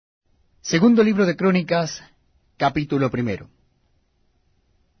Segundo libro de Crónicas, capítulo 1.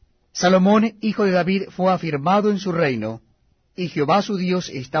 Salomón, hijo de David, fue afirmado en su reino, y Jehová su Dios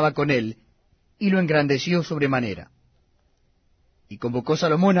estaba con él, y lo engrandeció sobremanera. Y convocó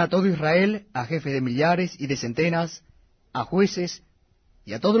Salomón a todo Israel, a jefes de millares y de centenas, a jueces,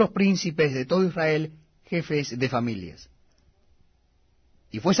 y a todos los príncipes de todo Israel, jefes de familias.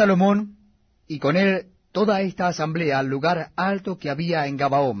 Y fue Salomón, y con él toda esta asamblea, al lugar alto que había en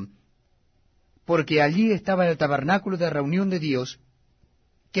Gabaón, porque allí estaba el tabernáculo de reunión de Dios,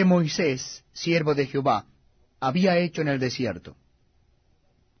 que Moisés, siervo de Jehová, había hecho en el desierto.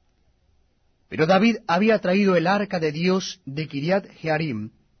 Pero David había traído el arca de Dios de Kiriat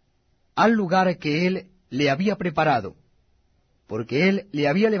Jearim al lugar que él le había preparado, porque él le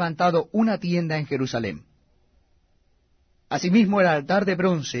había levantado una tienda en Jerusalén. Asimismo el altar de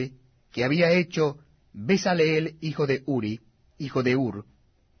bronce que había hecho Besaleel, hijo de Uri, hijo de Ur,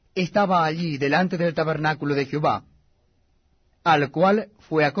 estaba allí delante del tabernáculo de Jehová, al cual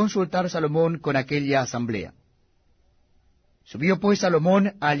fue a consultar Salomón con aquella asamblea. Subió pues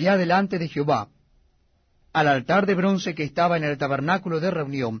Salomón allá delante de Jehová, al altar de bronce que estaba en el tabernáculo de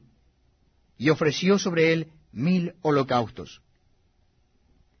reunión, y ofreció sobre él 1000 holocaustos.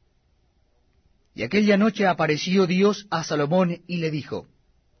 Y aquella noche apareció Dios a Salomón y le dijo: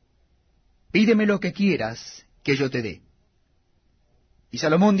 Pídeme lo que quieras, que yo te dé. Y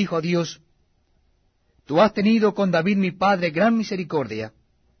Salomón dijo a Dios: Tú has tenido con David mi padre gran misericordia,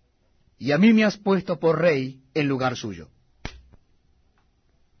 y a mí me has puesto por rey en lugar suyo.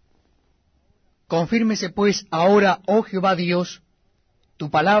 Confírmese pues ahora, oh Jehová Dios,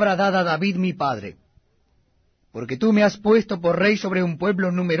 tu palabra dada a David mi padre, porque tú me has puesto por rey sobre un pueblo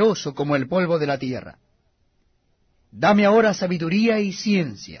numeroso como el polvo de la tierra. Dame ahora sabiduría y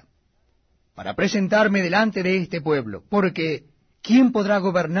ciencia, para presentarme delante de este pueblo, porque ¿quién podrá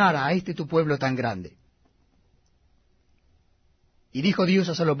gobernar a este tu pueblo tan grande? Y dijo Dios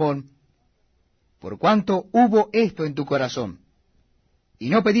a Salomón: Por cuanto hubo esto en tu corazón, y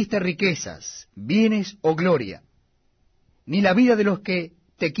no pediste riquezas, bienes o gloria, ni la vida de los que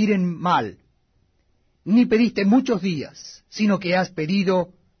te quieren mal, ni pediste muchos días, sino que has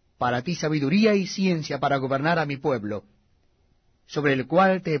pedido para ti sabiduría y ciencia para gobernar a mi pueblo, sobre el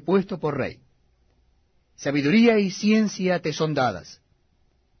cual te he puesto por rey. Sabiduría y ciencia te son dadas,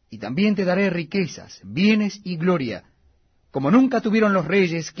 y también te daré riquezas, bienes y gloria, como nunca tuvieron los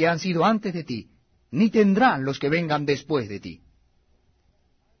reyes que han sido antes de ti, ni tendrán los que vengan después de ti.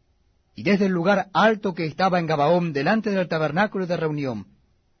 Y desde el lugar alto que estaba en Gabaón, delante del tabernáculo de reunión,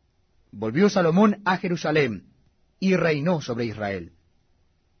 volvió Salomón a Jerusalén, y reinó sobre Israel.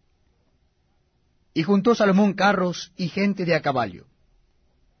 Y juntó Salomón carros y gente de a caballo,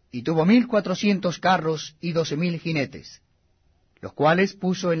 y tuvo 1400 carros y 12,000 jinetes, los cuales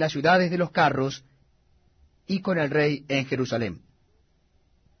puso en las ciudades de los carros, y con el rey en Jerusalén.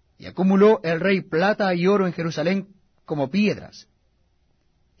 Y acumuló el rey plata y oro en Jerusalén como piedras,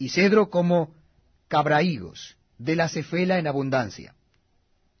 y cedro como cabrahigos, de la cefela en abundancia.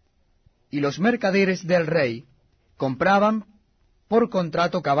 Y los mercaderes del rey compraban por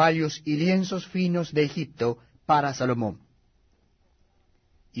contrato caballos y lienzos finos de Egipto para Salomón.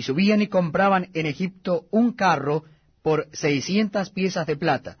 Y subían y compraban en Egipto un carro por 600 piezas de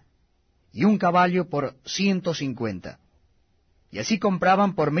plata, y un caballo por 150. Y así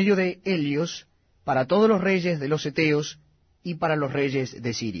compraban por medio de Helios para todos los reyes de los Eteos y para los reyes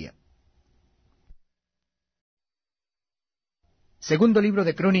de Siria. Segundo libro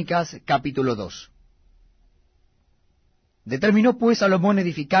de Crónicas, capítulo 2. Determinó pues Salomón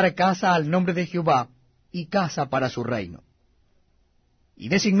edificar casa al nombre de Jehová, y casa para su reino. Y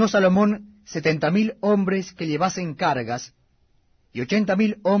designó Salomón 70,000 hombres que llevasen cargas, y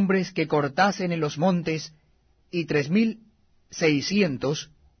 80,000 hombres que cortasen en los montes, y 3,600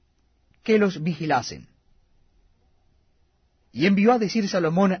 que los vigilasen. Y envió a decir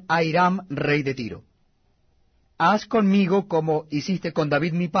Salomón a Hiram, rey de Tiro: Haz conmigo como hiciste con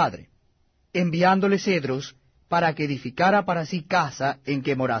David mi padre, enviándole cedros para que edificara para sí casa en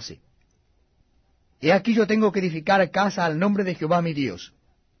que morase. He aquí yo tengo que edificar casa al nombre de Jehová mi Dios,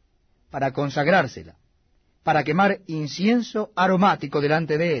 para consagrársela, para quemar incienso aromático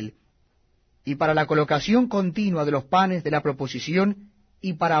delante de él, y para la colocación continua de los panes de la proposición,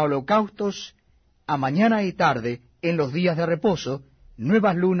 y para holocaustos a mañana y tarde en los días de reposo,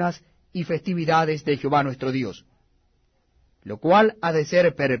 nuevas lunas y festividades de Jehová nuestro Dios, lo cual ha de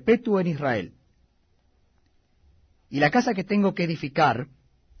ser perpetuo en Israel. Y la casa que tengo que edificar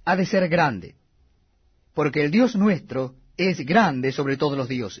ha de ser grande, porque el Dios nuestro es grande sobre todos los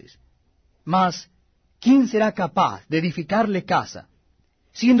dioses. Mas, ¿quién será capaz de edificarle casa,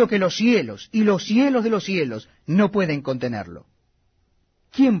 siendo que los cielos y los cielos de los cielos no pueden contenerlo?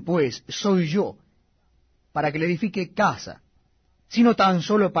 ¿Quién, pues, soy yo para que le edifique casa, sino tan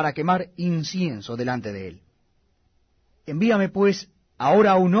solo para quemar incienso delante de él? Envíame, pues,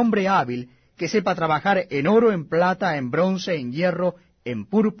 ahora a un hombre hábil que sepa trabajar en oro, en plata, en bronce, en hierro, en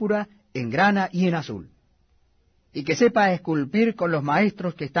púrpura, en grana y en azul, y que sepa esculpir con los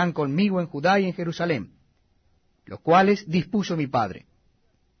maestros que están conmigo en Judá y en Jerusalén, los cuales dispuso mi padre.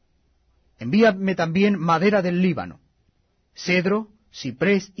 Envíame también madera del Líbano, cedro,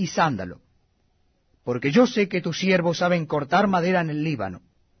 ciprés y sándalo, porque yo sé que tus siervos saben cortar madera en el Líbano,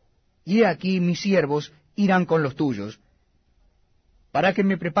 y he aquí mis siervos irán con los tuyos, para que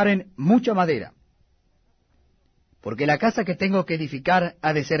me preparen mucha madera, porque la casa que tengo que edificar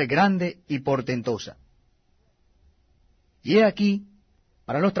ha de ser grande y portentosa. Y he aquí,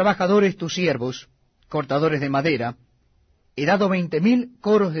 para los trabajadores tus siervos, cortadores de madera, he dado 20,000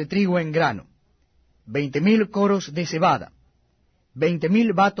 coros de trigo en grano, 20,000 coros de cebada,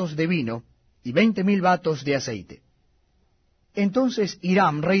 20,000 batos de vino, y 20,000 batos de aceite. Entonces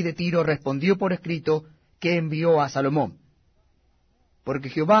Hiram, rey de Tiro, respondió por escrito que envió a Salomón, porque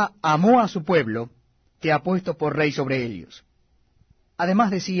Jehová amó a su pueblo, que ha puesto por rey sobre ellos. Además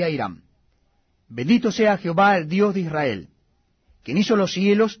decía Hiram, bendito sea Jehová el Dios de Israel, quien hizo los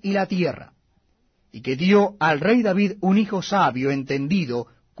cielos y la tierra, y que dio al rey David un hijo sabio, entendido,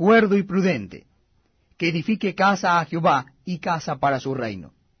 cuerdo y prudente, que edifique casa a Jehová y casa para su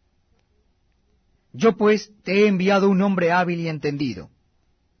reino. Yo pues te he enviado un hombre hábil y entendido,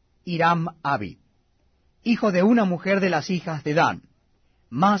 Hiram Abi, hijo de una mujer de las hijas de Dan,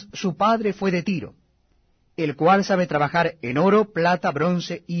 mas su padre fue de Tiro, el cual sabe trabajar en oro, plata,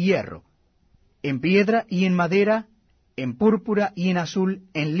 bronce y hierro, en piedra y en madera, en púrpura y en azul,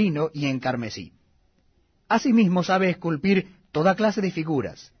 en lino y en carmesí. Asimismo sabe esculpir toda clase de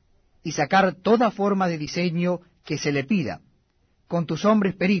figuras, y sacar toda forma de diseño que se le pida, con tus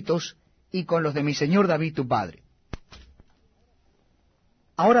hombres peritos, y con los de mi señor David tu padre.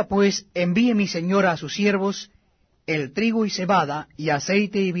 Ahora pues envíe mi señor a sus siervos el trigo y cebada, y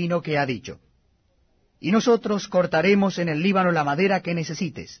aceite y vino que ha dicho. Y nosotros cortaremos en el Líbano la madera que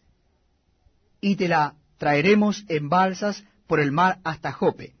necesites, y te la traeremos en balsas por el mar hasta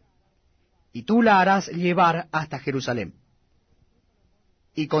Jope, y tú la harás llevar hasta Jerusalén.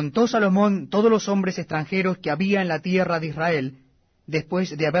 Y contó Salomón todos los hombres extranjeros que había en la tierra de Israel,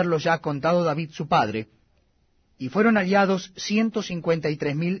 después de haberlos ya contado David su padre, y fueron hallados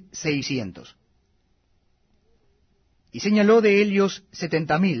 153,600. Y señaló de ellos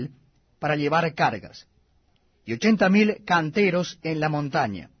 70,000 para llevar cargas, y 80,000 canteros en la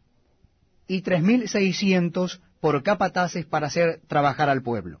montaña, y 3,600 por capataces para hacer trabajar al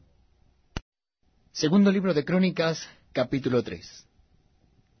pueblo. Segundo libro de Crónicas, capítulo 3.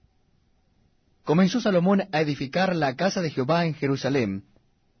 Comenzó Salomón a edificar la casa de Jehová en Jerusalén,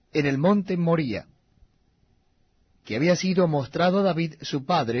 en el monte Moría, que había sido mostrado a David su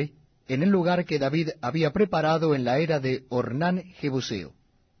padre, en el lugar que David había preparado en la era de Ornán Jebuseo.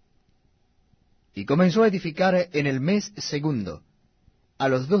 Y comenzó a edificar en el mes segundo, a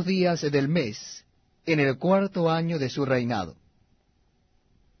los 2 días del mes, en el 4º año de su reinado.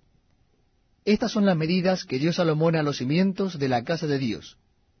 Estas son las medidas que dio Salomón a los cimientos de la casa de Dios.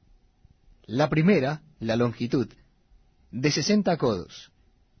 La primera, la longitud, de 60 codos,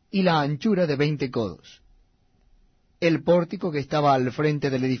 y la anchura de 20 codos. El pórtico que estaba al frente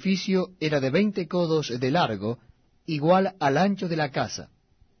del edificio era de 20 codos de largo, igual al ancho de la casa,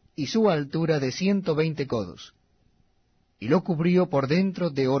 y su altura de 120 codos, y lo cubrió por dentro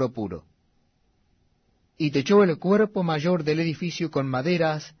de oro puro. Y techó el cuerpo mayor del edificio con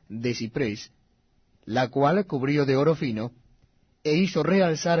maderas de ciprés, la cual cubrió de oro fino, e hizo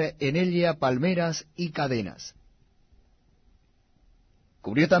realzar en ella palmeras y cadenas.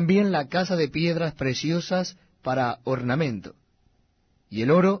 Cubrió también la casa de piedras preciosas para ornamento, y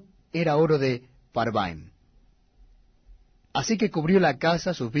el oro era oro de Parvaim. Así que cubrió la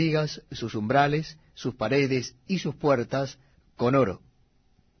casa, sus vigas, sus umbrales, sus paredes y sus puertas con oro,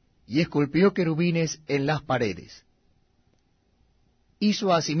 y esculpió querubines en las paredes.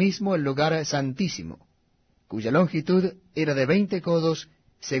 Hizo asimismo el lugar santísimo, cuya longitud era de 20 codos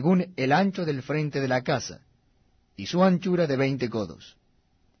según el ancho del frente de la casa, y su anchura de 20 codos.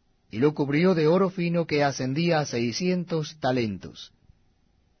 Y lo cubrió de oro fino que ascendía a 600 talentos.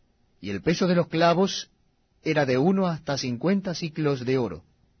 Y el peso de los clavos era de 1 hasta 50 siclos de oro.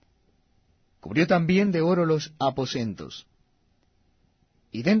 Cubrió también de oro los aposentos.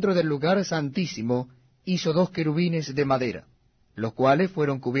 Y dentro del lugar santísimo hizo 2 querubines de madera, los cuales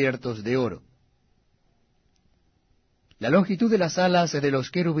fueron cubiertos de oro. La longitud de las alas de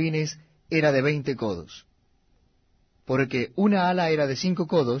los querubines era de 20 codos, porque una ala era de 5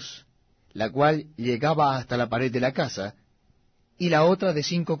 codos, la cual llegaba hasta la pared de la casa, y la otra de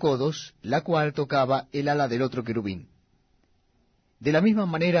 5 codos, la cual tocaba el ala del otro querubín. De la misma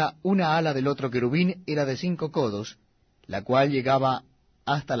manera, una ala del otro querubín era de 5 codos, la cual llegaba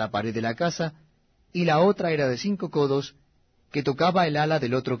hasta la pared de la casa, y la otra era de 5 codos, que tocaba el ala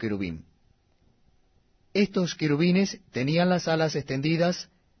del otro querubín. Estos querubines tenían las alas extendidas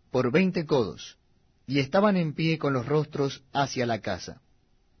por 20 codos, y estaban en pie con los rostros hacia la casa.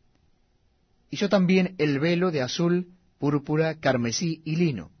 Hizo también el velo de azul, púrpura, carmesí y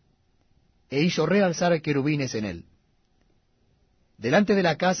lino, e hizo realzar querubines en él. Delante de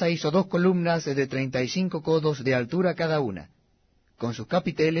la casa hizo 2 columnas de 35 codos de altura cada una, con sus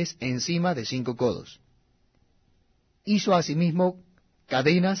capiteles encima de 5 codos. Hizo asimismo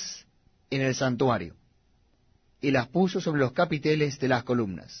cadenas en el santuario, y las puso sobre los capiteles de las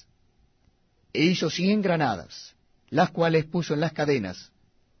columnas. E hizo 100 granadas, las cuales puso en las cadenas,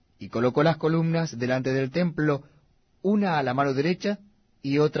 y colocó las columnas delante del templo, una a la mano derecha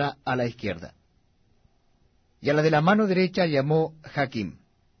y otra a la izquierda. Y a la de la mano derecha llamó Jaquim,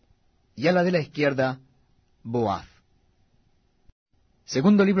 y a la de la izquierda Boaz.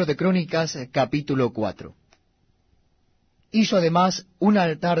 Segundo libro de Crónicas, capítulo 4. Hizo además un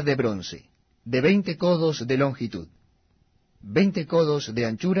altar de bronce, de 20 codos de longitud, 20 codos de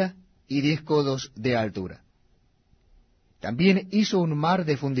anchura y 10 codos de altura. También hizo un mar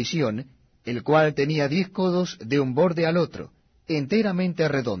de fundición, el cual tenía 10 codos de un borde al otro, enteramente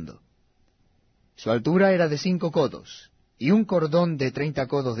redondo. Su altura era de 5 codos, y un cordón de 30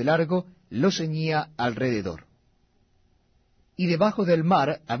 codos de largo lo ceñía alrededor. Y debajo del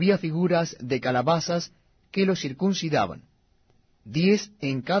mar había figuras de calabazas que lo circuncidaban, 10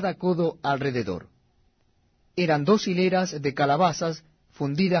 en cada codo alrededor. Eran 2 hileras de calabazas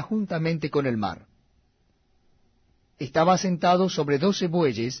fundidas juntamente con el mar. Estaba sentado sobre 12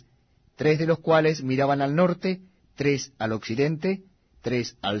 bueyes, 3 de los cuales miraban al norte, 3 al occidente,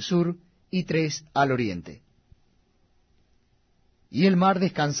 3 al sur, y 3 al oriente. Y el mar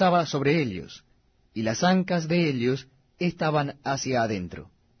descansaba sobre ellos, y las ancas de ellos estaban hacia adentro.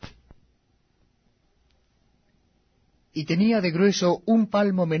 Y tenía de grueso un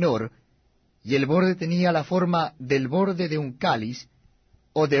palmo menor, y el borde tenía la forma del borde de un cáliz,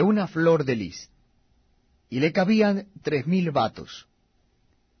 o de una flor de lis, y le cabían 3000 batos.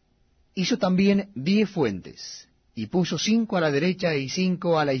 Hizo también 10 fuentes, y puso 5 a la derecha y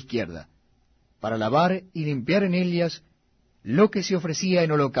 5 a la izquierda, para lavar y limpiar en ellas lo que se ofrecía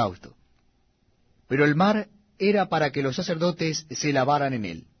en holocausto. Pero el mar era para que los sacerdotes se lavaran en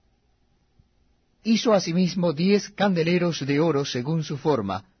él. Hizo asimismo 10 candeleros de oro según su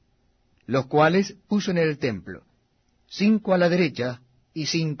forma, los cuales puso en el templo, 5 a la derecha y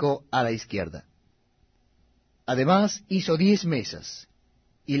 5 a la izquierda. Además hizo 10 mesas,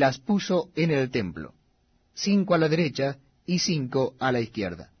 y las puso en el templo, 5 a la derecha y 5 a la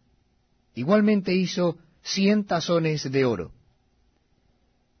izquierda. Igualmente hizo 100 tazones de oro.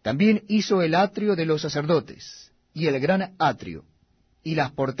 También hizo el atrio de los sacerdotes, y el gran atrio, y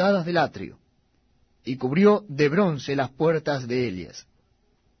las portadas del atrio, y cubrió de bronce las puertas de ellas.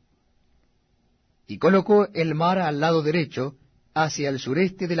 Y colocó el mar al lado derecho, hacia el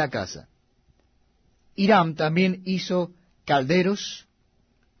sureste de la casa. Hiram también hizo calderos,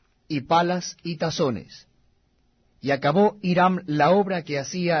 y palas, y tazones. Y acabó Hiram la obra que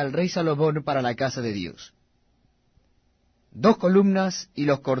hacía el rey Salomón para la casa de Dios. 2 columnas y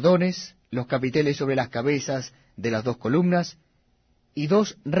los cordones, los capiteles sobre las cabezas de las 2 columnas, y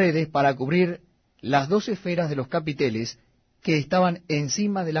 2 redes para cubrir las 2 esferas de los capiteles que estaban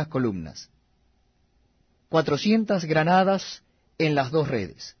encima de las columnas. 400 granadas en las 2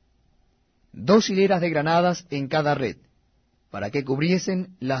 redes. 2 hileras de granadas en cada red, para que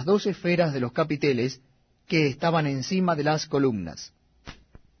cubriesen las 2 esferas de los capiteles que estaban encima de las columnas.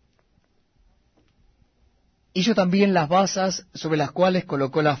 Hizo también las basas sobre las cuales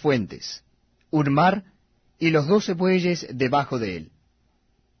colocó las fuentes, un mar y los 12 bueyes debajo de él,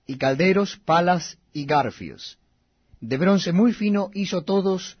 y calderos, palas y garfios. De bronce muy fino hizo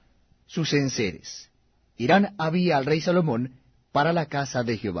todos sus enseres. Hiram había al rey Salomón para la casa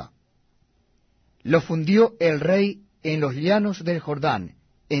de Jehová. Lo fundió el rey en los llanos del Jordán,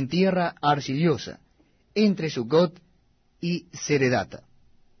 en tierra arcillosa, entre Sucot y Seredata.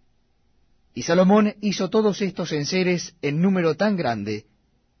 Y Salomón hizo todos estos enseres en número tan grande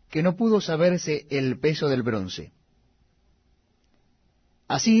que no pudo saberse el peso del bronce.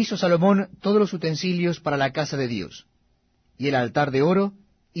 Así hizo Salomón todos los utensilios para la casa de Dios, y el altar de oro,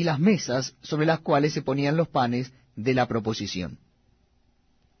 y las mesas sobre las cuales se ponían los panes de la proposición.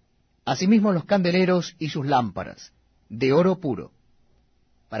 Asimismo los candeleros y sus lámparas, de oro puro,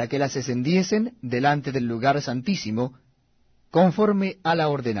 para que las encendiesen delante del lugar santísimo, conforme a la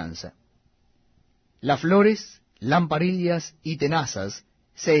ordenanza. Las flores, lamparillas y tenazas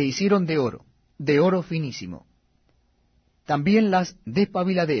se hicieron de oro finísimo. También las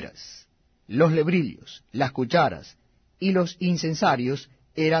despabiladeras, los lebrillos, las cucharas y los incensarios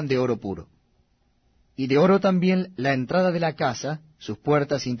eran de oro puro. Y de oro también la entrada de la casa, sus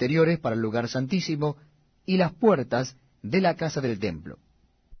puertas interiores para el lugar santísimo, y las puertas de la casa del templo.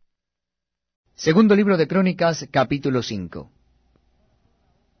 Segundo libro de Crónicas, capítulo 5.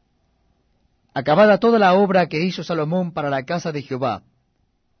 Acabada toda la obra que hizo Salomón para la casa de Jehová,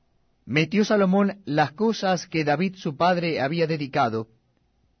 metió Salomón las cosas que David su padre había dedicado,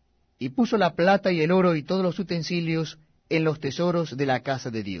 y puso la plata y el oro y todos los utensilios en los tesoros de la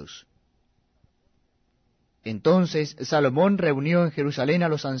casa de Dios. Entonces Salomón reunió en Jerusalén a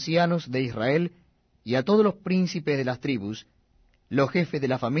los ancianos de Israel y a todos los príncipes de las tribus, los jefes de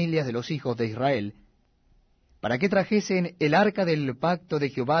las familias de los hijos de Israel, para que trajesen el arca del pacto de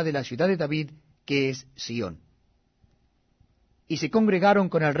Jehová de la ciudad de David, que es Sión. Y se congregaron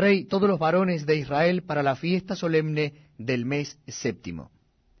con el rey todos los varones de Israel para la fiesta solemne del mes séptimo.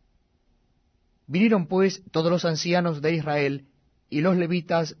 Vinieron pues todos los ancianos de Israel, y los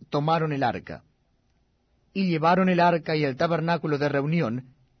levitas tomaron el arca, y llevaron el arca y el tabernáculo de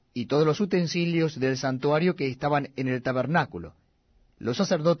reunión, y todos los utensilios del santuario que estaban en el tabernáculo. Los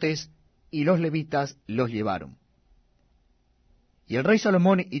sacerdotes y los levitas los llevaron. Y el rey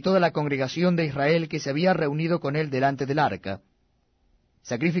Salomón y toda la congregación de Israel que se había reunido con él delante del arca,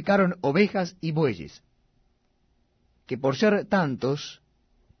 sacrificaron ovejas y bueyes, que por ser tantos,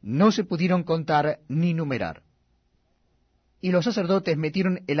 no se pudieron contar ni numerar. Y los sacerdotes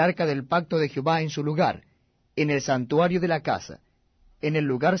metieron el arca del pacto de Jehová en su lugar, en el santuario de la casa, en el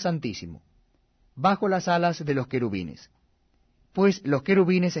lugar santísimo, bajo las alas de los querubines. Pues los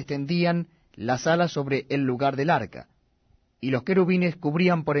querubines extendían las alas sobre el lugar del arca, y los querubines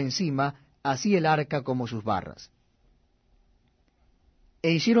cubrían por encima así el arca como sus barras.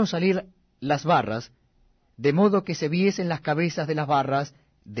 E hicieron salir las barras, de modo que se viesen las cabezas de las barras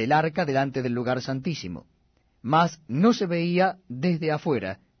del arca delante del lugar santísimo, mas no se veía desde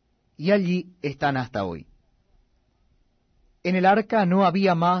afuera, y allí están hasta hoy. En el arca no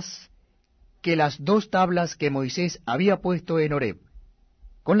había más que las 2 tablas que Moisés había puesto en Horeb,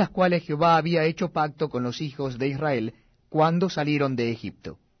 con las cuales Jehová había hecho pacto con los hijos de Israel cuando salieron de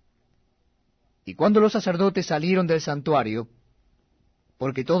Egipto. Y cuando los sacerdotes salieron del santuario,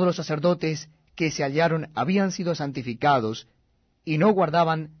 porque todos los sacerdotes que se hallaron habían sido santificados y no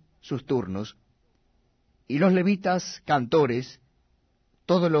guardaban sus turnos, y los levitas cantores,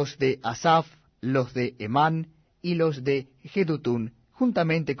 todos los de Asaf, los de Emán y los de Jedutún,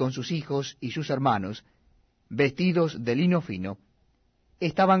 juntamente con sus hijos y sus hermanos, vestidos de lino fino,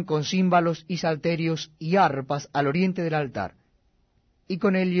 estaban con címbalos y salterios y arpas al oriente del altar, y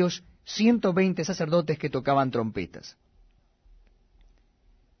con ellos 120 sacerdotes que tocaban trompetas.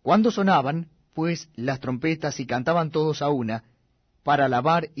 Cuando sonaban, pues, las trompetas y cantaban todos a una, para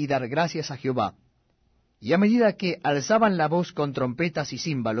alabar y dar gracias a Jehová, y a medida que alzaban la voz con trompetas y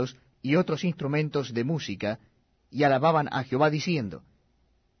címbalos y otros instrumentos de música, y alababan a Jehová diciendo,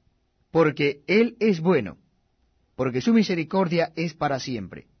 porque Él es bueno, porque su misericordia es para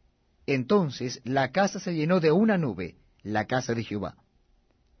siempre. Entonces la casa se llenó de una nube, la casa de Jehová.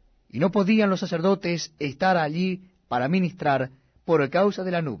 Y no podían los sacerdotes estar allí para ministrar por causa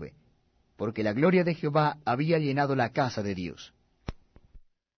de la nube, porque la gloria de Jehová había llenado la casa de Dios.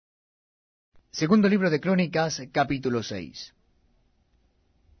 Segundo libro de Crónicas, capítulo 6.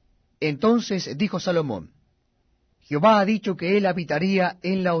 Entonces dijo Salomón, Jehová ha dicho que él habitaría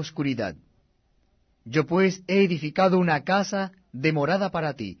en la oscuridad. Yo pues he edificado una casa de morada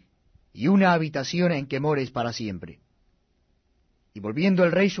para ti, y una habitación en que mores para siempre. Y volviendo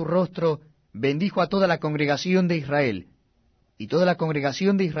el rey su rostro, bendijo a toda la congregación de Israel, y toda la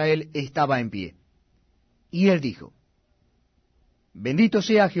congregación de Israel estaba en pie. Y él dijo, Bendito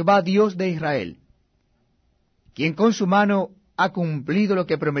sea Jehová Dios de Israel, quien con su mano ha cumplido lo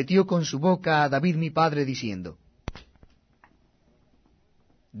que prometió con su boca a David mi padre, diciendo,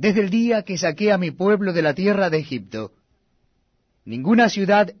 Desde el día que saqué a mi pueblo de la tierra de Egipto, ninguna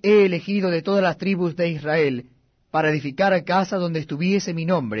ciudad he elegido de todas las tribus de Israel para edificar casa donde estuviese mi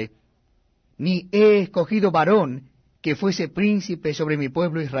nombre, ni he escogido varón que fuese príncipe sobre mi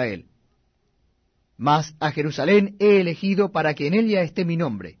pueblo Israel. Mas a Jerusalén he elegido para que en ella esté mi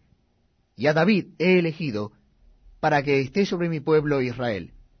nombre, y a David he elegido para que esté sobre mi pueblo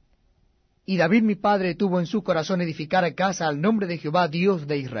Israel. Y David mi padre tuvo en su corazón edificar casa al nombre de Jehová Dios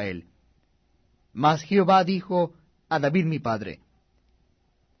de Israel. Mas Jehová dijo a David mi padre: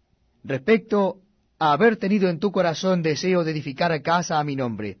 respecto a haber tenido en tu corazón deseo de edificar casa a mi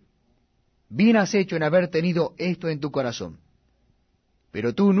nombre, bien has hecho en haber tenido esto en tu corazón.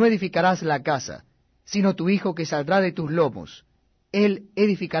 Pero tú no edificarás la casa, sino tu hijo que saldrá de tus lomos, él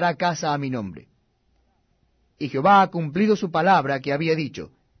edificará casa a mi nombre. Y Jehová ha cumplido su palabra que había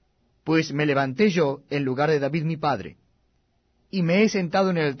dicho, pues me levanté yo en lugar de David mi padre, y me he sentado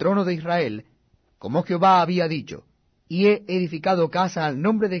en el trono de Israel, como Jehová había dicho, y he edificado casa al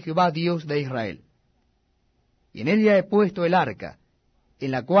nombre de Jehová Dios de Israel. Y en ella he puesto el arca,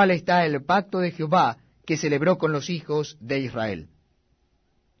 en la cual está el pacto de Jehová que celebró con los hijos de Israel.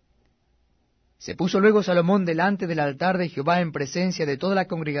 Se puso luego Salomón delante del altar de Jehová en presencia de toda la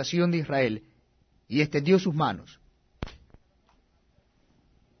congregación de Israel, y extendió sus manos.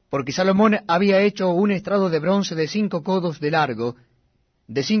 Porque Salomón había hecho un estrado de bronce de 5 codos de largo,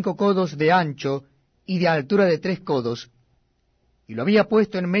 de 5 codos de ancho, y de altura de 3 codos, y lo había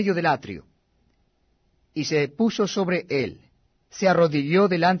puesto en medio del atrio. Y se puso sobre él, se arrodilló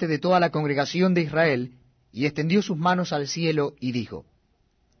delante de toda la congregación de Israel, y extendió sus manos al cielo, y dijo: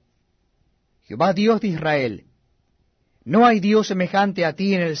 Jehová Dios de Israel, no hay Dios semejante a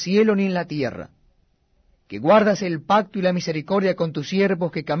ti en el cielo ni en la tierra, que guardas el pacto y la misericordia con tus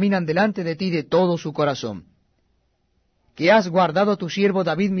siervos que caminan delante de ti de todo su corazón, que has guardado a tu siervo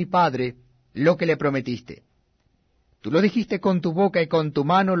David mi padre lo que le prometiste. Tú lo dijiste con tu boca y con tu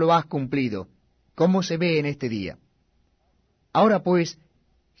mano lo has cumplido, como se ve en este día. Ahora pues,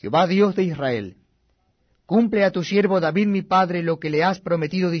 Jehová Dios de Israel, cumple a tu siervo David mi padre lo que le has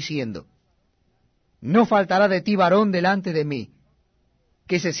prometido diciendo: no faltará de ti varón delante de mí,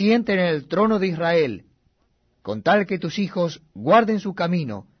 que se siente en el trono de Israel, con tal que tus hijos guarden su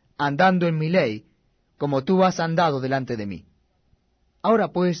camino, andando en mi ley, como tú has andado delante de mí. Ahora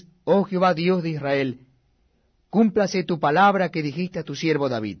pues, oh Jehová Dios de Israel, cúmplase tu palabra que dijiste a tu siervo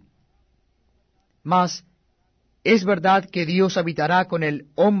David. Mas, ¿es verdad que Dios habitará con el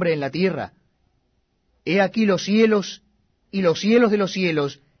hombre en la tierra? He aquí los cielos, y los cielos de los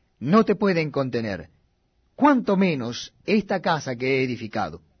cielos no te pueden contener, cuánto menos esta casa que he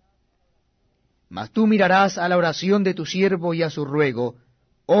edificado. Mas tú mirarás a la oración de tu siervo y a su ruego,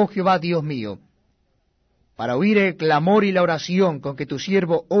 oh Jehová Dios mío, para oír el clamor y la oración con que tu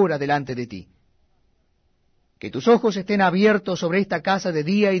siervo ora delante de ti. Que tus ojos estén abiertos sobre esta casa de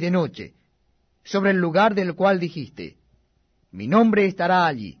día y de noche, sobre el lugar del cual dijiste: mi nombre estará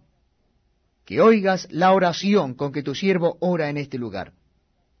allí. Que oigas la oración con que tu siervo ora en este lugar.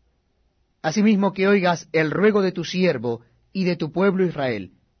 Asimismo que oigas el ruego de tu siervo y de tu pueblo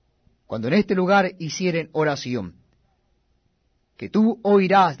Israel, cuando en este lugar hicieren oración. Que tú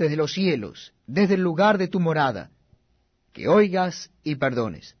oirás desde los cielos, desde el lugar de tu morada, que oigas y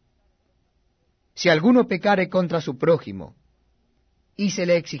perdones. Si alguno pecare contra su prójimo, y se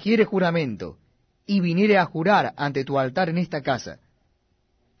le exigiere juramento, y viniere a jurar ante tu altar en esta casa,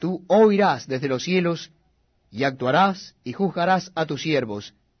 tú oirás desde los cielos, y actuarás y juzgarás a tus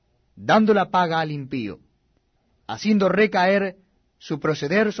siervos, dando la paga al impío, haciendo recaer su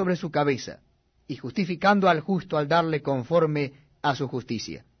proceder sobre su cabeza, y justificando al justo al darle conforme a su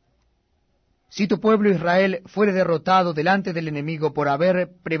justicia. Si tu pueblo Israel fuere derrotado delante del enemigo por haber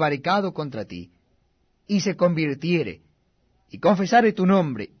prevaricado contra ti, y se convirtiere, y confesare tu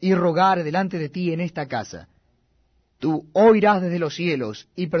nombre, y rogare delante de ti en esta casa, tú oirás desde los cielos,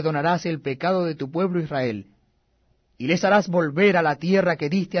 y perdonarás el pecado de tu pueblo Israel, y les harás volver a la tierra que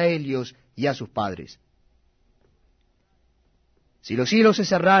diste a ellos y a sus padres. Si los cielos se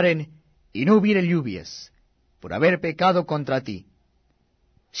cerraren, y no hubiere lluvias, por haber pecado contra ti,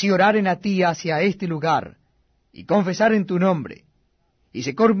 si oraren a ti hacia este lugar, y confesaren tu nombre, y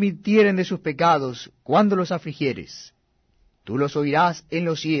se convirtieren de sus pecados cuando los afligieres, tú los oirás en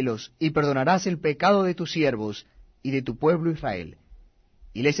los cielos, y perdonarás el pecado de tus siervos y de tu pueblo Israel,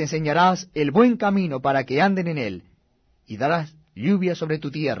 y les enseñarás el buen camino para que anden en él, y darás lluvia sobre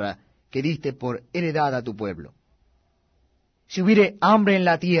tu tierra que diste por heredad a tu pueblo. Si hubiere hambre en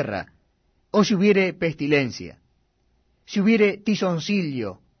la tierra, o si hubiere pestilencia, si hubiere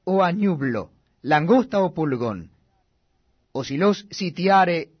tizoncillo, o añublo, langosta o pulgón, o si los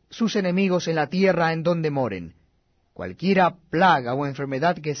sitiare sus enemigos en la tierra en donde moren, cualquiera plaga o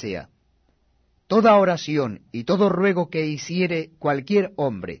enfermedad que sea, toda oración y todo ruego que hiciere cualquier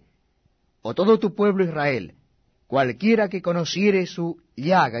hombre, o todo tu pueblo Israel, cualquiera que conociere su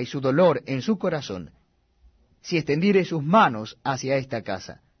llaga y su dolor en su corazón, si extendiere sus manos hacia esta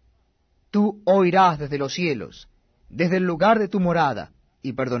casa, tú oirás desde los cielos, desde el lugar de tu morada,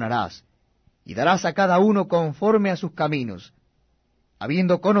 y perdonarás, y darás a cada uno conforme a sus caminos,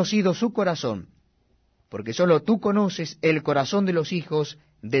 habiendo conocido su corazón, porque sólo tú conoces el corazón de los hijos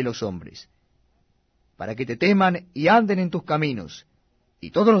de los hombres, para que te teman y anden en tus caminos,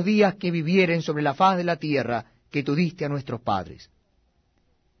 y todos los días que vivieren sobre la faz de la tierra que tú diste a nuestros padres.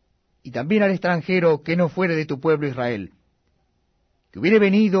 Y también al extranjero que no fuere de tu pueblo Israel, que hubiere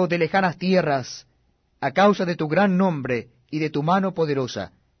venido de lejanas tierras, a causa de tu gran nombre y de tu mano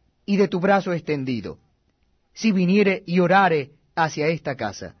poderosa, y de tu brazo extendido, si viniere y orare hacia esta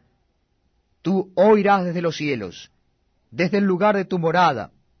casa, tú oirás desde los cielos, desde el lugar de tu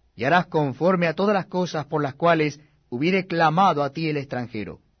morada, y harás conforme a todas las cosas por las cuales hubiere clamado a ti el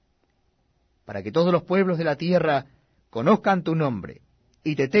extranjero, para que todos los pueblos de la tierra conozcan tu nombre,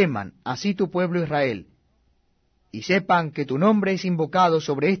 y te teman, así tu pueblo Israel, y sepan que tu nombre es invocado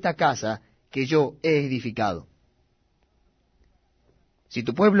sobre esta casa que yo he edificado. Si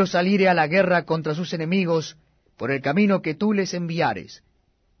tu pueblo saliere a la guerra contra sus enemigos por el camino que tú les enviares,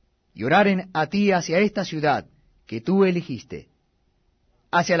 y oraren a ti hacia esta ciudad que tú elegiste,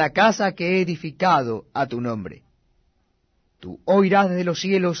 hacia la casa que he edificado a tu nombre, tú oirás desde los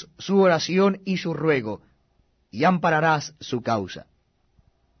cielos su oración y su ruego, y ampararás su causa.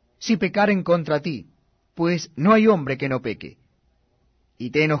 Si pecaren contra ti, pues no hay hombre que no peque, y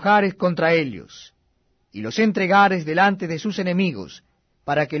te enojares contra ellos, y los entregares delante de sus enemigos,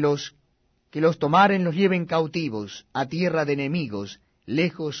 para que los tomaren los lleven cautivos a tierra de enemigos,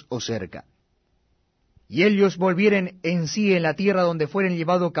 lejos o cerca. Y ellos volvieren en sí en la tierra donde fueren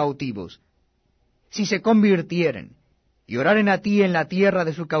llevados cautivos, si se convirtieren, y oraren a ti en la tierra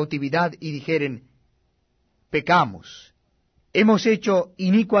de su cautividad, y dijeren, pecamos, hemos hecho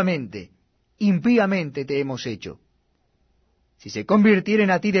inicuamente, impíamente te hemos hecho. Si se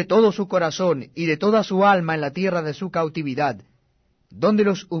convirtieren a ti de todo su corazón y de toda su alma en la tierra de su cautividad, donde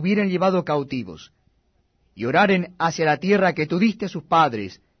los hubieren llevado cautivos, y oraren hacia la tierra que tú diste a sus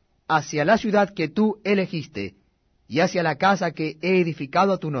padres, hacia la ciudad que tú elegiste, y hacia la casa que he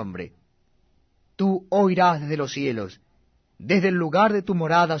edificado a tu nombre, tú oirás desde los cielos, desde el lugar de tu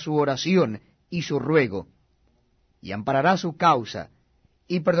morada su oración y su ruego, y ampararás su causa,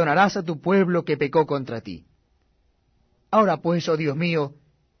 y perdonarás a tu pueblo que pecó contra ti. Ahora pues, oh Dios mío,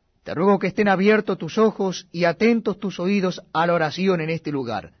 te ruego que estén abiertos tus ojos y atentos tus oídos a la oración en este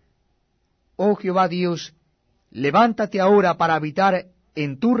lugar. Oh Jehová Dios, levántate ahora para habitar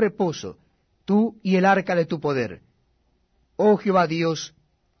en tu reposo, tú y el arca de tu poder. Oh Jehová Dios,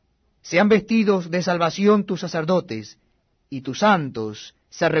 sean vestidos de salvación tus sacerdotes, y tus santos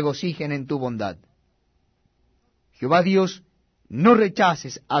se regocijen en tu bondad. Jehová Dios, no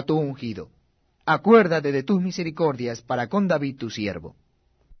rechaces a tu ungido. Acuérdate de tus misericordias para con David tu siervo.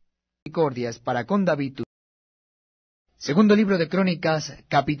 Misericordias para con David tu... Segundo libro de Crónicas,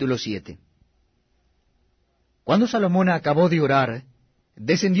 capítulo 7. Cuando Salomón acabó de orar,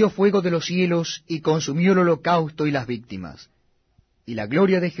 descendió fuego de los cielos y consumió el holocausto y las víctimas, y la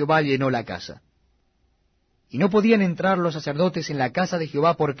gloria de Jehová llenó la casa. Y no podían entrar los sacerdotes en la casa de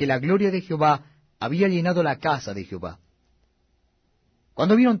Jehová, porque la gloria de Jehová había llenado la casa de Jehová.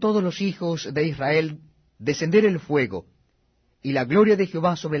 Cuando vieron todos los hijos de Israel descender el fuego, y la gloria de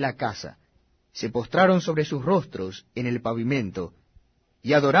Jehová sobre la casa, se postraron sobre sus rostros en el pavimento,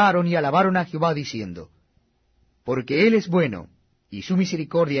 y adoraron y alabaron a Jehová, diciendo, porque Él es bueno, y su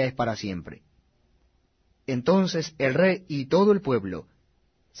misericordia es para siempre. Entonces el rey y todo el pueblo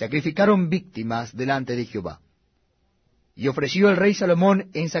sacrificaron víctimas delante de Jehová. Y ofreció el rey Salomón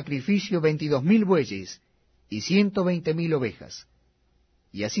en sacrificio 22,000 bueyes y 120,000 ovejas.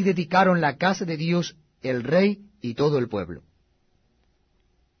 Y así dedicaron la casa de Dios el rey y todo el pueblo.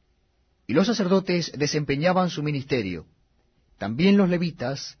 Y los sacerdotes desempeñaban su ministerio, también los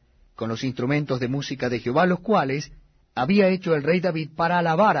levitas, con los instrumentos de música de Jehová, los cuales había hecho el rey David para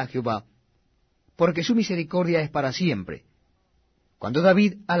alabar a Jehová, porque su misericordia es para siempre, cuando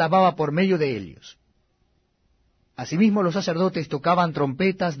David alababa por medio de ellos. Asimismo los sacerdotes tocaban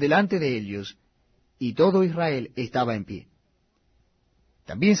trompetas delante de ellos, y todo Israel estaba en pie.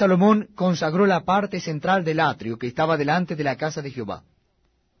 También Salomón consagró la parte central del atrio que estaba delante de la casa de Jehová,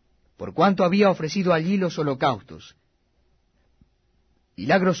 por cuanto había ofrecido allí los holocaustos, y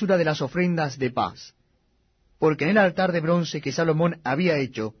la grosura de las ofrendas de paz, porque en el altar de bronce que Salomón había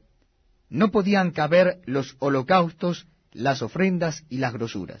hecho, no podían caber los holocaustos, las ofrendas y las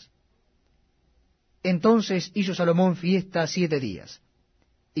grosuras. Entonces hizo Salomón fiesta 7 días,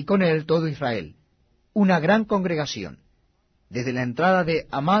 y con él todo Israel, una gran congregación, desde la entrada de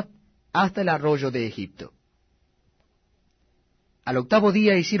Hamat hasta el arroyo de Egipto. Al 8º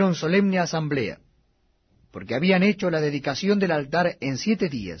día hicieron solemne asamblea, porque habían hecho la dedicación del altar en 7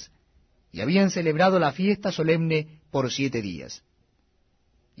 días, y habían celebrado la fiesta solemne por 7 días.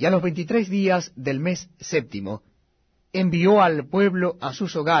 Y a los 23 días del mes séptimo, envió al pueblo a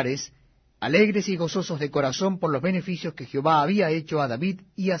sus hogares, alegres y gozosos de corazón por los beneficios que Jehová había hecho a David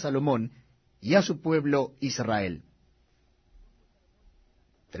y a Salomón y a su pueblo Israel.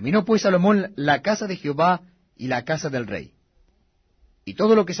 Terminó pues Salomón la casa de Jehová y la casa del rey. Y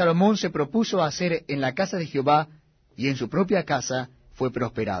todo lo que Salomón se propuso hacer en la casa de Jehová y en su propia casa fue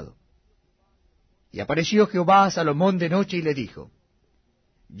prosperado. Y apareció Jehová a Salomón de noche y le dijo: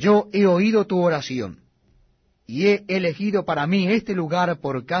 Yo he oído tu oración, y he elegido para mí este lugar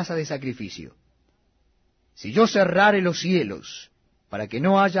por casa de sacrificio. Si yo cerrare los cielos, para que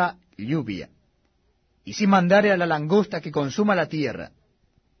no haya lluvia, y si mandare a la langosta que consuma la tierra,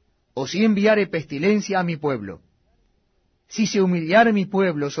 o si enviare pestilencia a mi pueblo, si se humillare mi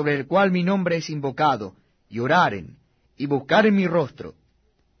pueblo sobre el cual mi nombre es invocado, y oraren, y buscaren mi rostro,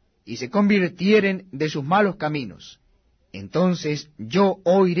 y se convirtieren de sus malos caminos, entonces yo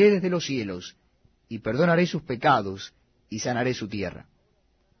oiré desde los cielos, y perdonaré sus pecados, y sanaré su tierra.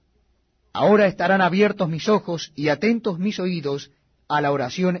 Ahora estarán abiertos mis ojos y atentos mis oídos a la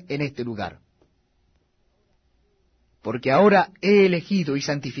oración en este lugar. Porque ahora he elegido y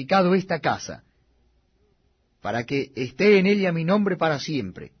santificado esta casa, para que esté en ella mi nombre para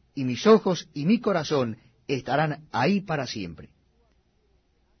siempre, y mis ojos y mi corazón estarán ahí para siempre.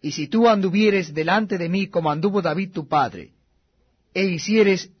 Y si tú anduvieres delante de mí como anduvo David tu padre, e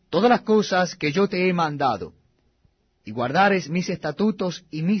hicieres todas las cosas que yo te he mandado, y guardares mis estatutos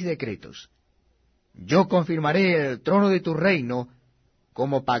y mis decretos, yo confirmaré el trono de tu reino,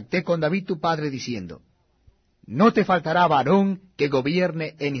 como pacté con David tu padre, diciendo: No te faltará varón que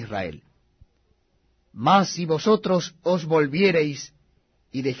gobierne en Israel. Mas si vosotros os volviereis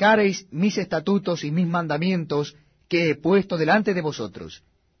y dejareis mis estatutos y mis mandamientos que he puesto delante de vosotros,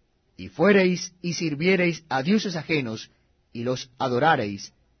 y fuereis y sirviereis a dioses ajenos, y los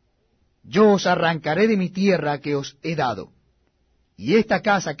adorareis, yo os arrancaré de mi tierra que os he dado, y esta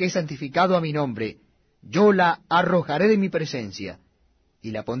casa que he santificado a mi nombre, yo la arrojaré de mi presencia,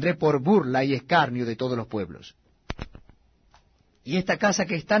 y la pondré por burla y escarnio de todos los pueblos. Y esta casa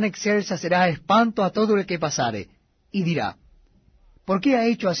que es tan excelsa será espanto a todo el que pasare, y dirá: ¿Por qué ha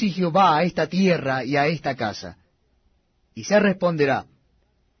hecho así Jehová a esta tierra y a esta casa? Y se responderá: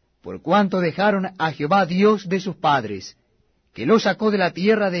 Por cuanto dejaron a Jehová Dios de sus padres, que los sacó de la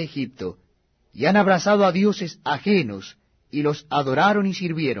tierra de Egipto, y han abrazado a dioses ajenos, y los adoraron y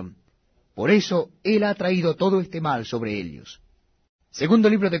sirvieron. Por eso él ha traído todo este mal sobre ellos. Segundo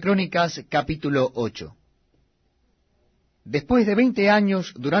libro de Crónicas, capítulo 8. Después de 20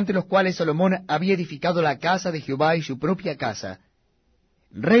 años, durante los cuales Salomón había edificado la casa de Jehová y su propia casa,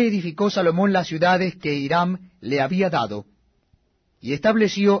 reedificó Salomón las ciudades que Hiram le había dado, y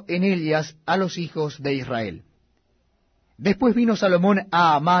estableció en ellas a los hijos de Israel. Después vino Salomón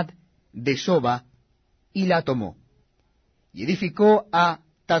a Amad de Soba, y la tomó, y edificó a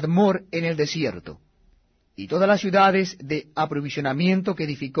Tadmor en el desierto, y todas las ciudades de aprovisionamiento que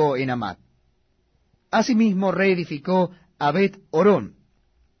edificó en Amad. Asimismo reedificó a Bet-Orón,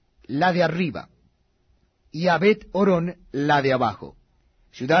 la de arriba, y a Bet-Orón, la de abajo,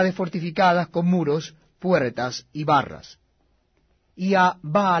 ciudades fortificadas con muros, puertas y barras, y a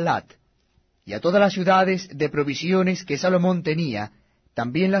Baalat, y a todas las ciudades de provisiones que Salomón tenía,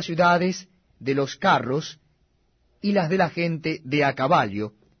 también las ciudades de los carros, y las de la gente de a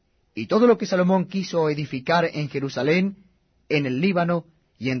caballo, y todo lo que Salomón quiso edificar en Jerusalén, en el Líbano,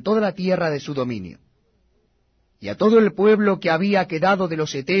 y en toda la tierra de su dominio. Y a todo el pueblo que había quedado de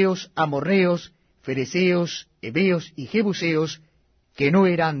los heteos, amorreos, fereceos, heveos y jebuseos, que no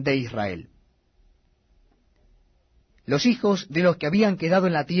eran de Israel. Los hijos de los que habían quedado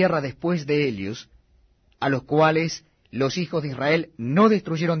en la tierra después de ellos, a los cuales los hijos de Israel no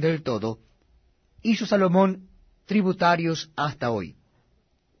destruyeron del todo, hizo Salomón tributarios hasta hoy.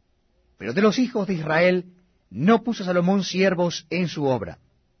 Pero de los hijos de Israel no puso Salomón siervos en su obra,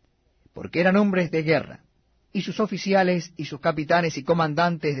 porque eran hombres de guerra, y sus oficiales, y sus capitanes y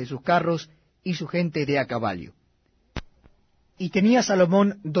comandantes de sus carros, y su gente de a caballo. Y tenía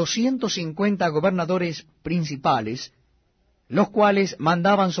Salomón 250 gobernadores principales, los cuales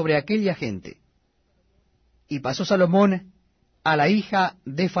mandaban sobre aquella gente. Y pasó Salomón a la hija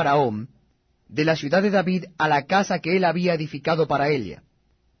de Faraón, de la ciudad de David, a la casa que él había edificado para ella.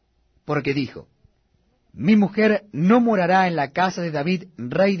 Porque dijo: Mi mujer no morará en la casa de David,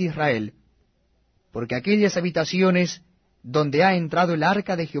 rey de Israel, porque aquellas habitaciones donde ha entrado el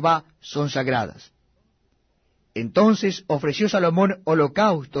arca de Jehová son sagradas. Entonces ofreció Salomón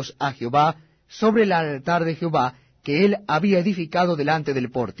holocaustos a Jehová sobre el altar de Jehová que él había edificado delante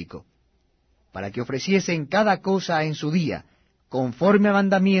del pórtico. para que ofreciesen cada cosa en su día, conforme al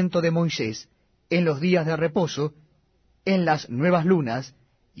mandamiento de Moisés, en los días de reposo, en las nuevas lunas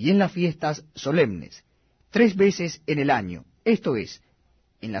y en las fiestas solemnes, 3 veces en el año, esto es,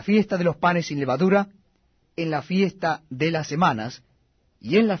 en la fiesta de los panes sin levadura, en la fiesta de las semanas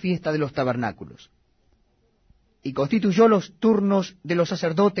y en la fiesta de los tabernáculos. Y constituyó los turnos de los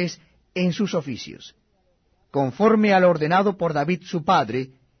sacerdotes en sus oficios, conforme a lo ordenado por David su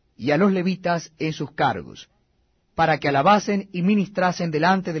padre, y a los levitas en sus cargos, para que alabasen y ministrasen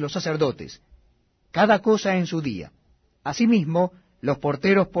delante de los sacerdotes, cada cosa en su día, asimismo los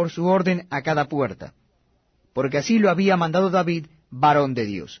porteros por su orden a cada puerta, porque así lo había mandado David, varón de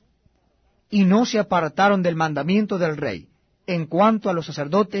Dios. Y no se apartaron del mandamiento del rey, en cuanto a los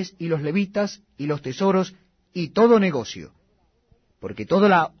sacerdotes y los levitas y los tesoros y todo negocio, porque toda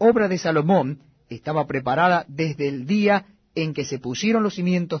la obra de Salomón estaba preparada desde el día en que se pusieron los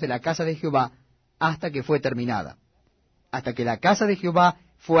cimientos de la casa de Jehová hasta que fue terminada, hasta que la casa de Jehová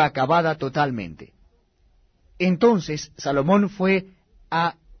fue acabada totalmente. Entonces Salomón fue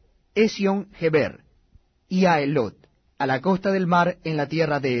a Esión-Geber y a Elot, a la costa del mar en la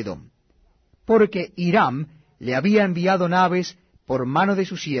tierra de Edom, porque Hiram le había enviado naves por mano de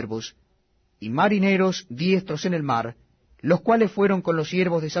sus siervos, y marineros diestros en el mar, los cuales fueron con los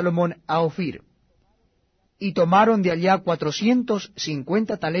siervos de Salomón a Ofir, y tomaron de allá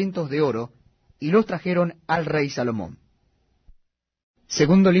 450 talentos de oro, y los trajeron al rey Salomón.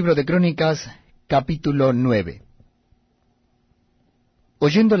 Segundo libro de Crónicas, capítulo 9.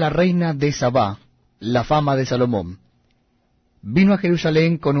 Oyendo la reina de Sabá la fama de Salomón, vino a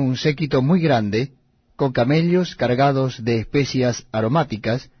Jerusalén con un séquito muy grande, con camellos cargados de especias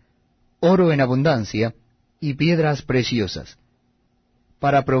aromáticas, oro en abundancia y piedras preciosas,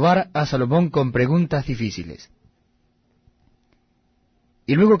 para probar a Salomón con preguntas difíciles.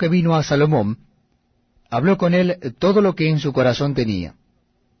 Y luego que vino a Salomón, habló con él todo lo que en su corazón tenía.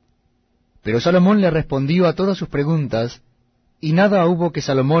 Pero Salomón le respondió a todas sus preguntas, y nada hubo que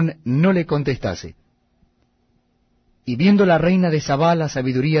Salomón no le contestase. Y viendo la reina de Sabá la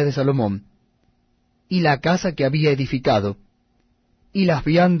sabiduría de Salomón, y la casa que había edificado, y las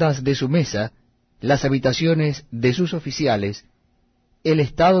viandas de su mesa, las habitaciones de sus oficiales, el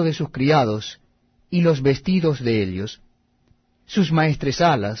estado de sus criados, y los vestidos de ellos, sus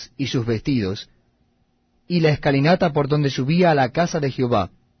maestresalas y sus vestidos, y la escalinata por donde subía a la casa de Jehová,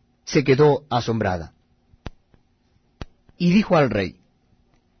 se quedó asombrada. Y dijo al rey: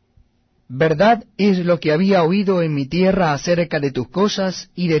 verdad es lo que había oído en mi tierra acerca de tus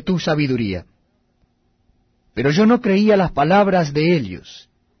cosas y de tu sabiduría. Pero yo no creía las palabras de ellos,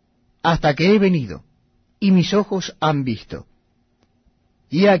 hasta que he venido, y mis ojos han visto.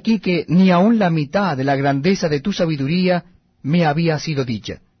 Y he aquí que ni aun la mitad de la grandeza de tu sabiduría me había sido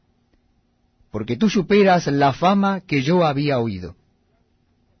dicha, porque tú superas la fama que yo había oído.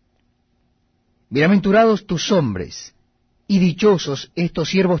 Bienaventurados tus hombres, y dichosos estos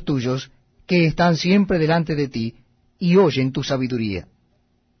siervos tuyos, que están siempre delante de ti, y oyen tu sabiduría.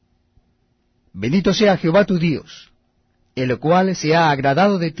 Bendito sea Jehová tu Dios, el cual se ha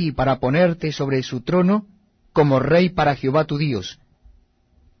agradado de ti para ponerte sobre su trono como rey para Jehová tu Dios,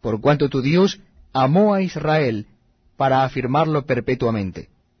 por cuanto tu Dios amó a Israel para afirmarlo perpetuamente.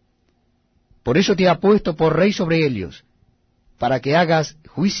 Por eso te ha puesto por rey sobre ellos, para que hagas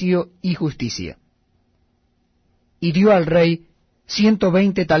juicio y justicia. Y dio al rey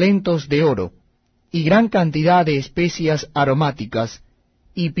 120 talentos de oro, y gran cantidad de especias aromáticas,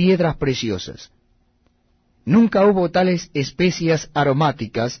 y piedras preciosas. Nunca hubo tales especias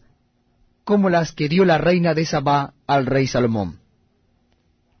aromáticas como las que dio la reina de Sabá al rey Salomón.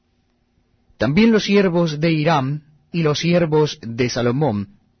 También los siervos de Hiram y los siervos de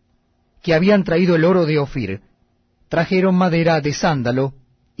Salomón, que habían traído el oro de Ofir, trajeron madera de sándalo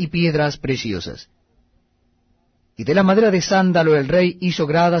y piedras preciosas. Y de la madera de sándalo el rey hizo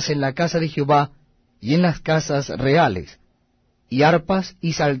gradas en la casa de Jehová y en las casas reales, y arpas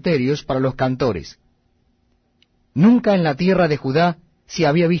y salterios para los cantores. Nunca en la tierra de Judá se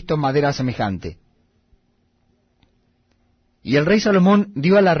había visto madera semejante. Y el rey Salomón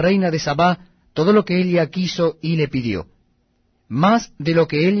dio a la reina de Sabá todo lo que ella quiso y le pidió, más de lo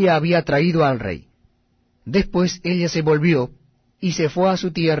que ella había traído al rey. Después ella se volvió y se fue a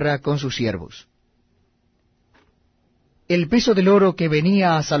su tierra con sus siervos. El peso del oro que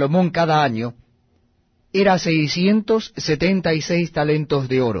venía a Salomón cada año era 676 talentos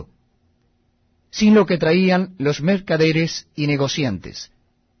de oro, sin lo que traían los mercaderes y negociantes.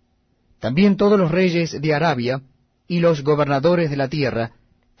 También todos los reyes de Arabia y los gobernadores de la tierra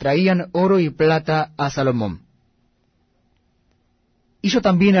traían oro y plata a Salomón. Hizo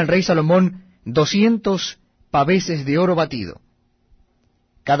también el rey Salomón 200 paveses de oro batido,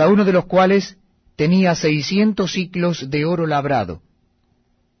 cada uno de los cuales tenía 600 siclos de oro labrado.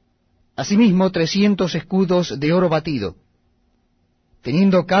 Asimismo 300 escudos de oro batido,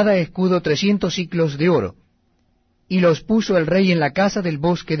 teniendo cada escudo 300 siclos de oro, y los puso el rey en la casa del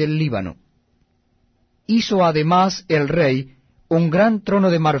bosque del Líbano. Hizo además el rey un gran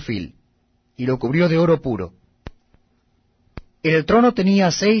trono de marfil, y lo cubrió de oro puro. El trono tenía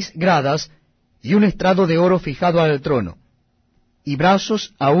 6 gradas, y un estrado de oro fijado al trono, y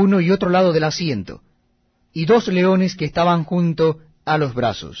brazos a uno y otro lado del asiento, y 2 leones que estaban junto a los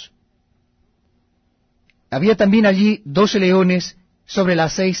brazos. Había también allí 12 leones sobre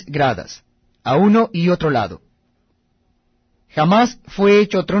las 6 gradas, a uno y otro lado. Jamás fue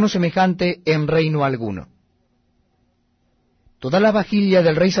hecho trono semejante en reino alguno. Toda la vajilla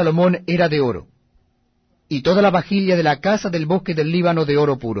del rey Salomón era de oro, y toda la vajilla de la casa del bosque del Líbano de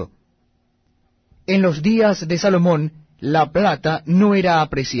oro puro. En los días de Salomón la plata no era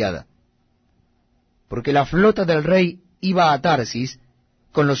apreciada, porque la flota del rey iba a Tarsis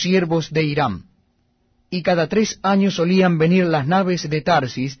con los siervos de Hiram, y cada 3 años solían venir las naves de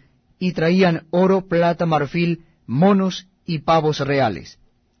Tarsis, y traían oro, plata, marfil, monos y pavos reales.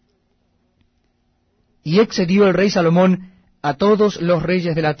 Y excedió el rey Salomón a todos los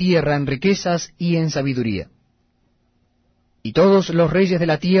reyes de la tierra en riquezas y en sabiduría. Y todos los reyes de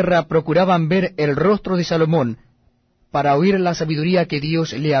la tierra procuraban ver el rostro de Salomón, para oír la sabiduría que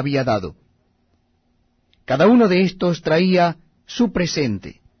Dios le había dado. Cada uno de estos traía su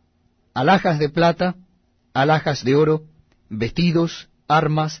presente: alhajas de plata, alhajas de oro, vestidos,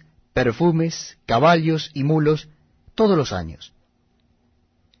 armas, perfumes, caballos y mulos, todos los años.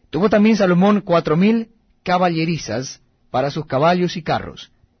 Tuvo también Salomón 4,000 caballerizas para sus caballos y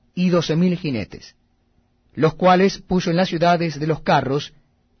carros, y 12,000 jinetes, los cuales puso en las ciudades de los carros,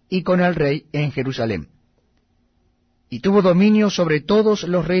 y con el rey en Jerusalén. Y tuvo dominio sobre todos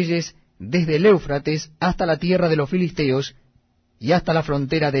los reyes, desde el Éufrates hasta la tierra de los filisteos, y hasta la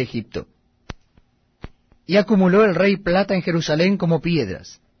frontera de Egipto. Y acumuló el rey plata en Jerusalén como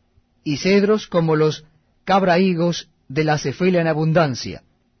piedras, y cedros como los cabrahigos de la Cefela en abundancia.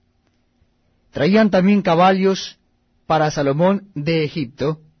 Traían también caballos para Salomón de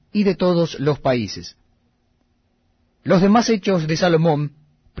Egipto y de todos los países. Los demás hechos de Salomón,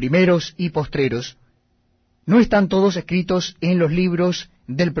 primeros y postreros, ¿no están todos escritos en los libros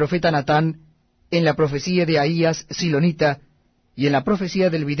del profeta Natán, en la profecía de Ahías Silonita, y en la profecía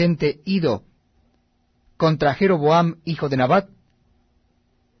del vidente Iddo, contra Jeroboam, hijo de Nabat?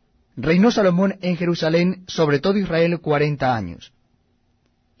 Reinó Salomón en Jerusalén sobre todo Israel 40 años.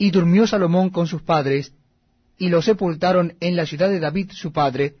 Y durmió Salomón con sus padres, y lo sepultaron en la ciudad de David su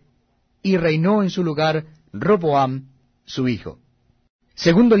padre, y reinó en su lugar Roboam su hijo.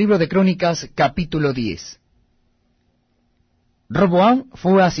 Segundo libro de Crónicas, capítulo 10. Roboam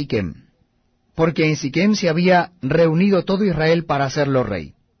fue a Siquem, porque en Siquem se había reunido todo Israel para hacerlo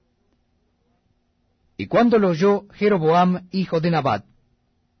rey. Y cuando lo oyó Jeroboam, hijo de Nabat,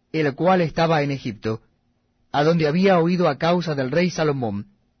 el cual estaba en Egipto, a donde había oído a causa del rey Salomón,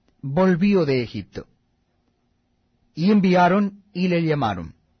 volvió de Egipto. Y enviaron y le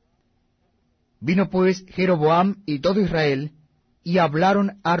llamaron. Vino pues Jeroboam y todo Israel, y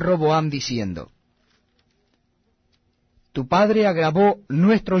hablaron a Roboam diciendo: Tu padre agravó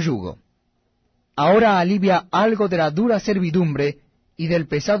nuestro yugo. Ahora alivia algo de la dura servidumbre y del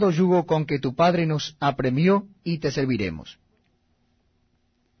pesado yugo con que tu padre nos apremió, y te serviremos.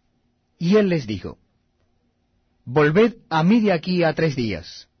 Y él les dijo: Volved a mí de aquí a 3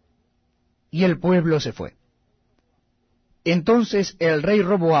 días. Y el pueblo se fue. Entonces el rey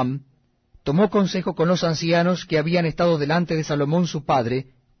Roboam tomó consejo con los ancianos que habían estado delante de Salomón su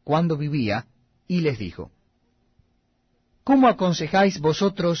padre cuando vivía, y les dijo: ¿Cómo aconsejáis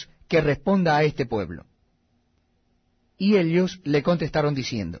vosotros que responda a este pueblo? Y ellos le contestaron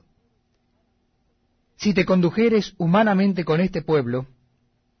diciendo: Si te condujeres humanamente con este pueblo,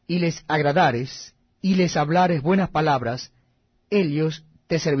 y les agradares, y les hablares buenas palabras, ellos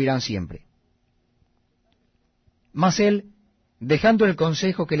te servirán siempre. Mas él, dejando el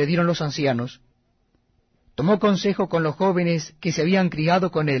consejo que le dieron los ancianos, tomó consejo con los jóvenes que se habían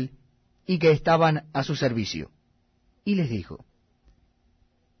criado con él y que estaban a su servicio, y les dijo: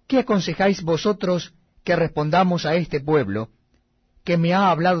 ¿Qué aconsejáis vosotros que respondamos a este pueblo, que me ha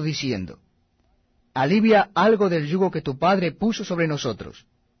hablado diciendo: Alivia algo del yugo que tu padre puso sobre nosotros?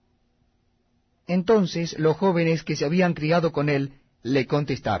 Entonces los jóvenes que se habían criado con él le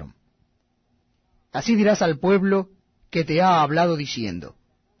contestaron: Así dirás al pueblo que te ha hablado diciendo: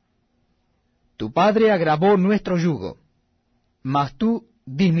 Tu padre agravó nuestro yugo, mas tú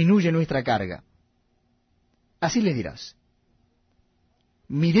disminuye nuestra carga. Así le dirás: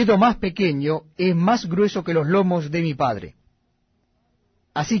 mi dedo más pequeño es más grueso que los lomos de mi padre.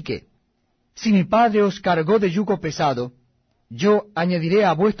 Así que, si mi padre os cargó de yugo pesado, yo añadiré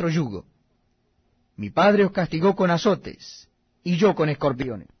a vuestro yugo. Mi padre os castigó con azotes, y yo con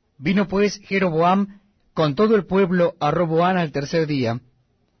escorpiones. Vino pues Jeroboam con todo el pueblo a Roboam al tercer día,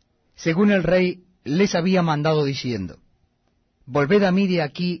 según el rey les había mandado, diciendo: volved a mí de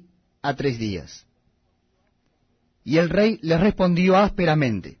aquí a 3 días. Y el rey les respondió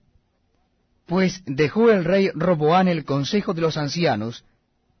ásperamente, pues dejó el rey Roboam el consejo de los ancianos,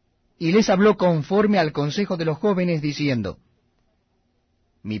 y les habló conforme al consejo de los jóvenes, diciendo: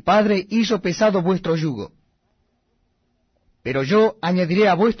 mi padre hizo pesado vuestro yugo, pero yo añadiré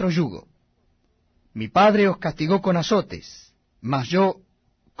a vuestro yugo. Mi padre os castigó con azotes, mas yo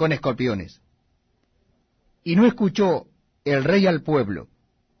con escorpiones. Y no escuchó el rey al pueblo,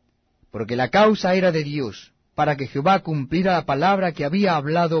 porque la causa era de Dios, para que Jehová cumpliera la palabra que había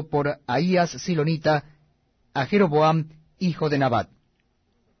hablado por Ahías Silonita a Jeroboam, hijo de Nabat.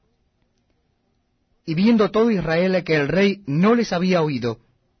 Y viendo todo Israel que el rey no les había oído,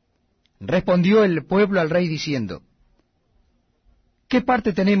 respondió el pueblo al rey diciendo: ¿qué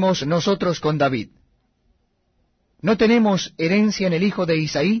parte tenemos nosotros con David? ¿No tenemos herencia en el hijo de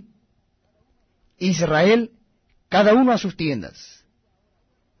Isaí? Israel, cada uno a sus tiendas.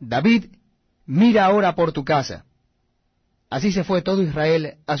 David, mira ahora por tu casa. Así se fue todo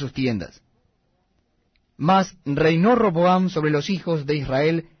Israel a sus tiendas. Mas reinó Roboam sobre los hijos de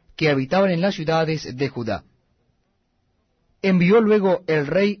Israel que habitaban en las ciudades de Judá. Envió luego el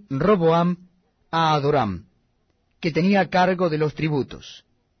rey Roboam a Adoram, que tenía cargo de los tributos,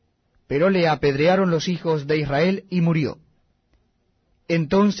 pero le apedrearon los hijos de Israel y murió.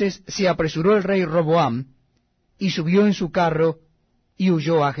 Entonces se apresuró el rey Roboam, y subió en su carro, y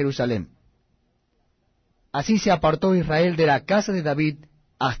huyó a Jerusalén. Así se apartó Israel de la casa de David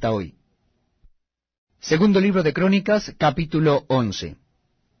hasta hoy. Segundo libro de Crónicas, capítulo 11.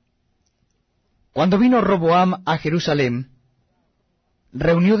 Cuando vino Roboam a Jerusalén,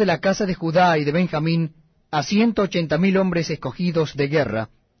 reunió de la casa de Judá y de Benjamín a 180,000 hombres escogidos de guerra,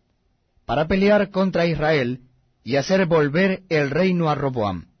 para pelear contra Israel y hacer volver el reino a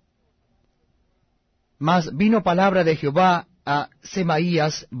Roboam. Mas vino palabra de Jehová a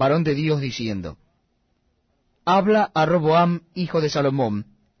Semaías, varón de Dios, diciendo: habla a Roboam, hijo de Salomón,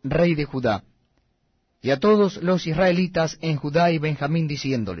 rey de Judá, y a todos los israelitas en Judá y Benjamín,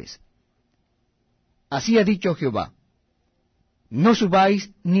 diciéndoles: así ha dicho Jehová: no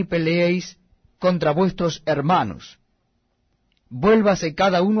subáis ni peleéis contra vuestros hermanos. Vuélvase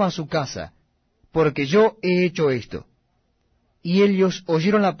cada uno a su casa, porque yo he hecho esto. Y ellos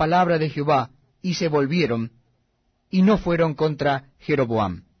oyeron la palabra de Jehová, y se volvieron, y no fueron contra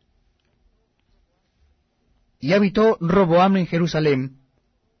Jeroboam. Y habitó Roboam en Jerusalén,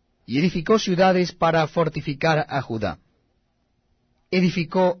 y edificó ciudades para fortificar a Judá.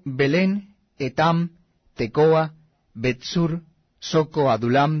 Edificó Belén, Etam, Tecoa, Betsur, Soco,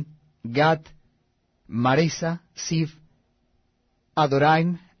 Adulam, Gat, Maresa, Sif,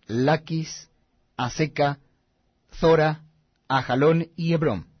 Adoraim, Laquis, Aseca, Zora, Ajalón y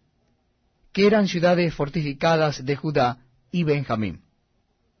Hebrón, que eran ciudades fortificadas de Judá y Benjamín.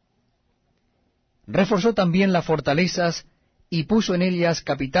 Reforzó también las fortalezas y puso en ellas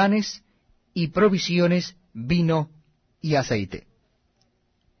capitanes y provisiones, vino y aceite.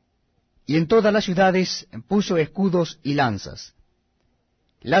 Y en todas las ciudades puso escudos y lanzas.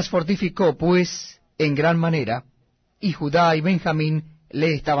 Las fortificó, pues, en gran manera, y Judá y Benjamín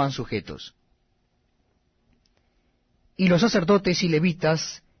le estaban sujetos. Y los sacerdotes y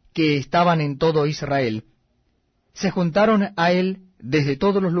levitas, que estaban en todo Israel, se juntaron a él desde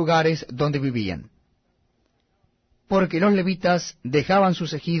todos los lugares donde vivían. Porque los levitas dejaban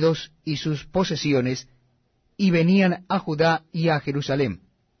sus ejidos y sus posesiones, y venían a Judá y a Jerusalén,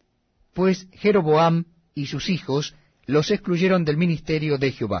 pues Jeroboam y sus hijos los excluyeron del ministerio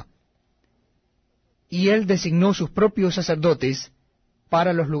de Jehová. Y él designó sus propios sacerdotes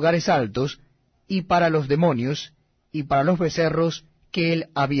para los lugares altos, y para los demonios, y para los becerros que él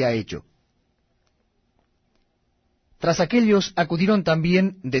había hecho. Tras aquellos acudieron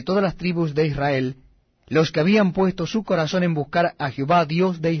también de todas las tribus de Israel los que habían puesto su corazón en buscar a Jehová,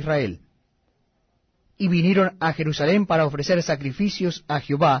 Dios de Israel, y vinieron a Jerusalén para ofrecer sacrificios a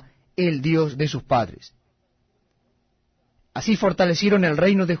Jehová, el Dios de sus padres. Así fortalecieron el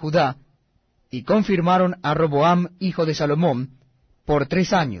reino de Judá, y confirmaron a Roboam, hijo de Salomón, por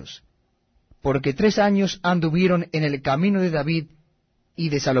 3 años, porque 3 años anduvieron en el camino de David y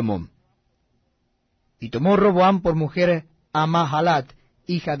de Salomón. Y tomó Roboam por mujer a Mahalat,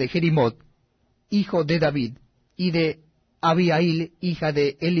 hija de Jerimot, hijo de David, y de Abihail, hija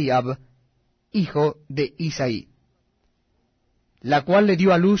de Eliab, hijo de Isaí, la cual le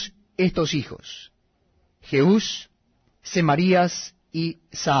dio a luz estos hijos: Jeús, Semarías y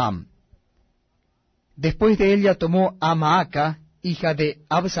Saam. Después de ella tomó a Maaca, hija de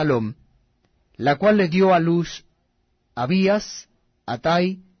Absalom, la cual le dio a luz Abías,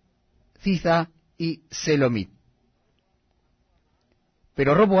 Atai, Ziza y Selomit.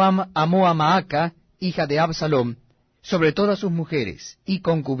 Pero Roboam amó a Maaca, hija de Absalom, sobre todas sus mujeres y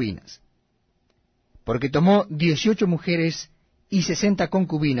concubinas, porque tomó 18 mujeres y 60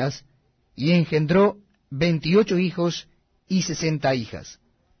 concubinas, y engendró 28 hijos y 60 hijas.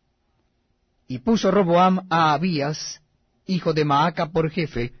 Y puso Roboam a Abías, hijo de Maaca, por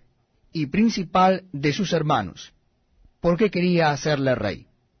jefe y principal de sus hermanos, porque quería hacerle rey.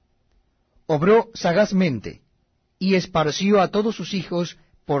 Obró sagazmente, y esparció a todos sus hijos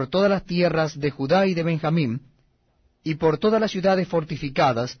por todas las tierras de Judá y de Benjamín, y por todas las ciudades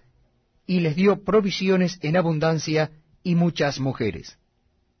fortificadas, y les dio provisiones en abundancia y muchas mujeres.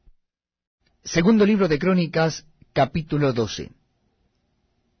 Segundo libro de Crónicas, capítulo 12.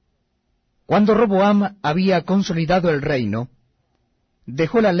 Cuando Roboam había consolidado el reino,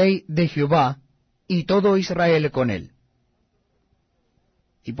 dejó la ley de Jehová y todo Israel con él.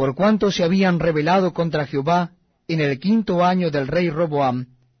 Y por cuanto se habían rebelado contra Jehová en el 5.º año del rey Roboam,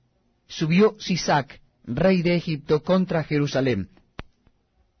 subió Sisac, rey de Egipto, contra Jerusalén,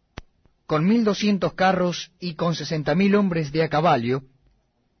 con 1.200 carros y con 60.000 hombres de a caballo,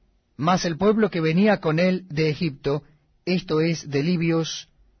 mas el pueblo que venía con él de Egipto, esto es, de libios,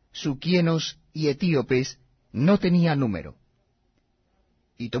 suquienos y etíopes, no tenía número.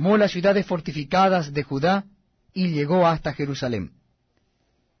 Y tomó las ciudades fortificadas de Judá, y llegó hasta Jerusalén.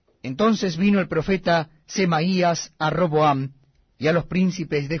 Entonces vino el profeta Semaías a Roboam y a los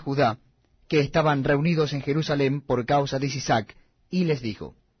príncipes de Judá, que estaban reunidos en Jerusalén por causa de Sisac, y les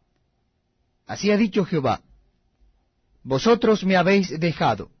dijo: Así ha dicho Jehová: Vosotros me habéis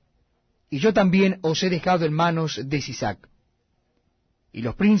dejado, y yo también os he dejado en manos de Sisac. Y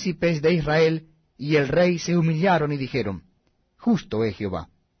los príncipes de Israel y el rey se humillaron y dijeron: Justo es Jehová.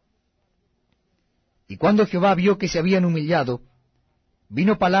 Y cuando Jehová vio que se habían humillado,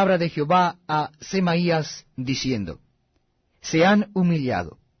 vino palabra de Jehová a Semaías, diciendo: Se han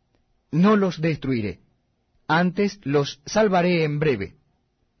humillado, no los destruiré, antes los salvaré en breve,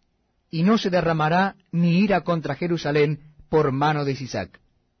 y no se derramará mi ira contra Jerusalén por mano de Sisac.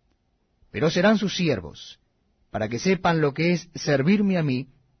 Pero serán sus siervos, para que sepan lo que es servirme a mí,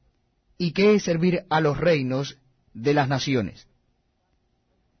 y qué es servir a los reinos de las naciones.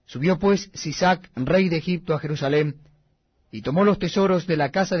 Subió pues Sisac, rey de Egipto, a Jerusalén, y tomó los tesoros de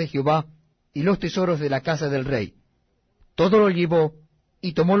la casa de Jehová y los tesoros de la casa del rey. Todo lo llevó,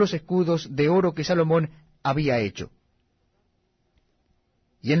 y tomó los escudos de oro que Salomón había hecho.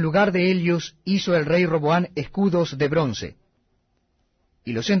 Y en lugar de ellos hizo el rey Roboam escudos de bronce,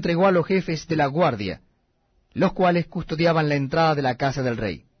 y los entregó a los jefes de la guardia, los cuales custodiaban la entrada de la casa del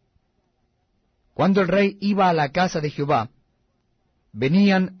rey. Cuando el rey iba a la casa de Jehová,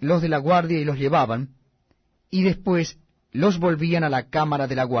 venían los de la guardia y los llevaban, y después los volvían a la cámara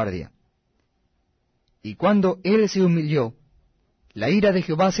de la guardia. Y cuando él se humilló, la ira de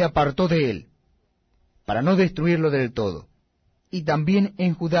Jehová se apartó de él, para no destruirlo del todo, y también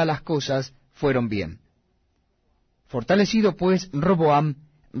en Judá las cosas fueron bien. Fortalecido pues Roboam,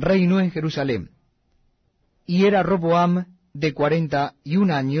 reinó en Jerusalén, y era Roboam de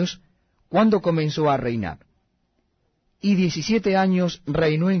 41 años cuando comenzó a reinar. Y 17 años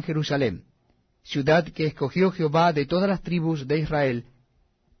reinó en Jerusalén, ciudad que escogió Jehová de todas las tribus de Israel,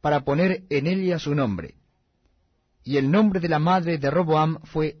 para poner en ella su nombre. Y el nombre de la madre de Roboam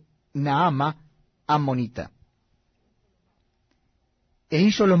fue Naama, ammonita. E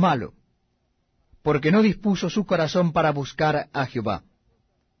hizo lo malo, porque no dispuso su corazón para buscar a Jehová.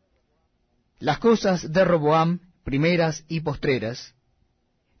 Las cosas de Roboam, primeras y postreras,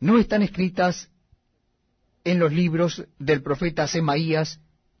 no están escritas en los libros del profeta Semaías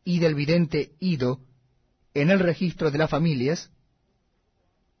y del vidente Ido, en el registro de las familias.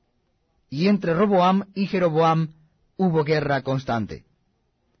 Y entre Roboam y Jeroboam hubo guerra constante.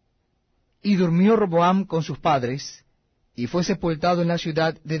 Y durmió Roboam con sus padres, y fue sepultado en la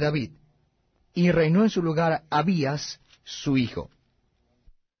ciudad de David, y reinó en su lugar Abías, su hijo.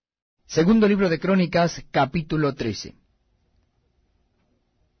 Segundo libro de Crónicas, capítulo 13.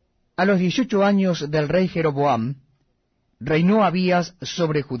 A los 18 años del rey Jeroboam, reinó Abías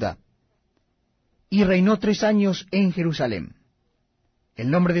sobre Judá, y reinó 3 años en Jerusalén. El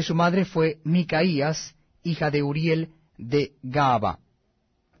nombre de su madre fue Micaías, hija de Uriel de Gaaba,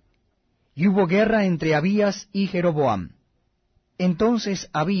 y hubo guerra entre Abías y Jeroboam. Entonces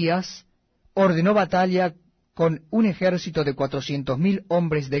Abías ordenó batalla con un ejército de 400,000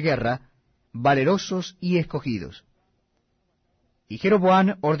 hombres de guerra, valerosos y escogidos. Y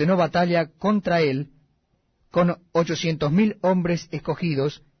Jeroboam ordenó batalla contra él con 800,000 hombres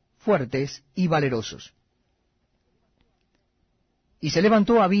escogidos, fuertes y valerosos. Y se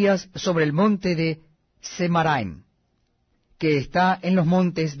levantó Abías sobre el monte de Semaraim, que está en los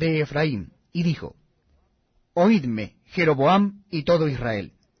montes de Efraín, y dijo: Oídme, Jeroboam y todo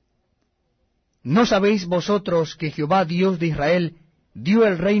Israel. ¿No sabéis vosotros que Jehová Dios de Israel dio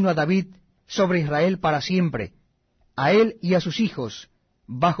el reino a David sobre Israel para siempre, a él y a sus hijos,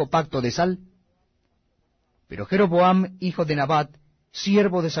 bajo pacto de sal? Pero Jeroboam, hijo de Nabat,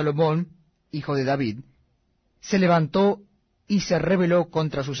 siervo de Salomón, hijo de David, se levantó y se rebeló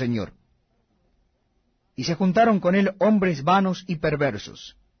contra su señor. Y se juntaron con él hombres vanos y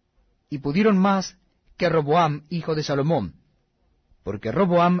perversos, y pudieron más que Roboam, hijo de Salomón, porque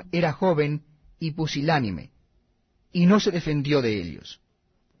Roboam era joven y pusilánime, y no se defendió de ellos.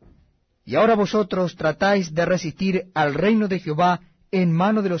 Y ahora vosotros tratáis de resistir al reino de Jehová en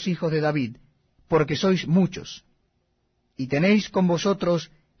mano de los hijos de David, porque sois muchos, y tenéis con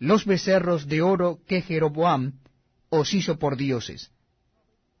vosotros los becerros de oro que Jeroboam os hizo por dioses.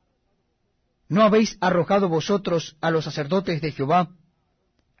 ¿No habéis arrojado vosotros a los sacerdotes de Jehová,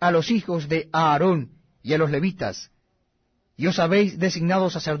 a los hijos de Aarón y a los levitas, y os habéis designado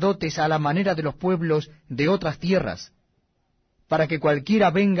sacerdotes a la manera de los pueblos de otras tierras, para que cualquiera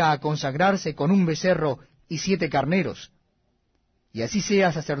venga a consagrarse con un becerro y 7 carneros, y así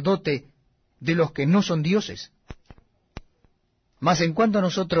sea sacerdote de los que no son dioses? Mas en cuanto a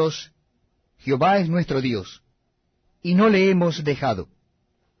nosotros, Jehová es nuestro Dios, y no le hemos dejado.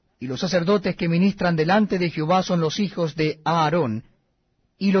 Y los sacerdotes que ministran delante de Jehová son los hijos de Aarón,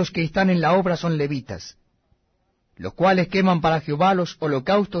 y los que están en la obra son levitas, los cuales queman para Jehová los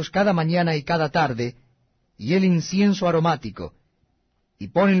holocaustos cada mañana y cada tarde, y el incienso aromático, y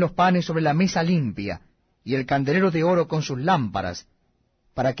ponen los panes sobre la mesa limpia, y el candelero de oro con sus lámparas,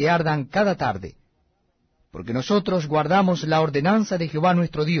 para que ardan cada tarde. Porque nosotros guardamos la ordenanza de Jehová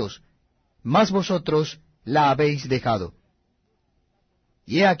nuestro Dios, mas vosotros la habéis dejado.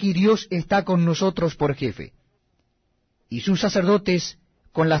 Y he aquí Dios está con nosotros por jefe, y sus sacerdotes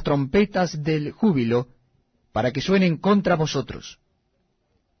con las trompetas del júbilo, para que suenen contra vosotros.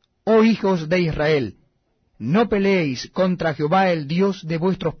 Oh hijos de Israel, no peleéis contra Jehová el Dios de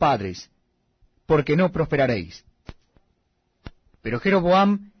vuestros padres, porque no prosperaréis. Pero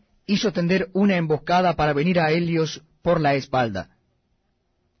Jeroboam hizo tender una emboscada para venir a Helios por la espalda.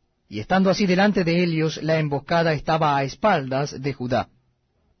 Y estando así delante de Helios, la emboscada estaba a espaldas de Judá.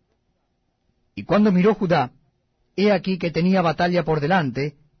 Y cuando miró Judá, he aquí que tenía batalla por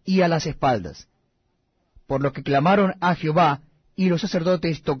delante y a las espaldas, por lo que clamaron a Jehová, y los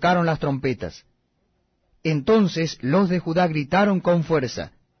sacerdotes tocaron las trompetas. Entonces los de Judá gritaron con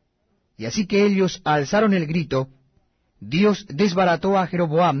fuerza, y así que ellos alzaron el grito, Dios desbarató a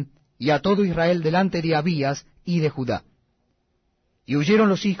Jeroboam y a todo Israel delante de Abías y de Judá. Y huyeron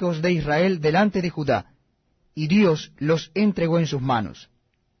los hijos de Israel delante de Judá, y Dios los entregó en sus manos.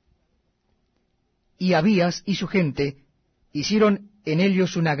 Y Abías y su gente hicieron en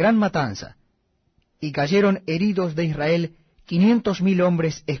ellos una gran matanza, y cayeron heridos de Israel 500,000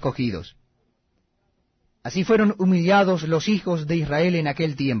 hombres escogidos. Así fueron humillados los hijos de Israel en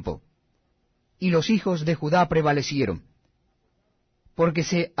aquel tiempo, y los hijos de Judá prevalecieron, porque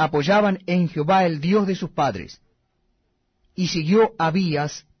se apoyaban en Jehová el Dios de sus padres. Y siguió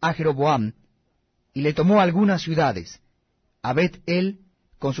Abías a Jeroboam, y le tomó algunas ciudades, a Bet-El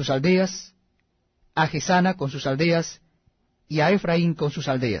con sus aldeas, a Gesana con sus aldeas, y a Efraín con sus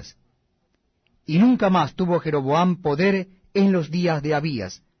aldeas. Y nunca más tuvo Jeroboam poder en los días de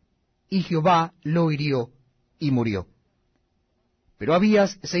Abías, y Jehová lo hirió y murió. Pero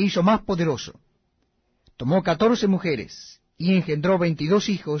Abías se hizo más poderoso. Tomó 14 mujeres, y engendró 22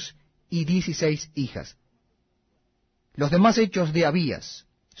 hijos y 16 hijas. Los demás hechos de Abías,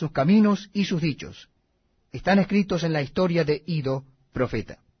 sus caminos y sus dichos, están escritos en la historia de Iddo,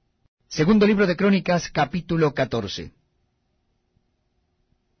 profeta. Segundo libro de Crónicas, capítulo 14.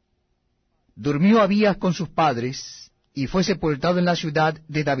 Durmió Abías con sus padres, y fue sepultado en la ciudad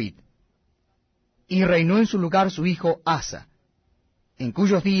de David. Y reinó en su lugar su hijo Asa, en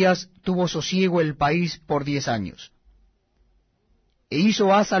cuyos días tuvo sosiego el país por 10 años. E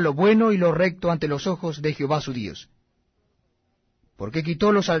hizo Asa lo bueno y lo recto ante los ojos de Jehová su Dios, porque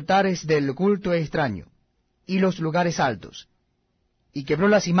quitó los altares del culto extraño, y los lugares altos, y quebró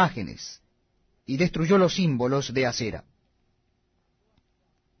las imágenes, y destruyó los símbolos de acera.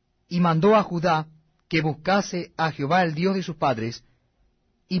 y mandó a Judá que buscase a Jehová el Dios de sus padres,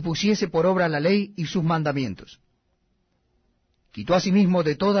 y pusiese por obra la ley y sus mandamientos. Quitó asimismo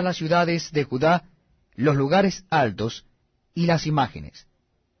de todas las ciudades de Judá los lugares altos y las imágenes,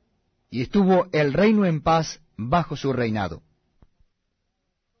 y estuvo el reino en paz bajo su reinado.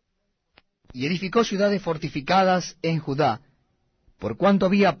 Y edificó ciudades fortificadas en Judá, por cuanto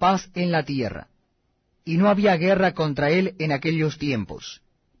había paz en la tierra, y no había guerra contra él en aquellos tiempos,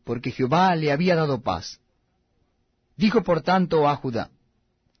 porque Jehová le había dado paz. Dijo por tanto a Judá: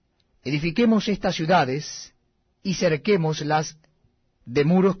 edifiquemos estas ciudades, y cerquémoslas de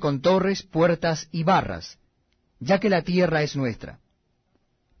muros con torres, puertas y barras, ya que la tierra es nuestra.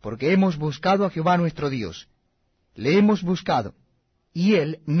 Porque hemos buscado a Jehová nuestro Dios, le hemos buscado, y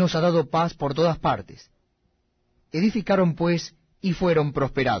él nos ha dado paz por todas partes. Edificaron pues, y fueron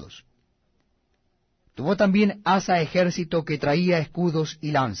prosperados. Tuvo también Asa ejército que traía escudos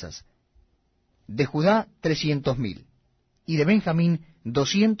y lanzas, de Judá 300,000, y de Benjamín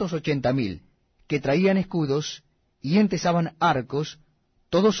 280,000, que traían escudos y entesaban arcos,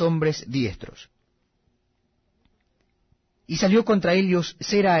 todos hombres diestros. Y salió contra ellos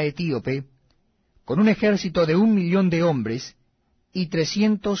Sera etíope, con un ejército de 1,000,000 de hombres, y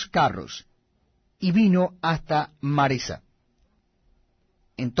 300 carros, y vino hasta Maresa.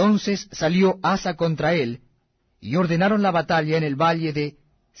 Entonces salió Asa contra él, y ordenaron la batalla en el valle de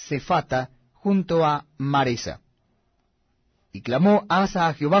Cephata, junto a Maresa. Y clamó Asa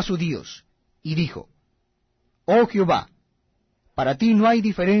a Jehová su Dios, y dijo: Oh Jehová, para ti no hay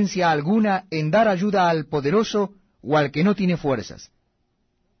diferencia alguna en dar ayuda al poderoso o al que no tiene fuerzas.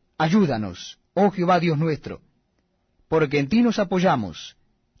 Ayúdanos, oh Jehová Dios nuestro, porque en ti nos apoyamos,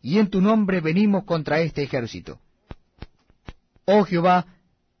 y en tu nombre venimos contra este ejército. Oh Jehová,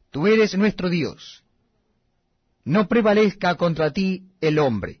 tú eres nuestro Dios. No prevalezca contra ti el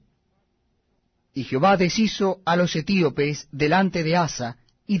hombre. Y Jehová deshizo a los etíopes delante de Asa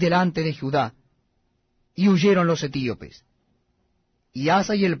y delante de Judá, y huyeron los etíopes. Y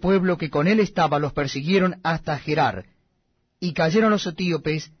Asa y el pueblo que con él estaba los persiguieron hasta Gerar, y cayeron los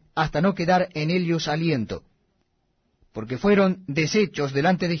etíopes hasta no quedar en ellos aliento, porque fueron deshechos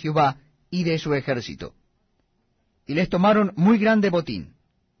delante de Jehová y de su ejército. Y les tomaron muy grande botín.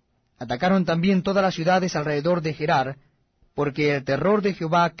 Atacaron también todas las ciudades alrededor de Gerar, porque el terror de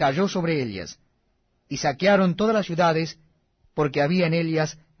Jehová cayó sobre ellas, y saquearon todas las ciudades, porque había en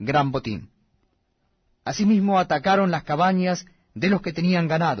ellas gran botín. Asimismo atacaron las cabañas de los que tenían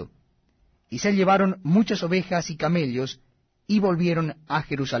ganado, y se llevaron muchas ovejas y camellos, y volvieron a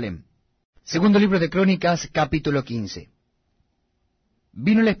Jerusalén. Segundo libro de Crónicas, capítulo 15.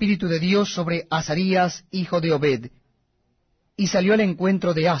 Vino el Espíritu de Dios sobre Azarías, hijo de Obed, y salió al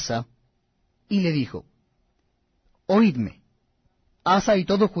encuentro de Asa, y le dijo: Oídme, Asa y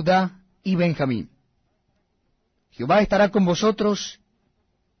todo Judá y Benjamín. Jehová estará con vosotros,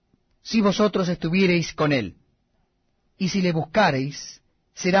 si vosotros estuviereis con él, y si le buscareis,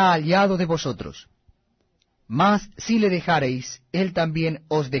 será aliado de vosotros. Mas si le dejareis, él también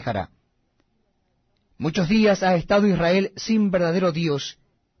os dejará. Muchos días ha estado Israel sin verdadero Dios,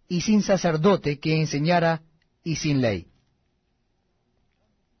 y sin sacerdote que enseñara, y sin ley.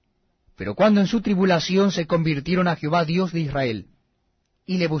 Pero cuando en su tribulación se convirtieron a Jehová Dios de Israel,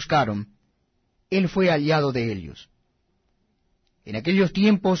 y le buscaron, él fue aliado de ellos. En aquellos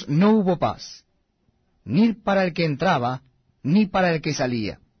tiempos no hubo paz, ni para el que entraba, ni para el que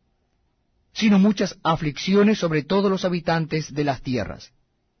salía, sino muchas aflicciones sobre todos los habitantes de las tierras.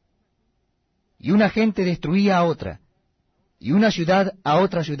 Y una gente destruía a otra, y una ciudad a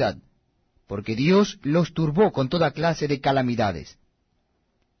otra ciudad, porque Dios los turbó con toda clase de calamidades.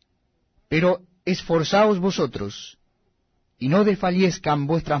 Pero esforzaos vosotros, y no desfallezcan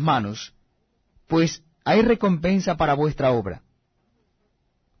vuestras manos, pues hay recompensa para vuestra obra.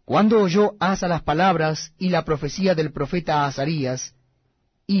 Cuando oyó Asa las palabras y la profecía del profeta Azarías,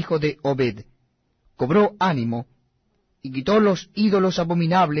 hijo de Obed, cobró ánimo, y quitó los ídolos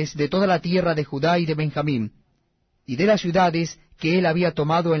abominables de toda la tierra de Judá y de Benjamín, y de las ciudades que él había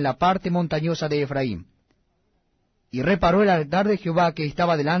tomado en la parte montañosa de Efraín, y reparó el altar de Jehová que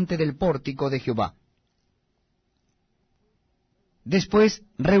estaba delante del pórtico de Jehová. Después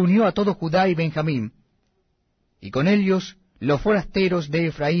reunió a todo Judá y Benjamín, y con ellos los forasteros de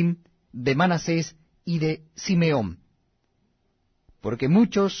Efraín, de Manasés y de Simeón, porque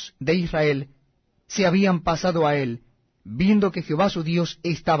muchos de Israel se habían pasado a él, viendo que Jehová su Dios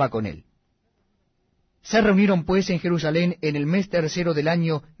estaba con él. Se reunieron pues en Jerusalén en el mes tercero del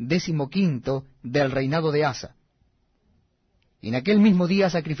año 15 del reinado de Asa. Y en aquel mismo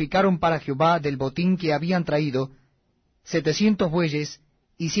día sacrificaron para Jehová del botín que habían traído 700 bueyes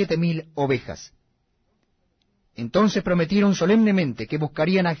y 7,000 ovejas. Entonces prometieron solemnemente que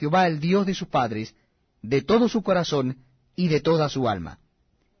buscarían a Jehová el Dios de sus padres, de todo su corazón y de toda su alma,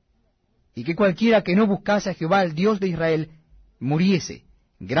 y que cualquiera que no buscase a Jehová el Dios de Israel muriese,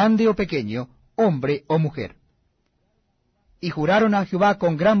 grande o pequeño, hombre o mujer. Y juraron a Jehová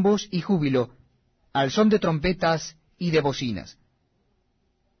con gran voz y júbilo, al son de trompetas y de bocinas.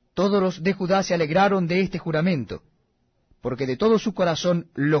 Todos los de Judá se alegraron de este juramento, porque de todo su corazón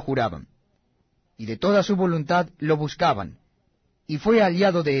lo juraban, y de toda su voluntad lo buscaban, y fue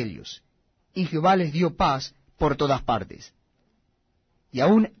aliado de ellos, y Jehová les dio paz por todas partes. Y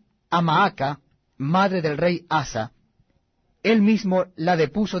aun a Maaca, madre del rey Asa, él mismo la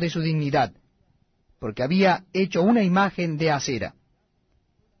depuso de su dignidad, porque había hecho una imagen de acera.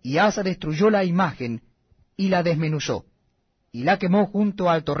 Y Asa destruyó la imagen, y la desmenuzó, y la quemó junto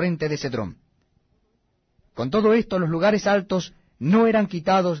al torrente de Cedrón. Con todo esto, los lugares altos no eran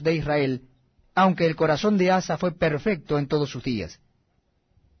quitados de Israel, aunque el corazón de Asa fue perfecto en todos sus días.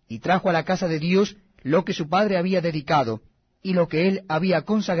 Y trajo a la casa de Dios lo que su padre había dedicado, y lo que él había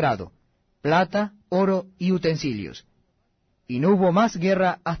consagrado, plata, oro y utensilios. Y no hubo más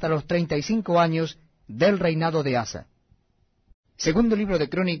guerra hasta los 35 años del reinado de Asa. Segundo libro de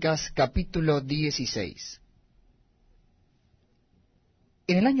Crónicas, capítulo 16.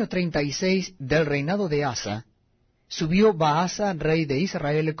 En el año 36 del reinado de Asa, subió Baasa, rey de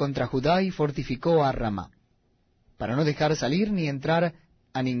Israel, contra Judá y fortificó a Ramá, para no dejar salir ni entrar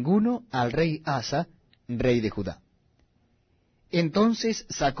a ninguno al rey Asa, rey de Judá. Entonces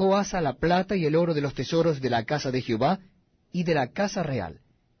sacó Asa la plata y el oro de los tesoros de la casa de Jehová y de la casa real,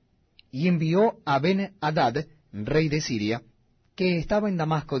 y envió a Ben-Hadad, rey de Siria, que estaba en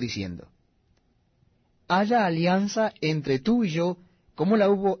Damasco, diciendo: Haya alianza entre tú y yo, como la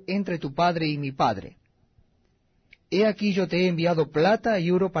hubo entre tu padre y mi padre. He aquí yo te he enviado plata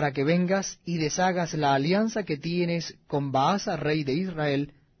y oro para que vengas y deshagas la alianza que tienes con Baasa, rey de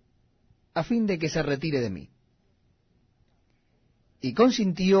Israel, a fin de que se retire de mí. Y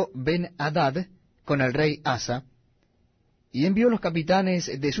consintió Ben-Hadad con el rey Asa, y envió los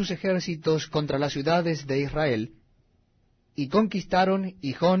capitanes de sus ejércitos contra las ciudades de Israel, y conquistaron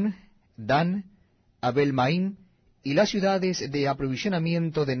Hijón, Dan, Abel-Maim, y las ciudades de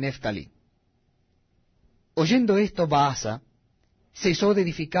aprovisionamiento de Neftalí. Oyendo esto, Baasa cesó de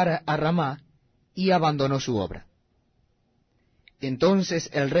edificar a Ramá, y abandonó su obra.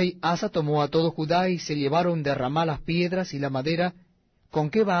 Entonces el rey Asa tomó a todo Judá, y se llevaron de Ramá las piedras y la madera con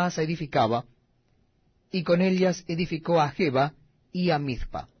que Baasa edificaba, y con ellas edificó a Geba y a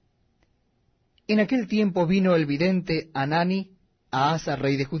Mizpa. En aquel tiempo vino el vidente Hanani a Asa,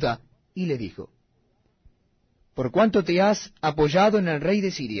 rey de Judá, y le dijo: Por cuanto te has apoyado en el rey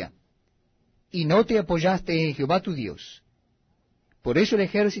de Siria, y no te apoyaste en Jehová tu Dios, por eso el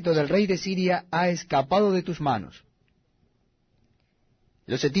ejército del rey de Siria ha escapado de tus manos.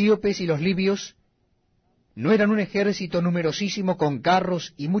 Los etíopes y los libios no eran un ejército numerosísimo con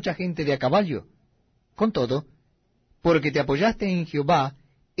carros y mucha gente de a caballo. Con todo, porque te apoyaste en Jehová,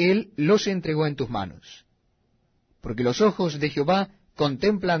 él los entregó en tus manos. Porque los ojos de Jehová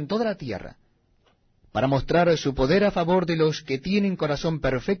contemplan toda la tierra, para mostrar su poder a favor de los que tienen corazón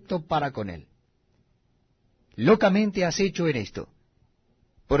perfecto para con él. Locamente has hecho en esto,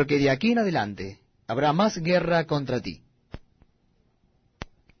 porque de aquí en adelante habrá más guerra contra ti.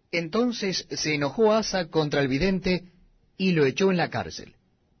 Entonces se enojó Asa contra el vidente y lo echó en la cárcel,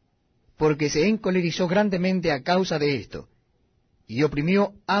 porque se encolerizó grandemente a causa de esto, y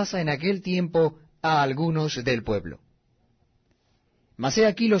oprimió Asa en aquel tiempo a algunos del pueblo. Mas he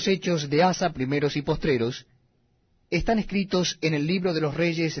aquí los hechos de Asa, primeros y postreros, están escritos en el libro de los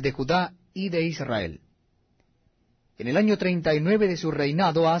reyes de Judá y de Israel. En el año 39 de su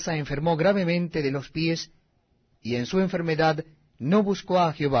reinado, Asa enfermó gravemente de los pies, y en su enfermedad no buscó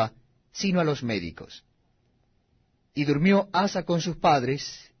a Jehová, sino a los médicos. Y durmió Asa con sus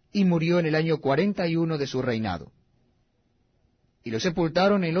padres, y murió en el año 41 de su reinado. Y lo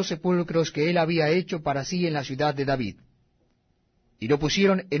sepultaron en los sepulcros que él había hecho para sí en la ciudad de David. Y lo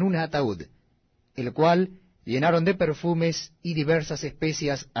pusieron en un ataúd, el cual llenaron de perfumes y diversas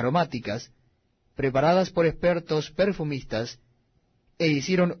especias aromáticas, preparadas por expertos perfumistas, e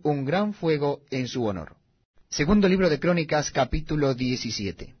hicieron un gran fuego en su honor. Segundo libro de Crónicas, capítulo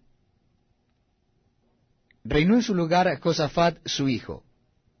 17. Reinó en su lugar Josafat su hijo,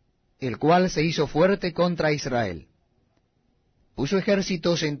 el cual se hizo fuerte contra Israel. Puso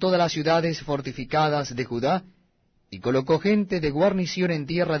ejércitos en todas las ciudades fortificadas de Judá, y colocó gente de guarnición en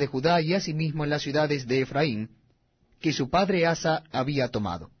tierra de Judá y asimismo en las ciudades de Efraín, que su padre Asa había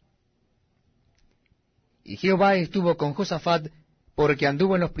tomado. Y Jehová estuvo con Josafat porque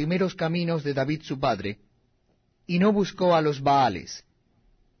anduvo en los primeros caminos de David su padre, y no buscó a los Baales,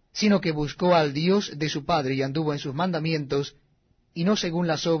 sino que buscó al Dios de su padre y anduvo en sus mandamientos, y no según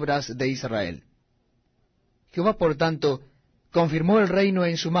las obras de Israel. Jehová, por tanto, confirmó el reino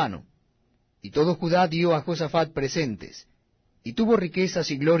en su mano, y todo Judá dio a Josafat presentes, y tuvo riquezas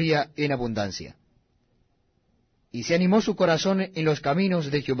y gloria en abundancia. Y se animó su corazón en los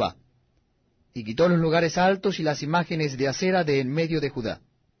caminos de Jehová, y quitó los lugares altos y las imágenes de acera de en medio de Judá.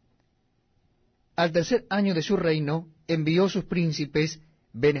 Al tercer año de su reino, envió sus príncipes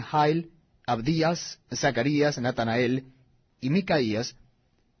Ben-Jail, Abdías, Zacarías, Natanael y Micaías,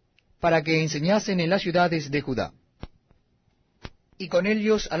 para que enseñasen en las ciudades de Judá. Y con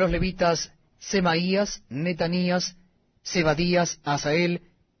ellos a los levitas Semaías, Netanías, Zebadías, Asael,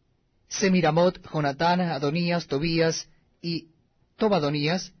 Semiramot, Jonatán, Adonías, Tobías y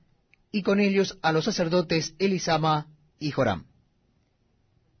Tobadonías, y con ellos a los sacerdotes Elisama y Joram.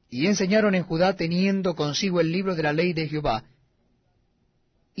 Y enseñaron en Judá teniendo consigo el libro de la ley de Jehová,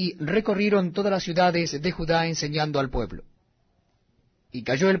 y recorrieron todas las ciudades de Judá enseñando al pueblo. Y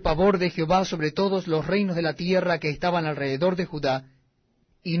cayó el pavor de Jehová sobre todos los reinos de la tierra que estaban alrededor de Judá,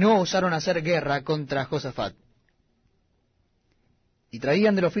 y no osaron hacer guerra contra Josafat. Y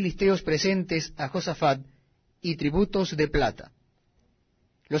traían de los filisteos presentes a Josafat y tributos de plata.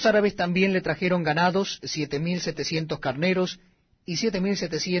 Los árabes también le trajeron ganados, 7,700 carneros y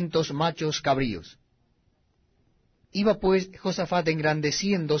 7,700 machos cabríos. Iba pues Josafat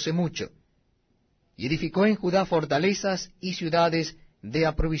engrandeciéndose mucho, y edificó en Judá fortalezas y ciudades de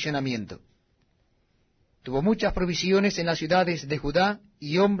aprovisionamiento. Tuvo muchas provisiones en las ciudades de Judá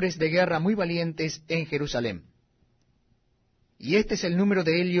y hombres de guerra muy valientes en Jerusalén. Y este es el número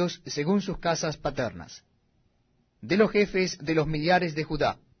de ellos según sus casas paternas. De los jefes de los millares de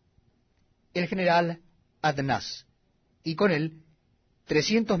Judá, el general Adnás, y con él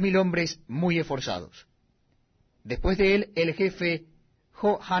 300,000 hombres muy esforzados. Después de él el jefe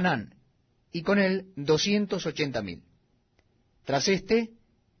Johanán, y con él 280,000. Tras este,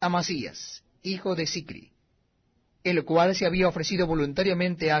 Amasías, hijo de Sicri, el cual se había ofrecido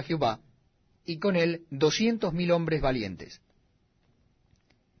voluntariamente a Jehová, y con él 200,000 hombres valientes.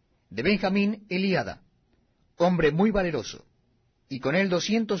 De Benjamín, Eliada, hombre muy valeroso, y con él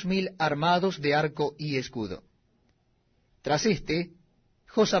 200,000 armados de arco y escudo. Tras este,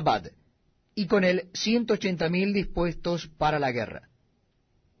 Josabad, y con él 180,000 dispuestos para la guerra.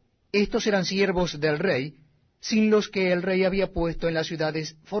 Estos eran siervos del rey, sin los que el rey había puesto en las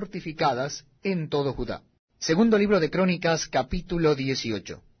ciudades fortificadas en todo Judá. Segundo libro de Crónicas, capítulo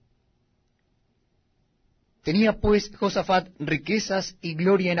 18. Tenía pues Josafat riquezas y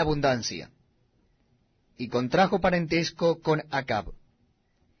gloria en abundancia, y contrajo parentesco con Acab.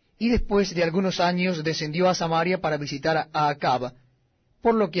 Y después de algunos años descendió a Samaria para visitar a Acab,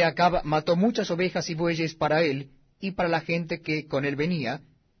 por lo que Acab mató muchas ovejas y bueyes para él y para la gente que con él venía,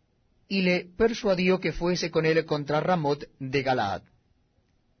 y le persuadió que fuese con él contra Ramot de Galaad.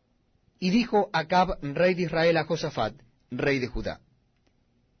 Y dijo Acab, rey de Israel, a Josafat, rey de Judá: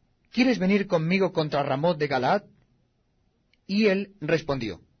 ¿Quieres venir conmigo contra Ramot de Galaad? Y él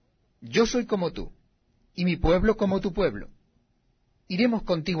respondió: Yo soy como tú, y mi pueblo como tu pueblo. Iremos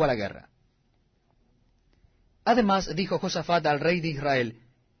contigo a la guerra. Además dijo Josafat al rey de Israel: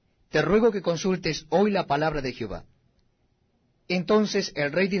 Te ruego que consultes hoy la palabra de Jehová. Entonces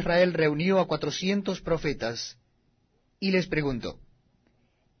el rey de Israel reunió a 400 profetas, y les preguntó: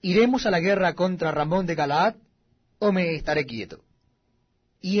 ¿Iremos a la guerra contra Ramón de Galaad, o me estaré quieto?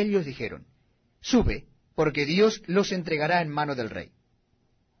 Y ellos dijeron: Sube, porque Dios los entregará en mano del rey.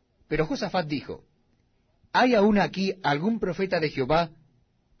 Pero Josafat dijo: ¿Hay aún aquí algún profeta de Jehová,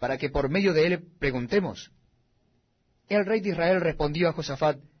 para que por medio de él preguntemos? El rey de Israel respondió a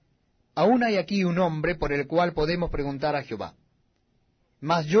Josafat: Aún hay aquí un hombre por el cual podemos preguntar a Jehová.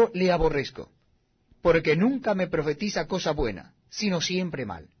 Mas yo le aborrezco, porque nunca me profetiza cosa buena, sino siempre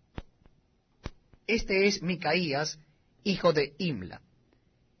mal. Este es Micaías, hijo de Imla.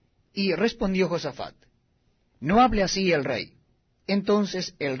 Y respondió Josafat: No hable así el rey.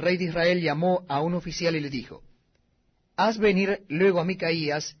 Entonces el rey de Israel llamó a un oficial y le dijo: Haz venir luego a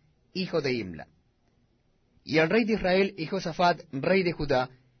Micaías, hijo de Imla. Y el rey de Israel y Josafat, rey de Judá,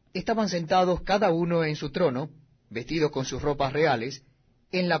 estaban sentados cada uno en su trono, vestidos con sus ropas reales,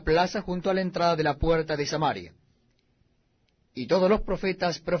 en la plaza junto a la entrada de la puerta de Samaria. Y todos los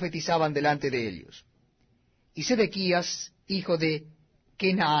profetas profetizaban delante de ellos. Y Sedequías, hijo de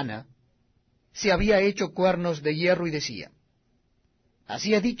Kenaana, se había hecho cuernos de hierro y decía: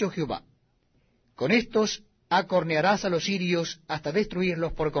 Así ha dicho Jehová: Con estos acornearás a los sirios hasta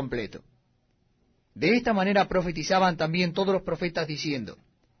destruirlos por completo. De esta manera profetizaban también todos los profetas diciendo,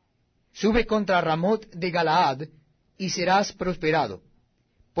 sube contra Ramot de Galaad, y serás prosperado,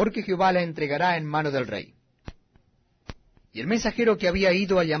 porque Jehová la entregará en mano del rey. Y el mensajero que había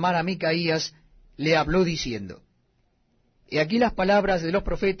ido a llamar a Micaías le habló diciendo, he aquí las palabras de los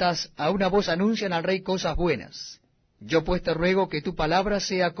profetas a una voz anuncian al rey cosas buenas. Yo pues te ruego que tu palabra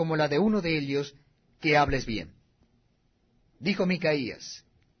sea como la de uno de ellos, que hables bien. Dijo Micaías,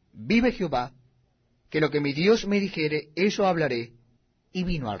 vive Jehová, que lo que mi Dios me dijere, eso hablaré, y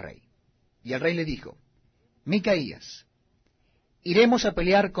vino al rey. Y el rey le dijo, Micaías, ¿iremos a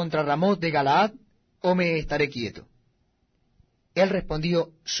pelear contra Ramot de Galaad, o me estaré quieto? Él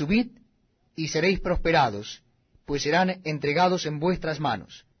respondió, subid, y seréis prosperados, pues serán entregados en vuestras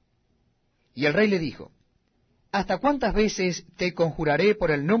manos. Y el rey le dijo, ¿hasta cuántas veces te conjuraré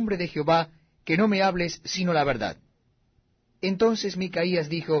por el nombre de Jehová, que no me hables sino la verdad? Entonces Micaías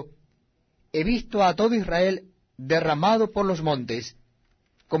dijo, he visto a todo Israel derramado por los montes,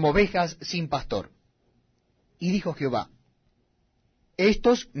 como ovejas sin pastor. Y dijo Jehová,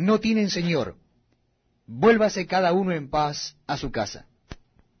 estos no tienen señor, vuélvase cada uno en paz a su casa.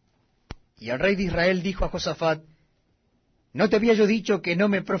 Y el rey de Israel dijo a Josafat, ¿no te había yo dicho que no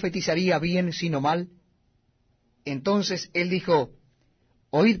me profetizaría bien sino mal? Entonces él dijo,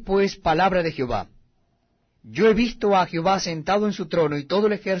 oíd pues palabra de Jehová. Yo he visto a Jehová sentado en su trono, y todo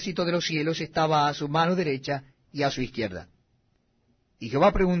el ejército de los cielos estaba a su mano derecha y a su izquierda. Y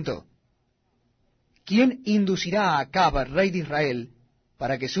Jehová preguntó, ¿quién inducirá a Acab, rey de Israel,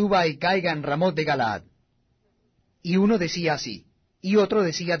 para que suba y caiga en Ramot de Galaad? Y uno decía así, y otro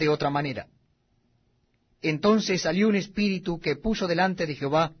decía de otra manera. Entonces salió un espíritu que puso delante de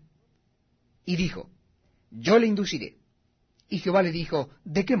Jehová, y dijo, yo le induciré. Y Jehová le dijo,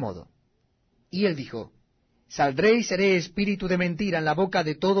 ¿de qué modo? Y él dijo, saldré y seré espíritu de mentira en la boca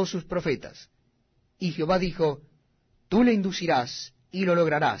de todos sus profetas. Y Jehová dijo, tú le inducirás, y lo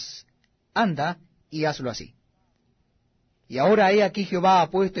lograrás. Anda, y hazlo así. Y ahora he aquí Jehová ha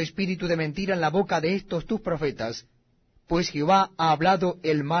puesto espíritu de mentira en la boca de estos tus profetas, pues Jehová ha hablado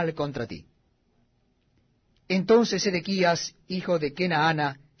el mal contra ti. Entonces Sedequías, hijo de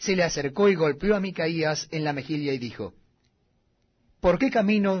Kenaana, se le acercó y golpeó a Micaías en la mejilla y dijo, ¿por qué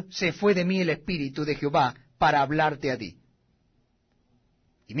camino se fue de mí el espíritu de Jehová para hablarte a ti?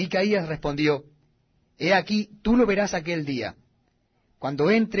 Y Micaías respondió, he aquí, tú lo verás aquel día,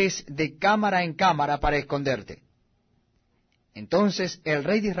 cuando entres de cámara en cámara para esconderte. Entonces el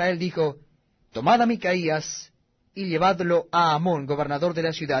rey de Israel dijo, tomad a Micaías y llevadlo a Amón, gobernador de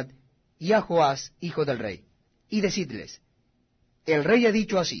la ciudad, y a Joás, hijo del rey, y decidles, el rey ha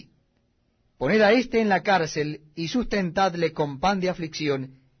dicho así, poned a éste en la cárcel y sustentadle con pan de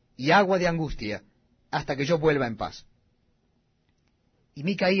aflicción y agua de angustia, hasta que yo vuelva en paz. Y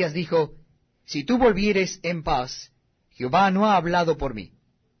Micaías dijo, si tú volvieres en paz, Jehová no ha hablado por mí.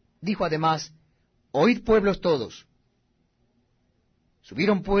 Dijo además, oíd pueblos todos.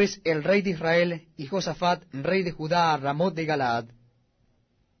 Subieron pues el rey de Israel y Josafat, rey de Judá, a Ramot de Galaad.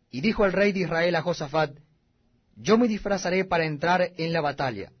 Y dijo el rey de Israel a Josafat, yo me disfrazaré para entrar en la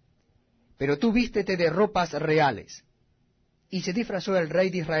batalla, pero tú vístete de ropas reales. Y se disfrazó el rey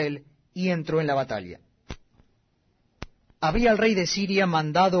de Israel y entró en la batalla. Había el rey de Siria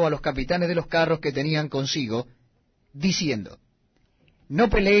mandado a los capitanes de los carros que tenían consigo, diciendo, no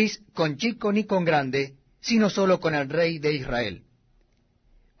peleéis con chico ni con grande, sino solo con el rey de Israel.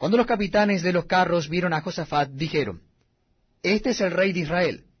 Cuando los capitanes de los carros vieron a Josafat, dijeron, este es el rey de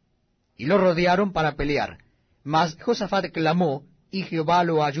Israel, y lo rodearon para pelear. Mas Josafat clamó, y Jehová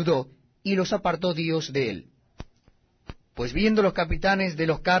lo ayudó, y los apartó Dios de él. Pues viendo los capitanes de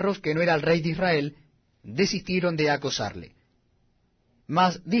los carros que no era el rey de Israel, desistieron de acosarle.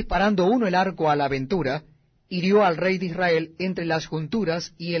 Mas disparando uno el arco a la aventura, hirió al rey de Israel entre las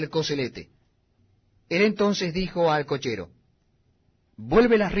junturas y el coselete. Él entonces dijo al cochero,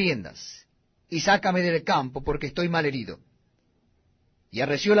 vuelve las riendas, y sácame del campo, porque estoy mal herido. Y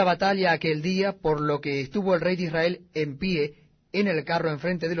arreció la batalla aquel día, por lo que estuvo el rey de Israel en pie en el carro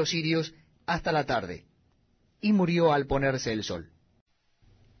enfrente de los sirios hasta la tarde, y murió al ponerse el sol.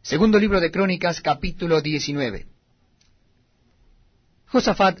 Segundo libro de Crónicas, capítulo 19.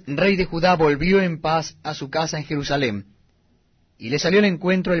 Josafat, rey de Judá, volvió en paz a su casa en Jerusalén, y le salió al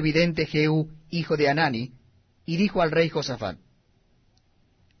encuentro el vidente Jehú, hijo de Hanani, y dijo al rey Josafat,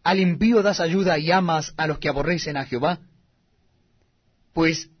 ¿al impío das ayuda y amas a los que aborrecen a Jehová?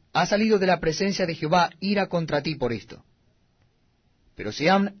 Pues ha salido de la presencia de Jehová ira contra ti por esto. Pero se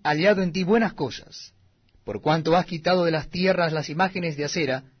han hallado en ti buenas cosas, por cuanto has quitado de las tierras las imágenes de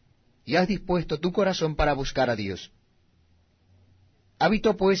acera, y has dispuesto tu corazón para buscar a Dios.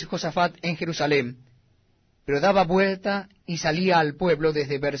 Habitó pues Josafat en Jerusalén, pero daba vuelta y salía al pueblo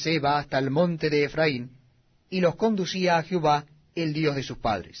desde Beerseba hasta el monte de Efraín, y los conducía a Jehová, el Dios de sus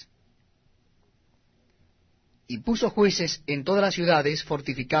padres. Y puso jueces en todas las ciudades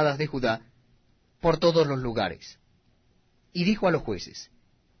fortificadas de Judá, por todos los lugares. Y dijo a los jueces: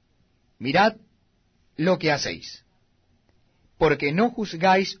 Mirad lo que hacéis, porque no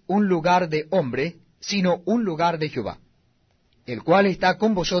juzgáis un lugar de hombre, sino un lugar de Jehová, el cual está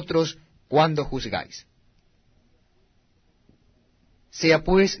con vosotros cuando juzgáis. Sea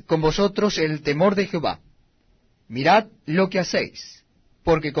pues con vosotros el temor de Jehová. Mirad lo que hacéis,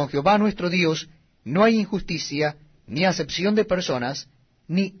 porque con Jehová nuestro Dios no hay injusticia, ni acepción de personas,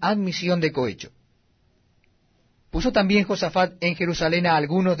 ni admisión de cohecho. Puso también Josafat en Jerusalén a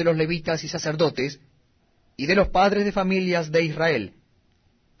algunos de los levitas y sacerdotes, y de los padres de familias de Israel,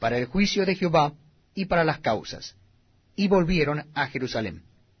 para el juicio de Jehová y para las causas, y volvieron a Jerusalén.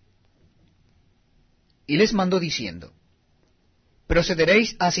 Y les mandó diciendo: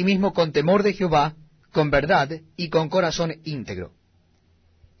 Procederéis asimismo con temor de Jehová, con verdad y con corazón íntegro.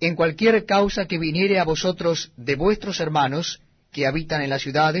 En cualquier causa que viniere a vosotros de vuestros hermanos que habitan en las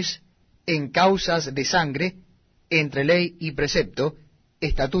ciudades, en causas de sangre, entre ley y precepto,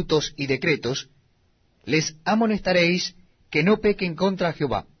 estatutos y decretos, les amonestaréis que no pequen contra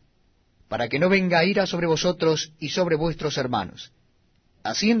Jehová, para que no venga ira sobre vosotros y sobre vuestros hermanos.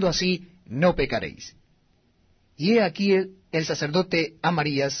 Haciendo así, no pecaréis. Y he aquí el sacerdote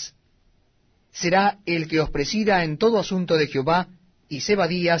Amarías será el que os presida en todo asunto de Jehová, y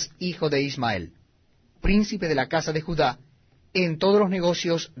Zebadías, hijo de Ismael, príncipe de la casa de Judá, en todos los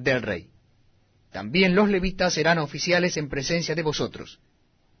negocios del rey. También los levitas serán oficiales en presencia de vosotros.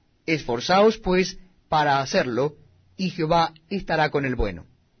 Esforzaos, pues, para hacerlo, y Jehová estará con el bueno.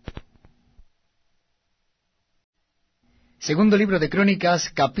 Segundo libro de Crónicas,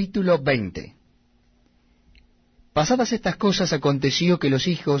 capítulo 20. Pasadas estas cosas aconteció que los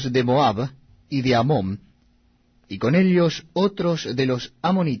hijos de Moab y de Amón, y con ellos otros de los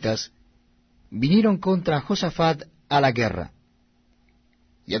amonitas, vinieron contra Josafat a la guerra.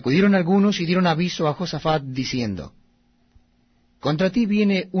 Y acudieron algunos y dieron aviso a Josafat, diciendo: Contra ti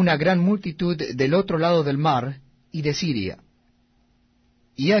viene una gran multitud del otro lado del mar y de Siria.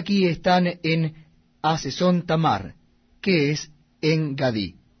 Y aquí están en Hasezón Tamar, que es en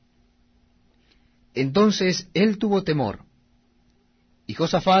Gadí. Entonces él tuvo temor, y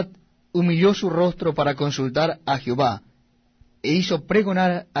Josafat humilló su rostro para consultar a Jehová, e hizo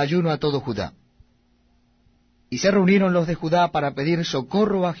pregonar ayuno a todo Judá. Y se reunieron los de Judá para pedir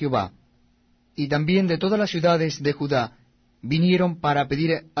socorro a Jehová, y también de todas las ciudades de Judá vinieron para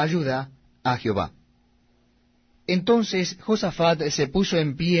pedir ayuda a Jehová. Entonces Josafat se puso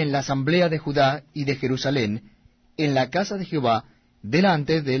en pie en la asamblea de Judá y de Jerusalén, en la casa de Jehová,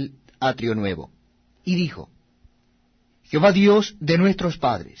 delante del atrio nuevo, y dijo: Jehová Dios de nuestros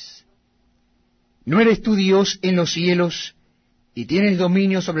padres, ¿no eres tú Dios en los cielos, y tienes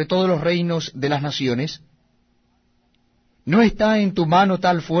dominio sobre todos los reinos de las naciones? ¿No está en tu mano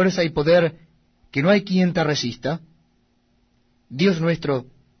tal fuerza y poder que no hay quien te resista? Dios nuestro,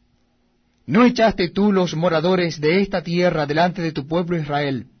 ¿no echaste tú los moradores de esta tierra delante de tu pueblo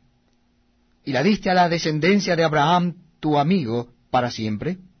Israel, y la diste a la descendencia de Abraham, tu amigo, para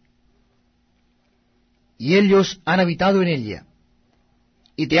siempre? Y ellos han habitado en ella,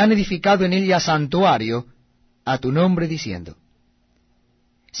 y te han edificado en ella santuario a tu nombre, diciendo: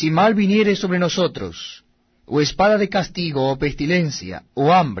 Si mal viniere sobre nosotros, o espada de castigo, o pestilencia,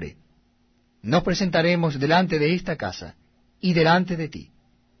 o hambre, nos presentaremos delante de esta casa, y delante de ti,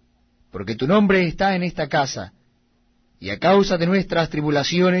 porque tu nombre está en esta casa, y a causa de nuestras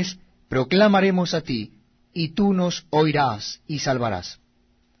tribulaciones proclamaremos a ti, y tú nos oirás y salvarás.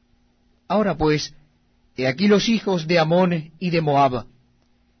 Ahora pues, he aquí los hijos de Amón y de Moab,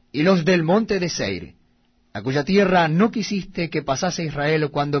 y los del monte de Seir, a cuya tierra no quisiste que pasase Israel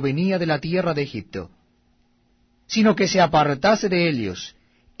cuando venía de la tierra de Egipto, sino que se apartase de ellos,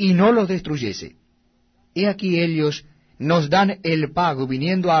 y no los destruyese. He aquí ellos nos dan el pago,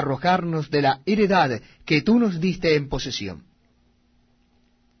 viniendo a arrojarnos de la heredad que tú nos diste en posesión.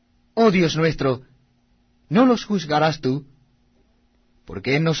 Oh Dios nuestro, ¿no los juzgarás tú?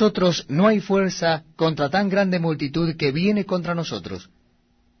 Porque en nosotros no hay fuerza contra tan grande multitud que viene contra nosotros.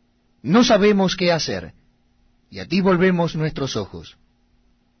 No sabemos qué hacer, y a ti volvemos nuestros ojos.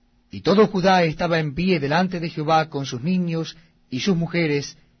 Y todo Judá estaba en pie delante de Jehová con sus niños y sus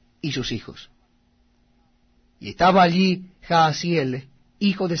mujeres y sus hijos. Y estaba allí Jaasiel,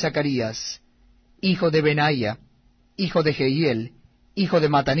 hijo de Zacarías, hijo de Benaía, hijo de Jehiel, hijo de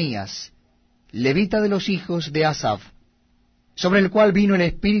Matanías, levita de los hijos de Asaf, sobre el cual vino el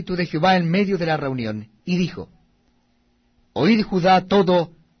Espíritu de Jehová en medio de la reunión, y dijo: Oíd Judá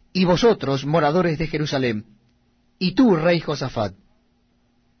todo, y vosotros, moradores de Jerusalén, y tú, rey Josafat.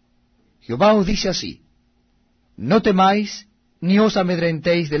 Jehová os dice así: No temáis, ni os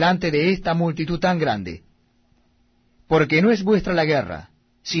amedrentéis delante de esta multitud tan grande, porque no es vuestra la guerra,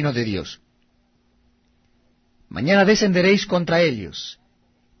 sino de Dios. Mañana descenderéis contra ellos.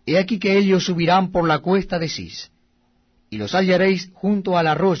 He aquí que ellos subirán por la cuesta de Cis, y los hallaréis junto al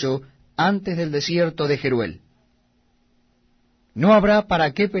arroyo antes del desierto de Jeruel. No habrá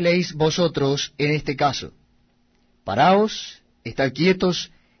para qué peleéis vosotros en este caso. Paraos, estad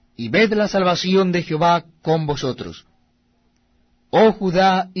quietos, y ved la salvación de Jehová con vosotros. Oh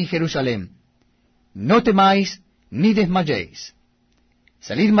Judá y Jerusalén, no temáis ni desmayéis.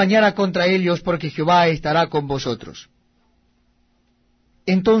 Salid mañana contra ellos, porque Jehová estará con vosotros.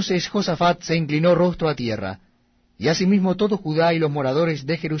 Entonces Josafat se inclinó rostro a tierra, y asimismo todo Judá y los moradores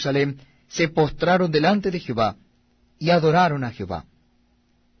de Jerusalén se postraron delante de Jehová, y adoraron a Jehová.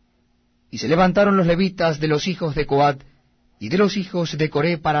 Y se levantaron los levitas de los hijos de Coat y de los hijos de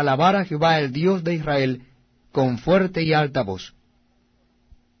Coré para alabar a Jehová el Dios de Israel con fuerte y alta voz.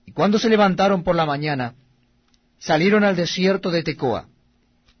 Y cuando se levantaron por la mañana, salieron al desierto de Tecoa.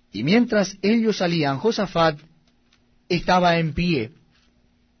 Y mientras ellos salían, Josafat estaba en pie.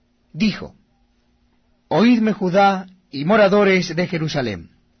 Dijo: Oídme Judá y moradores de Jerusalén.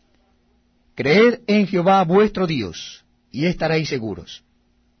 Creed en Jehová vuestro Dios, y estaréis seguros.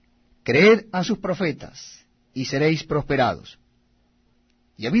 Creed a sus profetas, y seréis prosperados.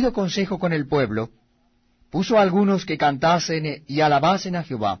 Y habido consejo con el pueblo, puso a algunos que cantasen y alabasen a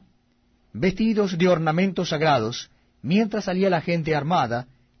Jehová, vestidos de ornamentos sagrados, mientras salía la gente armada,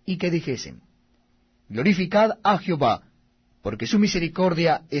 y que dijesen: Glorificad a Jehová, porque su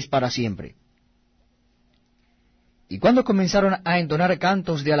misericordia es para siempre. Y cuando comenzaron a entonar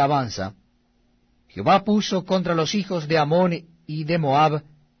cantos de alabanza, Jehová puso contra los hijos de Amón y de Moab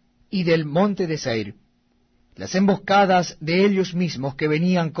y del monte de Seir las emboscadas de ellos mismos que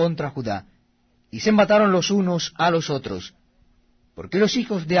venían contra Judá, y se mataron los unos a los otros, porque los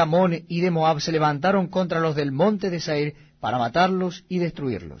hijos de Amón y de Moab se levantaron contra los del monte de Seir para matarlos y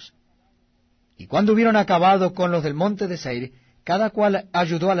destruirlos. Y cuando hubieron acabado con los del monte de Seir, cada cual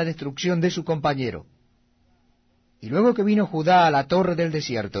ayudó a la destrucción de su compañero. Y luego que vino Judá a la torre del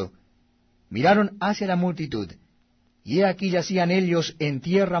desierto, miraron hacia la multitud, y he aquí yacían ellos en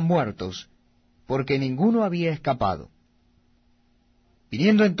tierra muertos, porque ninguno había escapado.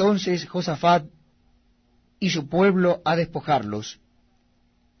 Viniendo entonces Josafat y su pueblo a despojarlos,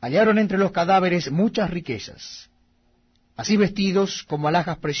 hallaron entre los cadáveres muchas riquezas, así vestidos como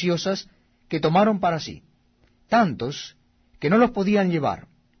alhajas preciosas que tomaron para sí, tantos que no los podían llevar.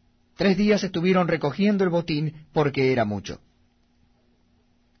 3 días estuvieron recogiendo el botín, porque era mucho.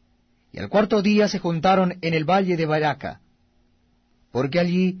 Y al 4.º día se juntaron en el valle de Baraca, porque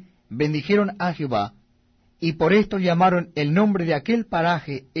allí bendijeron a Jehová, y por esto llamaron el nombre de aquel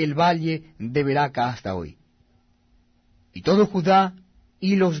paraje el valle de Baraca hasta hoy. Y todo Judá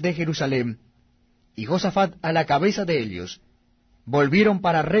y los de Jerusalén, y Josafat a la cabeza de ellos, volvieron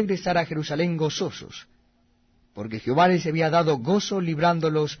para regresar a Jerusalén gozosos, porque Jehová les había dado gozo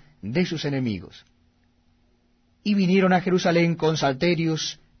librándolos de sus enemigos. Y vinieron a Jerusalén con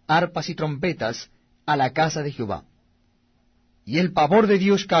salterios, arpas y trompetas a la casa de Jehová. Y el pavor de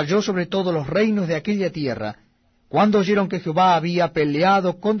Dios cayó sobre todos los reinos de aquella tierra, cuando oyeron que Jehová había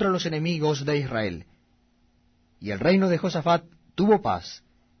peleado contra los enemigos de Israel. Y el reino de Josafat tuvo paz,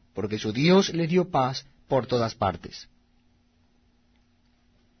 porque su Dios le dio paz por todas partes.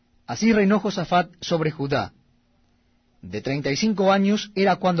 Así reinó Josafat sobre Judá. De 35 años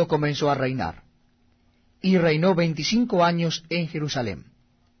era cuando comenzó a reinar, y reinó 25 años en Jerusalén.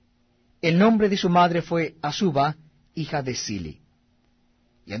 El nombre de su madre fue Suba, hija de Sili.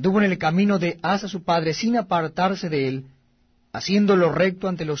 Y anduvo en el camino de Asa su padre, sin apartarse de él, haciendo lo recto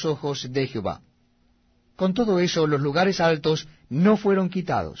ante los ojos de Jehová. Con todo eso, los lugares altos no fueron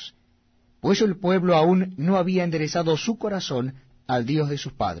quitados, pues el pueblo aún no había enderezado su corazón al Dios de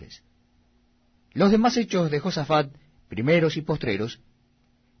sus padres. Los demás hechos de Josafat, primeros y postreros,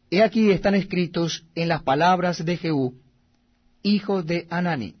 he aquí están escritos en las palabras de Jehú, hijo de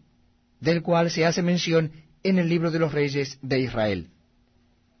Hanani, del cual se hace mención en el libro de los reyes de Israel.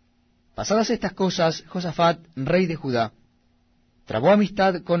 Pasadas estas cosas, Josafat, rey de Judá, trabó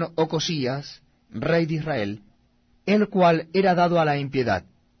amistad con Ocosías, rey de Israel, el cual era dado a la impiedad,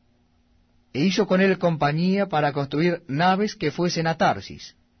 e hizo con él compañía para construir naves que fuesen a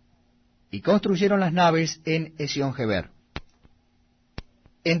Tarsis, y construyeron las naves en Esión-Geber.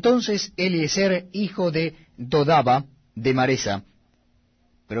 Entonces Eliezer, hijo de Dodaba, de Maresa,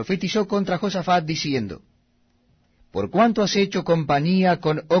 profetizó contra Josafat diciendo: Por cuanto has hecho compañía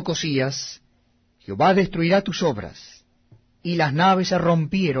con Ocosías, Jehová destruirá tus obras. Y las naves se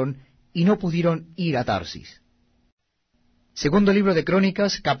rompieron y no pudieron ir a Tarsis. Segundo libro de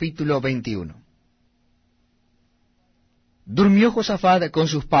Crónicas, capítulo 21. Durmió Josafat con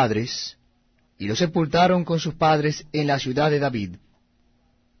sus padres, y lo sepultaron con sus padres en la ciudad de David,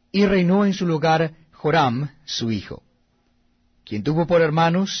 y reinó en su lugar Joram, su hijo, quien tuvo por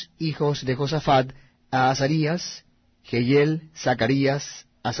hermanos, hijos de Josafat, a Azarías, Jehiel, Zacarías,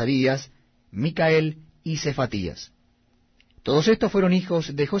 Azarías, Micael y Cefatías. Todos estos fueron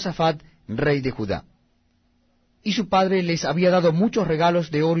hijos de Josafat, rey de Judá. Y su padre les había dado muchos regalos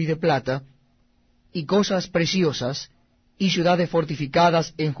de oro y de plata, y cosas preciosas, y ciudades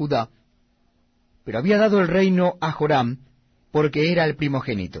fortificadas en Judá, pero había dado el reino a Joram, porque era el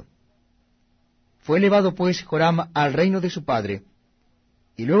primogénito. Fue elevado pues Joram al reino de su padre,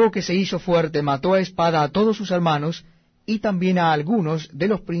 y luego que se hizo fuerte mató a espada a todos sus hermanos, y también a algunos de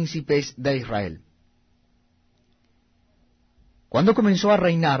los príncipes de Israel. Cuando comenzó a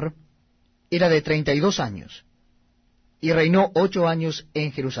reinar, era de 32 años, y reinó 8 años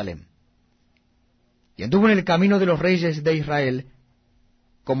en Jerusalén. Y anduvo en el camino de los reyes de Israel,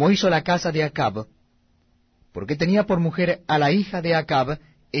 como hizo la casa de Acab, porque tenía por mujer a la hija de Acab,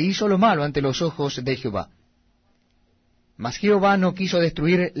 e hizo lo malo ante los ojos de Jehová. Mas Jehová no quiso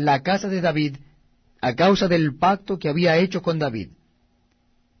destruir la casa de David a causa del pacto que había hecho con David,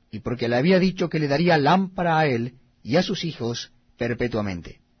 y porque le había dicho que le daría lámpara a él y a sus hijos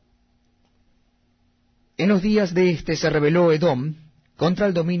perpetuamente. En los días de éste se rebeló Edom contra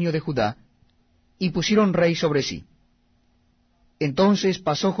el dominio de Judá, y pusieron rey sobre sí. Entonces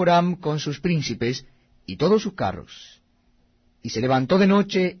pasó Joram con sus príncipes y todos sus carros, y se levantó de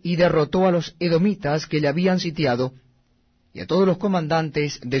noche y derrotó a los edomitas que le habían sitiado, y a todos los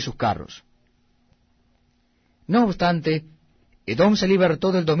comandantes de sus carros. No obstante, Edom se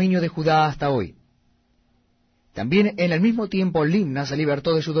libertó del dominio de Judá hasta hoy. También en el mismo tiempo Limna se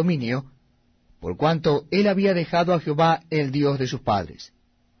libertó de su dominio, por cuanto él había dejado a Jehová el Dios de sus padres.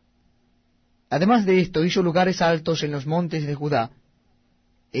 Además de esto, hizo lugares altos en los montes de Judá,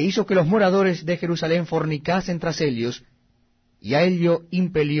 e hizo que los moradores de Jerusalén fornicasen tras ellos, y a ello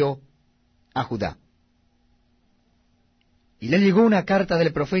impelió a Judá. Y le llegó una carta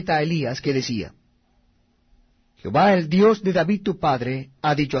del profeta Elías que decía: Jehová, el Dios de David tu padre,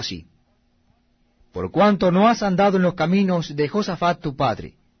 ha dicho así: Por cuanto no has andado en los caminos de Josafat tu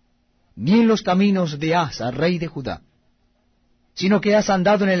padre, ni en los caminos de Asa, rey de Judá, sino que has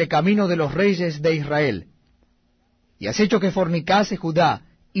andado en el camino de los reyes de Israel, y has hecho que fornicase Judá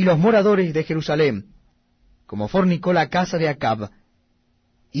y los moradores de Jerusalén, como fornicó la casa de Acab,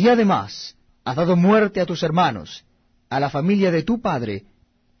 y además has dado muerte a tus hermanos, a la familia de tu padre,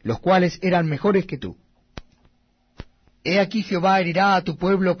 los cuales eran mejores que tú. He aquí Jehová herirá a tu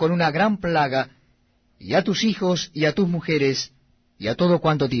pueblo con una gran plaga, y a tus hijos y a tus mujeres, y a todo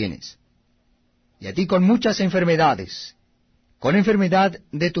cuanto tienes, y a ti con muchas enfermedades, con enfermedad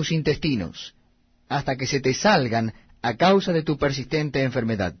de tus intestinos, hasta que se te salgan a causa de tu persistente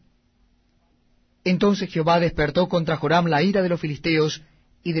enfermedad. Entonces Jehová despertó contra Joram la ira de los filisteos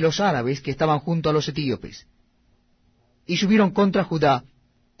y de los árabes que estaban junto a los etíopes, y subieron contra Judá,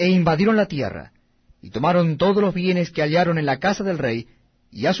 e invadieron la tierra, y tomaron todos los bienes que hallaron en la casa del rey,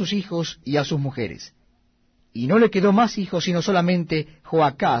 y a sus hijos y a sus mujeres. Y no le quedó más hijos sino solamente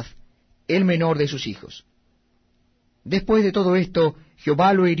Joacaz, el menor de sus hijos. Después de todo esto,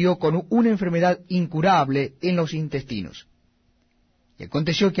 Jehová lo hirió con una enfermedad incurable en los intestinos. Y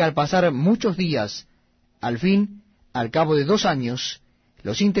aconteció que al pasar muchos días, al fin, al cabo de 2 años,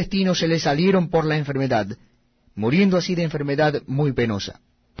 los intestinos se le salieron por la enfermedad, muriendo así de enfermedad muy penosa.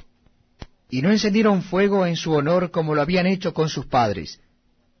 Y no encendieron fuego en su honor como lo habían hecho con sus padres.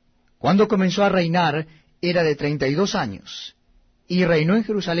 Cuando comenzó a reinar, era de 32 años, y reinó en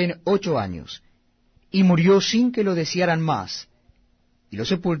Jerusalén 8 años, y murió sin que lo desearan más, y lo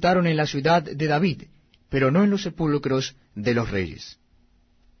sepultaron en la ciudad de David, pero no en los sepulcros de los reyes.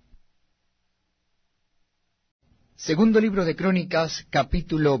 Segundo libro de Crónicas,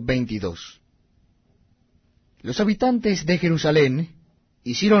 capítulo 22. Los habitantes de Jerusalén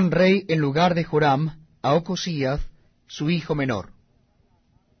hicieron rey en lugar de Joram a Ocosías, su hijo menor,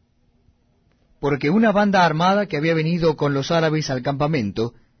 porque una banda armada que había venido con los árabes al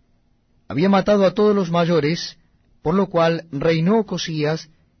campamento había matado a todos los mayores, por lo cual reinó Ocosías,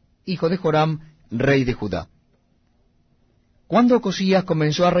 hijo de Joram, rey de Judá. Cuando Ocosías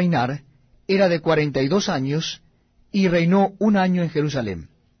comenzó a reinar, era de 42 años, y reinó 1 año en Jerusalén.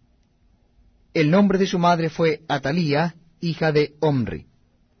 el nombre de su madre fue Atalía, hija de Omri.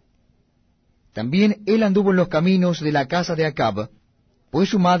 También él anduvo en los caminos de la casa de Acab, pues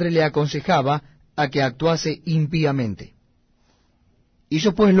su madre le aconsejaba a que actuase impíamente.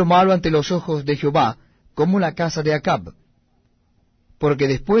 Hizo pues lo malo ante los ojos de Jehová, como la casa de Acab, porque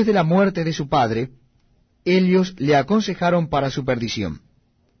después de la muerte de su padre, ellos le aconsejaron para su perdición.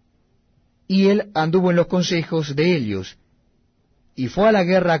 Y él anduvo en los consejos de ellos, y fue a la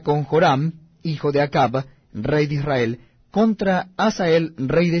guerra con Joram, hijo de Acab, rey de Israel, contra Hazael,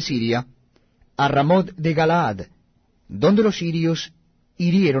 rey de Siria, a Ramot de Galaad, donde los sirios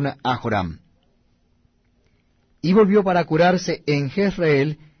hirieron a Joram. Y volvió para curarse en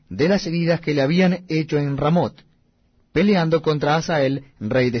Jezreel de las heridas que le habían hecho en Ramot, peleando contra Hazael,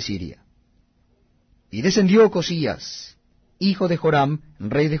 rey de Siria. Y descendió Ocosías, hijo de Joram,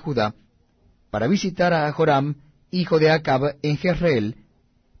 rey de Judá, para visitar a Joram, hijo de Acab, en Jezreel,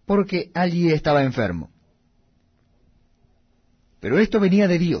 porque allí estaba enfermo. Pero esto venía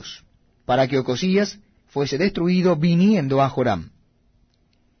de Dios, para que Ocosías fuese destruido viniendo a Joram.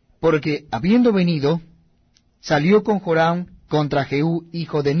 Porque habiendo venido, salió con Joram contra Jehú,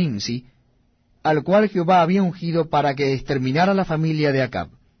 hijo de Nimsi, al cual Jehová había ungido para que exterminara la familia de Acab.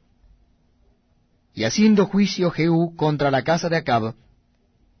 Y haciendo juicio Jehú contra la casa de Acab,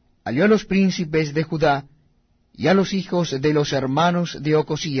 halló a los príncipes de Judá y a los hijos de los hermanos de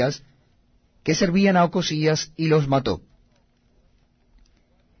Ocosías, que servían a Ocosías, y los mató.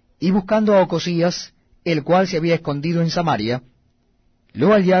 Y buscando a Ocosías, el cual se había escondido en Samaria,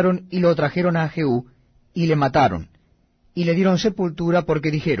 lo hallaron y lo trajeron a Jehú, y le mataron, y le dieron sepultura,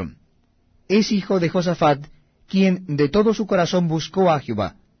 porque dijeron, es hijo de Josafat, quien de todo su corazón buscó a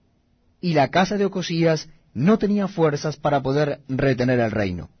Jehová. Y la casa de Ocosías no tenía fuerzas para poder retener el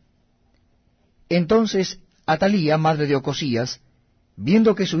reino. Entonces Atalía, madre de Ocosías,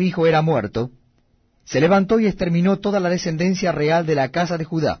 viendo que su hijo era muerto, se levantó y exterminó toda la descendencia real de la casa de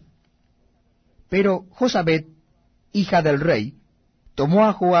Judá. Pero Josabet, hija del rey, tomó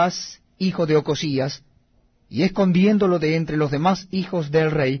a Joás, hijo de Ocosías, y escondiéndolo de entre los demás hijos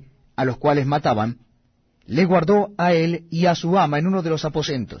del rey, a los cuales mataban, le guardó a él y a su ama en uno de los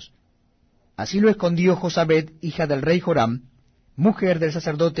aposentos. Así lo escondió Josabet, hija del rey Joram, mujer del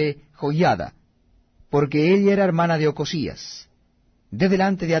sacerdote Joiada, porque ella era hermana de Ocosías, de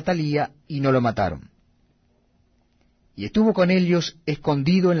delante de Atalía, y no lo mataron. Y estuvo con ellos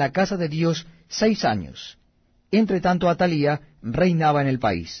escondido en la casa de Dios 6 años. Entre tanto Atalía reinaba en el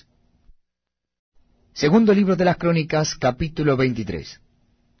país. Segundo libro de las Crónicas, capítulo 23.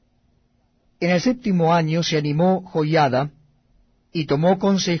 En el 7º año se animó Joiada, y tomó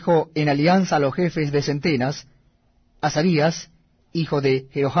consejo en alianza a los jefes de centenas, Azarías, hijo de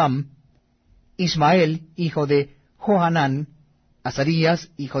Jeroham, Ismael, hijo de Johanán, Azarías,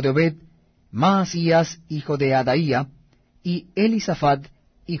 hijo de Obed, Maasías, hijo de Adaía, y Elisafat,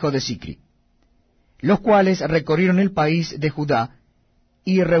 hijo de Sicri, los cuales recorrieron el país de Judá,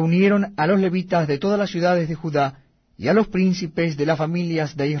 y reunieron a los levitas de todas las ciudades de Judá, y a los príncipes de las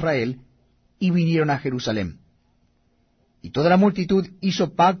familias de Israel, y vinieron a Jerusalén. Y toda la multitud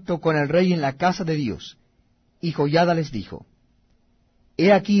hizo pacto con el rey en la casa de Dios. Y Joiada les dijo,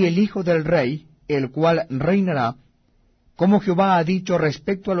 he aquí el hijo del rey, el cual reinará, como Jehová ha dicho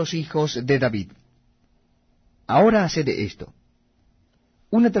respecto a los hijos de David. Ahora haced esto: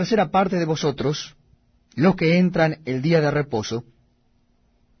 una tercera parte de vosotros, los que entran el día de reposo,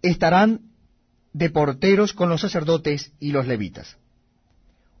 estarán de porteros con los sacerdotes y los levitas.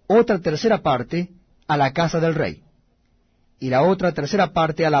 Otra tercera parte a la casa del rey, y la otra tercera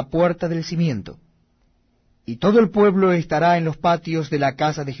parte a la puerta del cimiento. Y todo el pueblo estará en los patios de la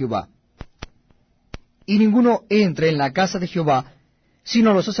casa de Jehová. Y ninguno entre en la casa de Jehová,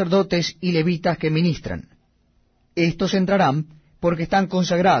 sino los sacerdotes y levitas que ministran. Estos entrarán porque están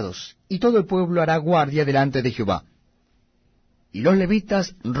consagrados, y todo el pueblo hará guardia delante de Jehová. Y los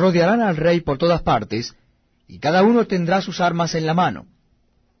levitas rodearán al rey por todas partes, y cada uno tendrá sus armas en la mano.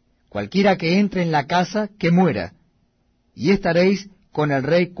 Cualquiera que entre en la casa, que muera, y estaréis con el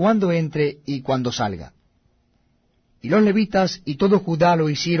rey cuando entre y cuando salga. Y los levitas y todo Judá lo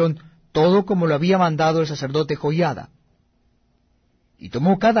hicieron todo como lo había mandado el sacerdote Joiada. Y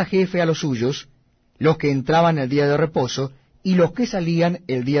tomó cada jefe a los suyos, los que entraban el día de reposo, y los que salían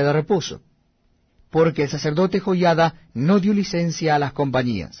el día de reposo, porque el sacerdote Joiada no dio licencia a las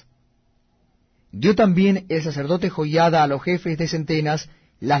compañías. Dio también el sacerdote Joiada a los jefes de centenas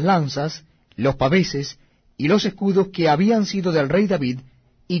las lanzas, los paveses y los escudos que habían sido del rey David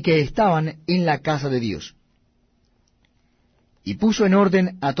y que estaban en la casa de Dios. Y puso en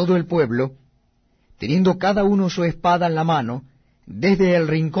orden a todo el pueblo, teniendo cada uno su espada en la mano, desde el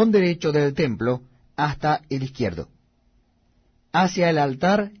rincón derecho del templo hasta el izquierdo, hacia el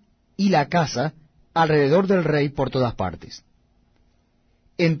altar y la casa, alrededor del rey por todas partes.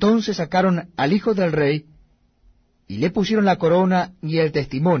 Entonces sacaron al hijo del rey, y le pusieron la corona y el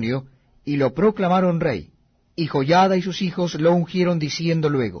testimonio, y lo proclamaron rey, y Joiada y sus hijos lo ungieron diciendo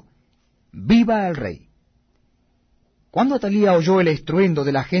luego, ¡Viva el rey! Cuando Atalía oyó el estruendo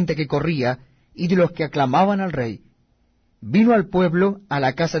de la gente que corría, y de los que aclamaban al rey, vino al pueblo a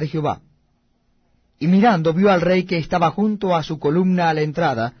la casa de Jehová, y mirando vio al rey que estaba junto a su columna a la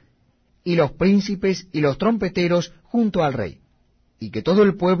entrada, y los príncipes y los trompeteros junto al rey, y que todo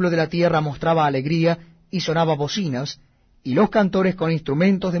el pueblo de la tierra mostraba alegría, y sonaba bocinas, y los cantores con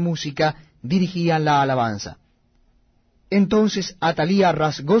instrumentos de música dirigían la alabanza. Entonces Atalía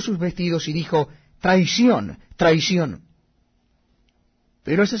rasgó sus vestidos y dijo, ¡Traición, traición!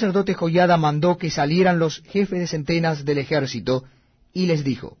 Pero el sacerdote Joiada mandó que salieran los jefes de centenas del ejército, y les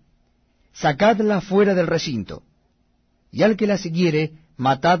dijo, sacadla fuera del recinto, y al que la siguiere,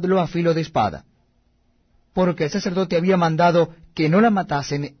 matadlo a filo de espada, porque el sacerdote había mandado que no la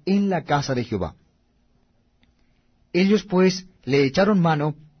matasen en la casa de Jehová. Ellos pues le echaron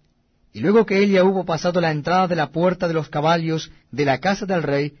mano, y luego que ella hubo pasado la entrada de la puerta de los caballos de la casa del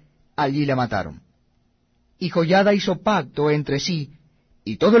rey, allí la mataron. Y Joiada hizo pacto entre sí,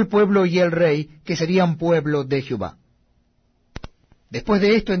 y todo el pueblo y el rey, que serían pueblo de Jehová. Después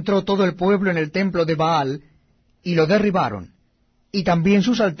de esto entró todo el pueblo en el templo de Baal, y lo derribaron, y también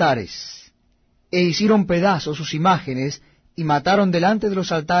sus altares, e hicieron pedazos sus imágenes, y mataron delante de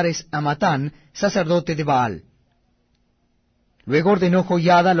los altares a Matán, sacerdote de Baal. Luego ordenó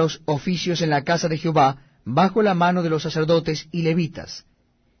Joiada los oficios en la casa de Jehová, bajo la mano de los sacerdotes y levitas,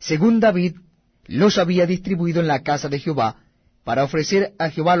 según David los había distribuido en la casa de Jehová, para ofrecer a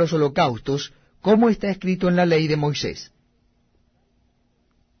Jehová los holocaustos, como está escrito en la ley de Moisés,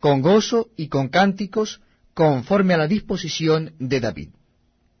 con gozo y con cánticos, conforme a la disposición de David.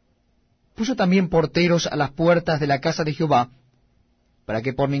 Puso también porteros a las puertas de la casa de Jehová, para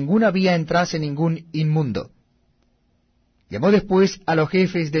que por ninguna vía entrase ningún inmundo. Llamó después a los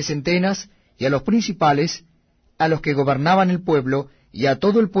jefes de centenas y a los principales, a los que gobernaban el pueblo y a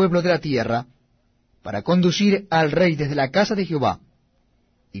todo el pueblo de la tierra, para conducir al rey desde la casa de Jehová.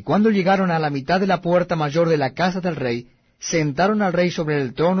 Y cuando llegaron a la mitad de la puerta mayor de la casa del rey, sentaron al rey sobre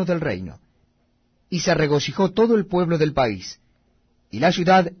el trono del reino. Y se regocijó todo el pueblo del país, y la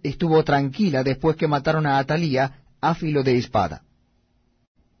ciudad estuvo tranquila después que mataron a Atalía a filo de espada.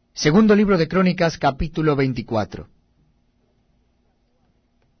 Segundo libro de Crónicas, capítulo 24.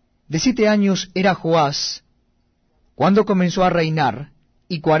 De 7 años era Joás cuando comenzó a reinar,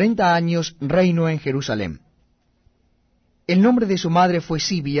 y 40 años reinó en Jerusalén. El nombre de su madre fue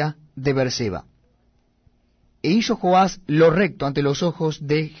Sibia de Berseba. E hizo Joás lo recto ante los ojos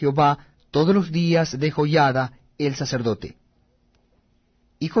de Jehová todos los días de Joiada el sacerdote.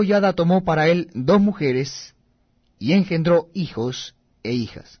 Y Joiada tomó para él 2 mujeres, y engendró hijos e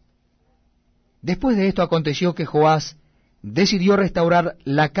hijas. Después de esto aconteció que Joás decidió restaurar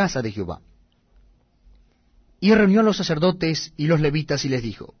la casa de Jehová. Y reunió a los sacerdotes y los levitas y les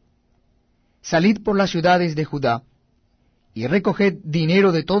dijo, salid por las ciudades de Judá, y recoged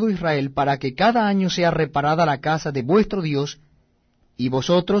dinero de todo Israel, para que cada año sea reparada la casa de vuestro Dios, y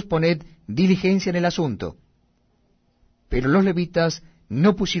vosotros poned diligencia en el asunto. Pero los levitas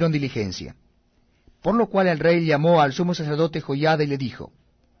no pusieron diligencia. Por lo cual el rey llamó al sumo sacerdote Joiada y le dijo,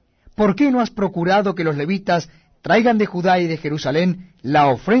 ¿por qué no has procurado que los levitas traigan de Judá y de Jerusalén la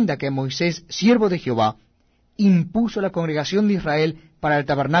ofrenda que Moisés, siervo de Jehová, impuso la congregación de Israel para el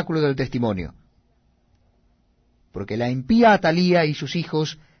tabernáculo del testimonio? Porque la impía Atalía y sus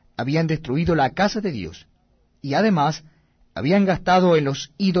hijos habían destruido la casa de Dios, y además habían gastado en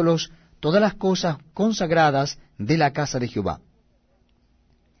los ídolos todas las cosas consagradas de la casa de Jehová.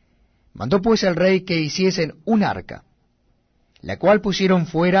 Mandó pues el rey que hiciesen un arca, la cual pusieron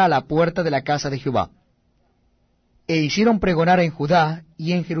fuera a la puerta de la casa de Jehová, e hicieron pregonar en Judá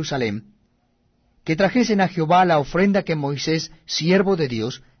y en Jerusalén, que trajesen a Jehová la ofrenda que Moisés, siervo de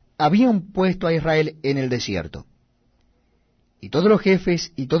Dios, habían puesto a Israel en el desierto. Y todos los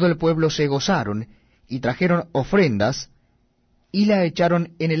jefes y todo el pueblo se gozaron, y trajeron ofrendas, y la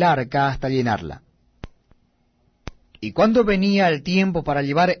echaron en el arca hasta llenarla. Y cuando venía el tiempo para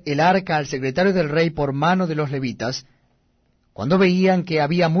llevar el arca al secretario del rey por mano de los levitas, cuando veían que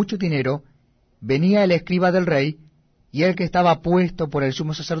había mucho dinero, venía el escriba del rey, y el que estaba puesto por el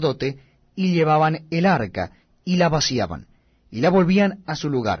sumo sacerdote, y llevaban el arca, y la vaciaban, y la volvían a su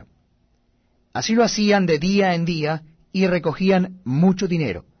lugar. Así lo hacían de día en día, y recogían mucho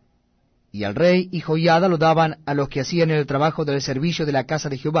dinero. y al rey y joyada lo daban a los que hacían el trabajo del servicio de la casa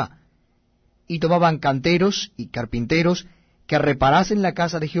de Jehová, y tomaban canteros y carpinteros que reparasen la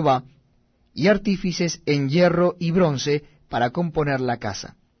casa de Jehová, y artífices en hierro y bronce para componer la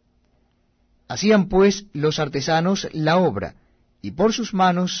casa. Hacían pues los artesanos la obra, y por sus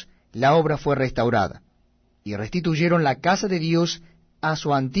manos la obra fue restaurada, y restituyeron la casa de Dios a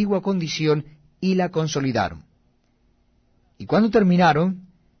su antigua condición y la consolidaron. Y cuando terminaron,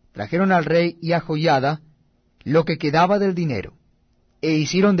 trajeron al rey y a joyada lo que quedaba del dinero, e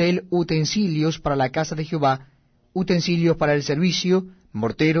hicieron de él utensilios para la casa de Jehová, utensilios para el servicio,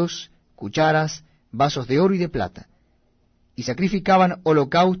 morteros, cucharas, vasos de oro y de plata. Y sacrificaban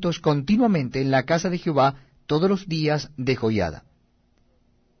holocaustos continuamente en la casa de Jehová todos los días de joyada.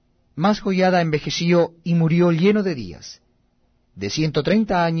 Mas joyada envejeció y murió lleno de días. De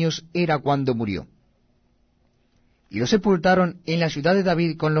 130 años era cuando murió. Y lo sepultaron en la ciudad de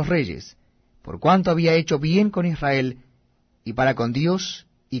David con los reyes, por cuanto había hecho bien con Israel, y para con Dios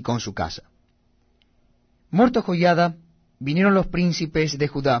y con su casa. Muerto joyada, vinieron los príncipes de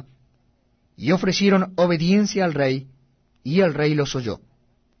Judá, y ofrecieron obediencia al rey, y el rey los oyó.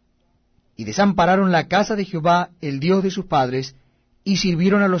 Y desampararon la casa de Jehová, el Dios de sus padres, y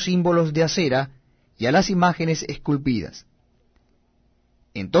sirvieron a los símbolos de acera y a las imágenes esculpidas.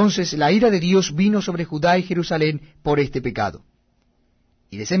 Entonces la ira de Dios vino sobre Judá y Jerusalén por este pecado,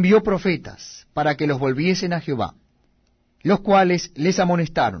 y les envió profetas para que los volviesen a Jehová, los cuales les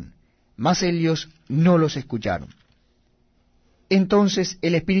amonestaron, mas ellos no los escucharon. Entonces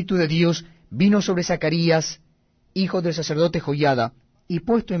el Espíritu de Dios vino sobre Zacarías, hijo del sacerdote Joiada, y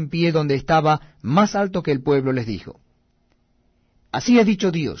puesto en pie donde estaba más alto que el pueblo, les dijo: Así ha dicho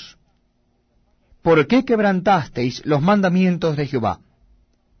Dios, ¿por qué quebrantasteis los mandamientos de Jehová?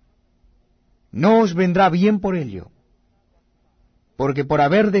 No os vendrá bien por ello, porque por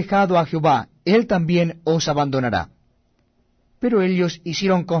haber dejado a Jehová, él también os abandonará. Pero ellos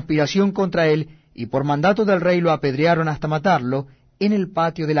hicieron conspiración contra él, y por mandato del rey lo apedrearon hasta matarlo en el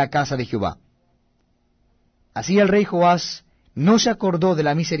patio de la casa de Jehová. Así el rey Joás no se acordó de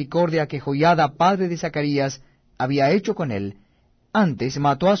la misericordia que Joiada, padre de Zacarías, había hecho con él. Antes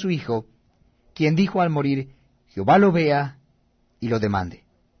mató a su hijo, quien dijo al morir: Jehová lo vea y lo demande.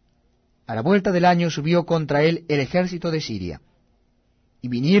 A la vuelta del año subió contra él el ejército de Siria, y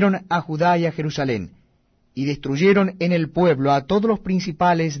vinieron a Judá y a Jerusalén, y destruyeron en el pueblo a todos los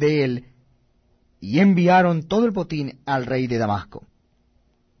principales de él, y enviaron todo el botín al rey de Damasco.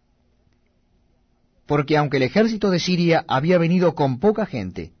 Porque aunque el ejército de Siria había venido con poca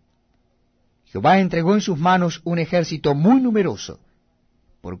gente, Jehová entregó en sus manos un ejército muy numeroso,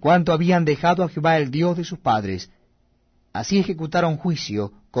 por cuanto habían dejado a Jehová el Dios de sus padres. Así ejecutaron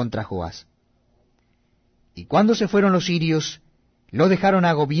juicio contra Joás. Y cuando se fueron los sirios, lo dejaron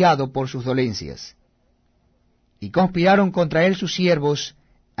agobiado por sus dolencias. Y conspiraron contra él sus siervos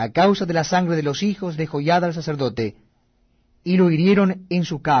a causa de la sangre de los hijos de Joiada el sacerdote, y lo hirieron en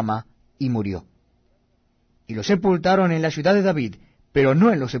su cama, y murió. Y lo sepultaron en la ciudad de David, pero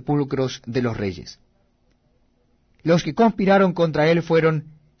no en los sepulcros de los reyes. Los que conspiraron contra él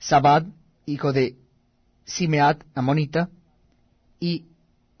fueron Zabad, hijo de Simeat, amonita, y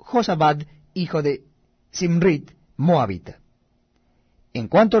Josabad, hijo de Simrit, moabita. En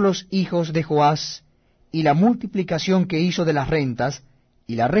cuanto a los hijos de Joás, y la multiplicación que hizo de las rentas,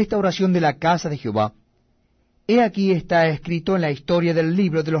 y la restauración de la casa de Jehová, he aquí está escrito en la historia del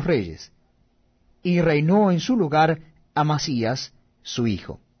libro de los reyes, y reinó en su lugar Amasías, su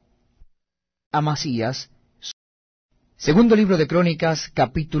hijo. Amasías. Segundo libro de Crónicas,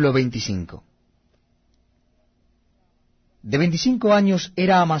 capítulo 25. De 25 años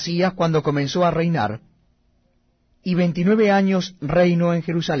era Amasías cuando comenzó a reinar, y 29 años reinó en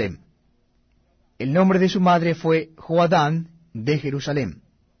Jerusalén. El nombre de su madre fue Joadán de Jerusalén.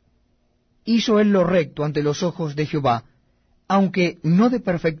 Hizo él lo recto ante los ojos de Jehová, aunque no de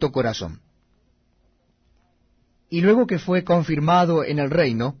perfecto corazón. Y luego que fue confirmado en el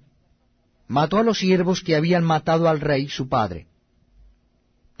reino, mató a los siervos que habían matado al rey su padre.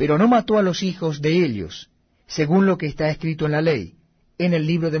 Pero no mató a los hijos de ellos, según lo que está escrito en la ley, en el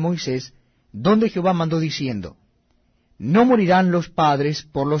libro de Moisés, donde Jehová mandó diciendo: No morirán los padres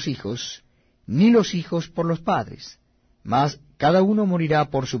por los hijos, ni los hijos por los padres, mas cada uno morirá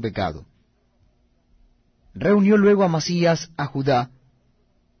por su pecado. Reunió luego Amasías a Judá,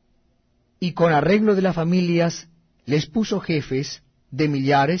 y con arreglo de las familias les puso jefes de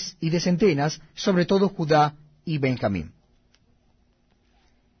millares y de centenas, sobre todo Judá y Benjamín.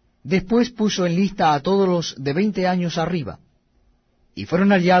 Después puso en lista a todos los de 20 años arriba, y fueron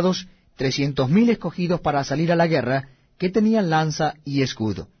hallados 300,000 escogidos para salir a la guerra, que tenían lanza y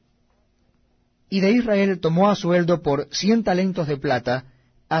escudo. y de Israel tomó a sueldo por 100 talentos de plata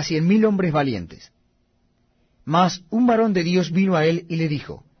a 100,000 hombres valientes. Mas un varón de Dios vino a él y le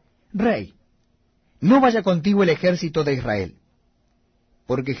dijo, Rey, no vaya contigo el ejército de Israel,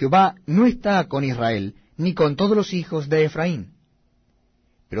 porque Jehová no está con Israel, ni con todos los hijos de Efraín.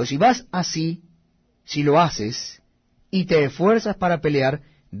 Pero si vas así, si lo haces, y te esfuerzas para pelear,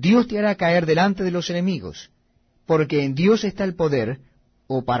 Dios te hará caer delante de los enemigos, porque en Dios está el poder,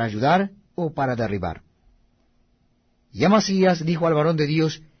 o para ayudar, o para derribar. Y Amasías dijo al varón de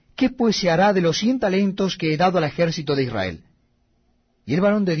Dios, ¿qué pues se hará de los 100 talentos que he dado al ejército de Israel? Y el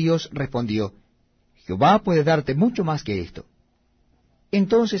varón de Dios respondió, Jehová puede darte mucho más que esto.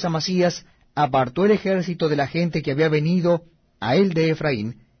 Entonces Amasías apartó el ejército de la gente que había venido a él de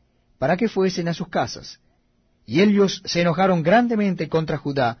Efraín, para que fuesen a sus casas. Y ellos se enojaron grandemente contra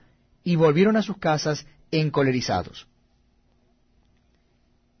Judá, y volvieron a sus casas encolerizados.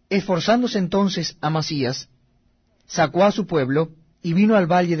 Esforzándose entonces Amasías, sacó a su pueblo, y vino al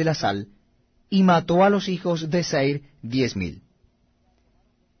valle de la sal, y mató a los hijos de Seir 10,000.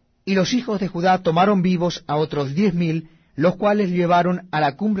 Y los hijos de Judá tomaron vivos a otros 10,000, los cuales llevaron a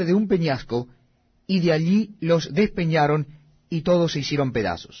la cumbre de un peñasco, y de allí los despeñaron, y todos se hicieron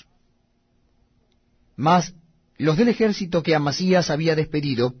pedazos. Mas los del ejército que Amasías había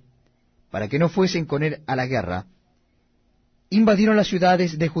despedido, para que no fuesen con él a la guerra, invadieron las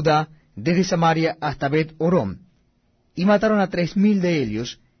ciudades de Judá desde Samaria hasta Bet-Horom, y mataron a 3,000 de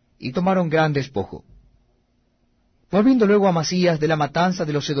ellos, y tomaron gran despojo. Volviendo luego Amasías de la matanza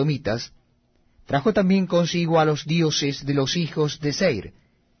de los edomitas, trajo también consigo a los dioses de los hijos de Seir,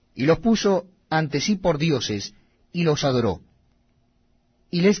 y los puso ante sí por dioses, y los adoró,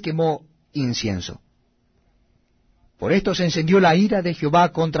 y les quemó incienso. Por esto se encendió la ira de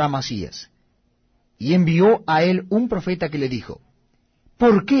Jehová contra Amasías, y envió a él un profeta que le dijo,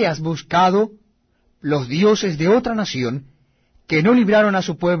 ¿por qué has buscado los dioses de otra nación que no libraron a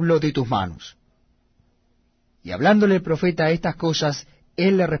su pueblo de tus manos? Y hablándole el profeta estas cosas,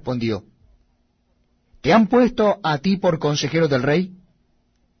 él le respondió, ¿te han puesto a ti por consejero del rey?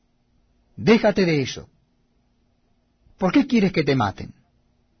 Déjate de eso. ¿Por qué quieres que te maten?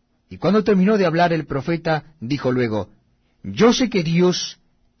 Y cuando terminó de hablar el profeta, dijo luego, yo sé que Dios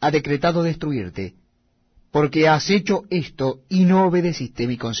ha decretado destruirte, porque has hecho esto y no obedeciste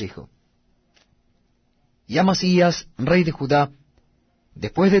mi consejo. Y Amasías, rey de Judá,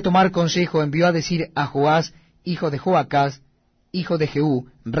 después de tomar consejo, envió a decir a Joás, hijo de Joacás, hijo de Jehú,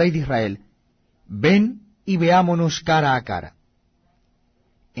 rey de Israel, ven y veámonos cara a cara.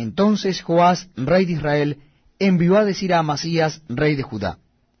 Entonces Joás, rey de Israel, envió a decir a Amasías, rey de Judá,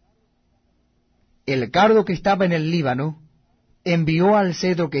 el cardo que estaba en el Líbano envió al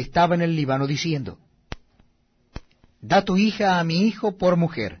cedro que estaba en el Líbano, diciendo, da tu hija a mi hijo por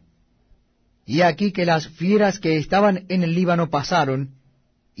mujer. Y aquí que las fieras que estaban en el Líbano pasaron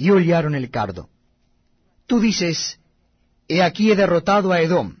y hollaron el cardo. Tú dices, he aquí he derrotado a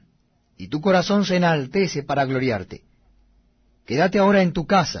Edom, y tu corazón se enaltece para gloriarte. Quédate ahora en tu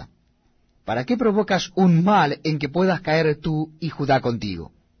casa. ¿Para qué provocas un mal en que puedas caer tú y Judá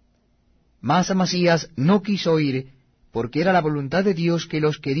contigo? Mas Amasías no quiso ir, porque era la voluntad de Dios que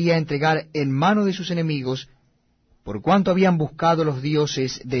los quería entregar en mano de sus enemigos, por cuanto habían buscado los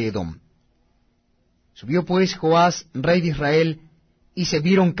dioses de Edom. Subió pues Joás, rey de Israel, y se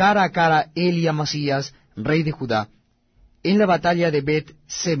vieron cara a cara él y Amasías, rey de Judá, en la batalla de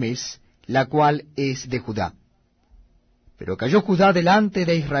Bet-Semes, la cual es de Judá. Pero cayó Judá delante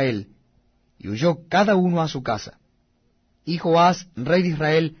de Israel, y huyó cada uno a su casa. Y Joás, rey de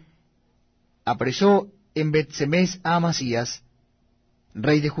Israel, apresó en Bet-Semes a Amasías,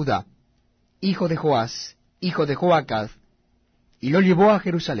 rey de Judá, hijo de Joás, hijo de Joacaz, y lo llevó a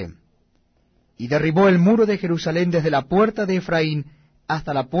Jerusalén. Y derribó el muro de Jerusalén desde la puerta de Efraín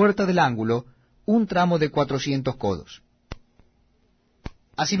hasta la puerta del ángulo, un tramo de 400 codos.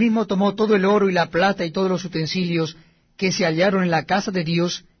 Asimismo tomó todo el oro y la plata y todos los utensilios que se hallaron en la casa de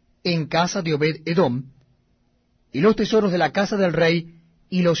Dios, en casa de Obed-Edom, y los tesoros de la casa del rey,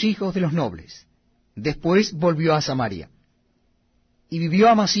 y los hijos de los nobles. Después volvió a Samaria. Y vivió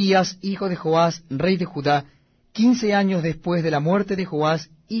Amasías, hijo de Joás, rey de Judá, 15 años después de la muerte de Joás,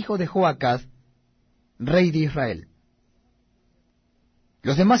 hijo de Joacaz, rey de Israel.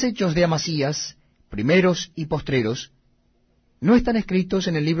 Los demás hechos de Amasías, primeros y postreros, ¿no están escritos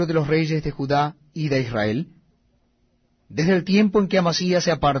en el libro de los reyes de Judá y de Israel? Desde el tiempo en que Amasías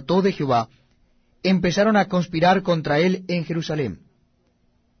se apartó de Jehová, empezaron a conspirar contra él en Jerusalén.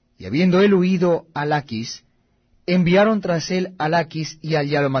 Y habiendo él huido a Laquis, enviaron tras él a Laquis y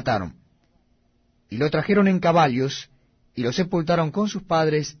allá lo mataron. Y lo trajeron en caballos, y lo sepultaron con sus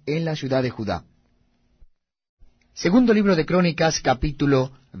padres en la ciudad de Judá. Segundo libro de Crónicas,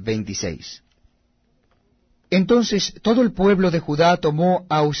 capítulo 26. Entonces todo el pueblo de Judá tomó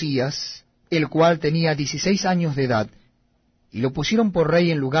a Uzías, el cual tenía 16 años de edad, y lo pusieron por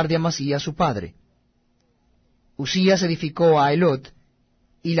rey en lugar de Amasías su padre. Uzías edificó a Elot,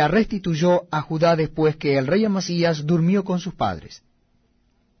 y la restituyó a Judá después que el rey Amasías durmió con sus padres.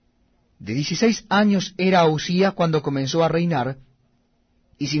 De 16 años era Uzías cuando comenzó a reinar,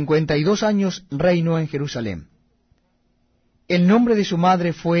 y 52 años reinó en Jerusalén. El nombre de su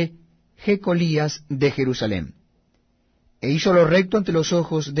madre fue Jecolías de Jerusalén. E hizo lo recto ante los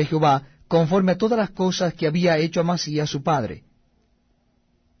ojos de Jehová, conforme a todas las cosas que había hecho Amasías su padre.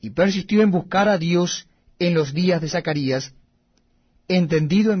 Y persistió en buscar a Dios en los días de Zacarías,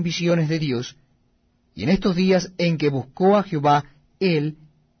 entendido en visiones de Dios, y en estos días en que buscó a Jehová, él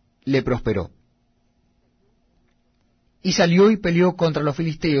le prosperó. Y salió y peleó contra los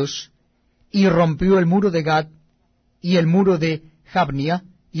filisteos, y rompió el muro de Gad, y el muro de Jabnia,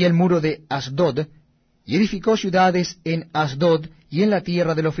 y el muro de Asdod, y edificó ciudades en Asdod y en la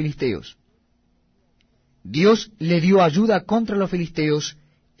tierra de los filisteos. Dios le dio ayuda contra los filisteos,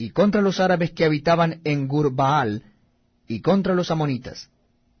 y contra los árabes que habitaban en Gur-Baal, y contra los amonitas.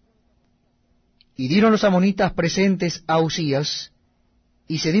 Y dieron los amonitas presentes a Uzías,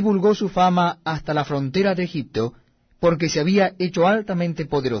 y se divulgó su fama hasta la frontera de Egipto, porque se había hecho altamente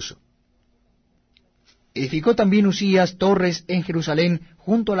poderoso. Edificó también Uzías torres en Jerusalén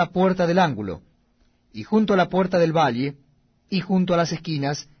junto a la puerta del ángulo, y junto a la puerta del valle, y junto a las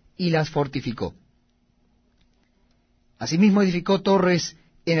esquinas, y las fortificó. Asimismo edificó torres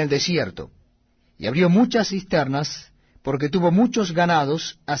en el desierto, y abrió muchas cisternas, porque tuvo muchos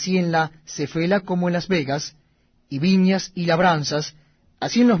ganados, así en la Cefela como en las vegas, y viñas y labranzas,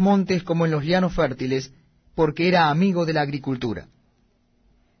 así en los montes como en los llanos fértiles, porque era amigo de la agricultura.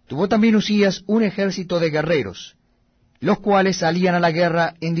 Tuvo también Uzías un ejército de guerreros, los cuales salían a la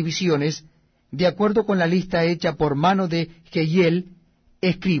guerra en divisiones, de acuerdo con la lista hecha por mano de Jehiel,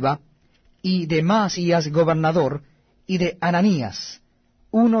 escriba, y de Maasías, gobernador, y de Ananías,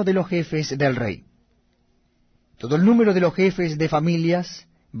 uno de los jefes del rey. Todo el número de los jefes de familias,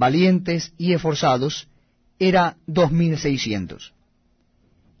 valientes y esforzados, era 2.600.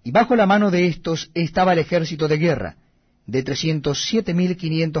 Y bajo la mano de éstos estaba el ejército de guerra, de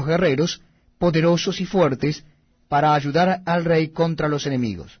 307.500 guerreros, poderosos y fuertes, para ayudar al rey contra los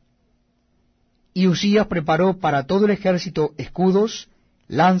enemigos. Y Uzías preparó para todo el ejército escudos,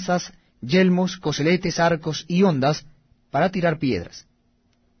 lanzas, yelmos, coseletes, arcos y hondas, para tirar piedras.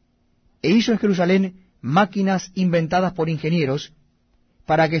 E hizo en Jerusalén máquinas inventadas por ingenieros,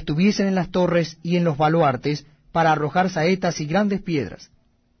 para que estuviesen en las torres y en los baluartes, para arrojar saetas y grandes piedras.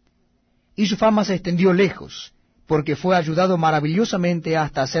 Y su fama se extendió lejos, porque fue ayudado maravillosamente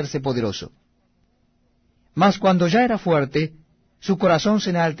hasta hacerse poderoso. Mas cuando ya era fuerte, su corazón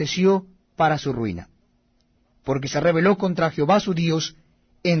se enalteció para su ruina, porque se rebeló contra Jehová su Dios,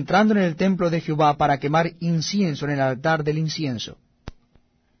 entrando en el templo de Jehová para quemar incienso en el altar del incienso.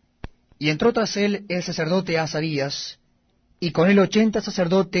 Y entró tras él el sacerdote Azarías, y con él 80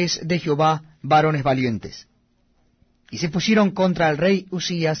 sacerdotes de Jehová, varones valientes. Y se pusieron contra el rey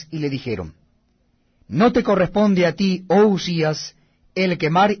Uzías, y le dijeron: No te corresponde a ti, oh Uzías, el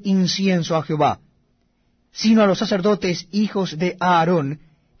quemar incienso a Jehová, sino a los sacerdotes hijos de Aarón,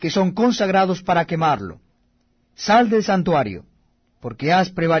 que son consagrados para quemarlo. Sal del santuario, porque has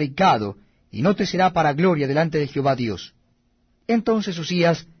prevaricado, y no te será para gloria delante de Jehová Dios. Entonces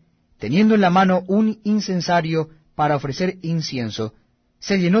Uzías, teniendo en la mano un incensario para ofrecer incienso,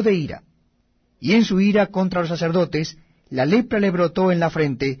 se llenó de ira, y en su ira contra los sacerdotes, la lepra le brotó en la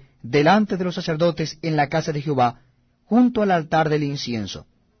frente, delante de los sacerdotes en la casa de Jehová, junto al altar del incienso.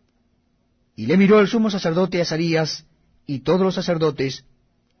 Y le miró el sumo sacerdote Azarías, y todos los sacerdotes,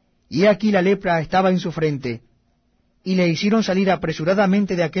 y he aquí la lepra estaba en su frente, y le hicieron salir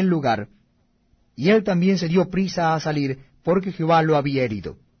apresuradamente de aquel lugar, y él también se dio prisa a salir, porque Jehová lo había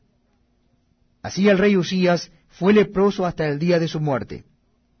herido. Así el rey Uzías fue leproso hasta el día de su muerte,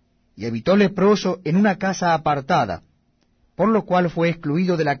 y habitó leproso en una casa apartada, por lo cual fue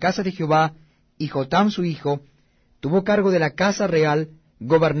excluido de la casa de Jehová, y Jotam su hijo tuvo cargo de la casa real,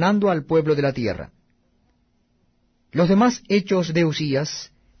 gobernando al pueblo de la tierra. Los demás hechos de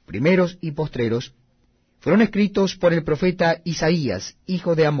Uzías, primeros y postreros, fueron escritos por el profeta Isaías,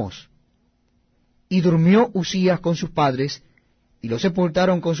 hijo de Amós. Y durmió Uzías con sus padres, y lo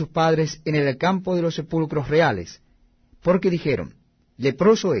sepultaron con sus padres en el campo de los sepulcros reales, porque dijeron: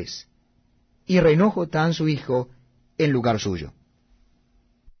 leproso es, y reinó Jotam su hijo en lugar suyo.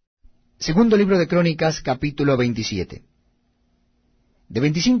 Segundo libro de Crónicas, capítulo 27. De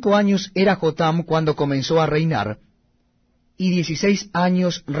 25 años era Jotam cuando comenzó a reinar, y 16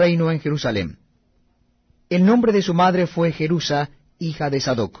 años reinó en Jerusalén. El nombre de su madre fue Jerusa, hija de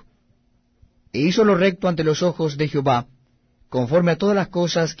Sadoc. E hizo lo recto ante los ojos de Jehová, conforme a todas las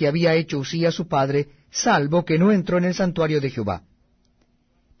cosas que había hecho Usías su padre, salvo que no entró en el santuario de Jehová.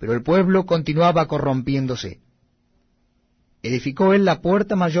 Pero el pueblo continuaba corrompiéndose. Edificó él la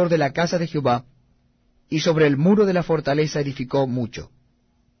puerta mayor de la casa de Jehová, y sobre el muro de la fortaleza edificó mucho.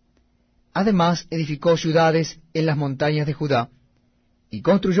 Además edificó ciudades en las montañas de Judá, y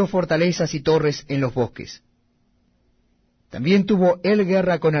construyó fortalezas y torres en los bosques. También tuvo él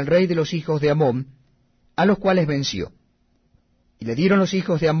guerra con el rey de los hijos de Amón, a los cuales venció. Y le dieron los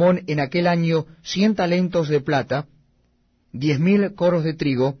hijos de Amón en aquel año 100 talentos de plata, 10,000 coros de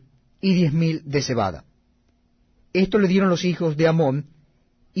trigo, y 10,000 de cebada. Esto le dieron los hijos de Amón,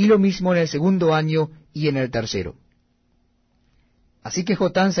 y lo mismo en el segundo año y en el tercero. Así que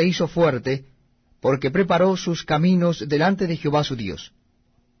Jotam se hizo fuerte, porque preparó sus caminos delante de Jehová su Dios.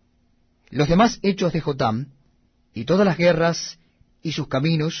 Los demás hechos de Jotam, y todas las guerras, y sus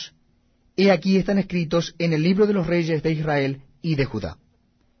caminos, he aquí están escritos en el libro de los reyes de Israel y de Judá.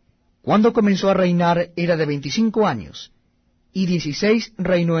 Cuando comenzó a reinar era de 25 años, y 16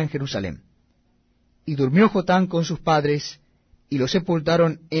 reinó en Jerusalén. Y durmió Jotam con sus padres, y lo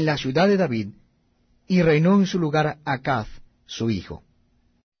sepultaron en la ciudad de David, y reinó en su lugar Acaz, su hijo.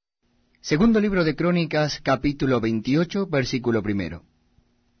 Segundo libro de Crónicas, capítulo 28, versículo 1.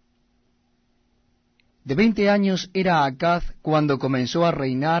 De 20 años era Acaz cuando comenzó a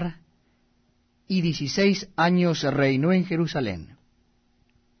reinar, y 16 años reinó en Jerusalén.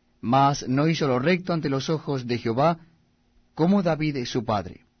 Mas no hizo lo recto ante los ojos de Jehová, como David su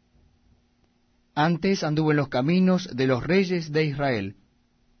padre. Antes anduvo en los caminos de los reyes de Israel,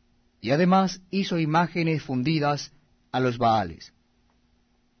 y además hizo imágenes fundidas a los Baales.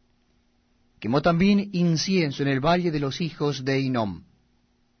 Quemó también incienso en el valle de los hijos de Hinnom,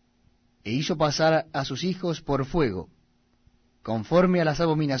 e hizo pasar a sus hijos por fuego, conforme a las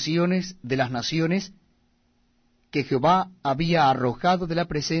abominaciones de las naciones que Jehová había arrojado de la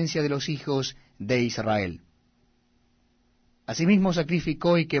presencia de los hijos de Israel. Asimismo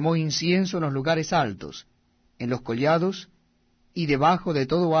sacrificó y quemó incienso en los lugares altos, en los collados, y debajo de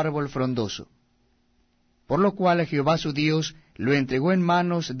todo árbol frondoso. Por lo cual Jehová su Dios lo entregó en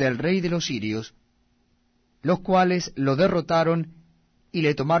manos del rey de los sirios, los cuales lo derrotaron y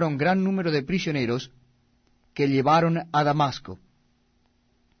le tomaron gran número de prisioneros, que llevaron a Damasco.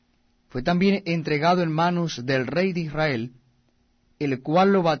 Fue también entregado en manos del rey de Israel, el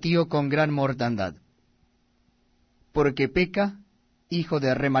cual lo batió con gran mortandad. Porque Peca, hijo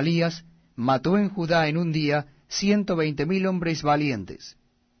de Remalías, mató en Judá en un día 120,000 hombres valientes,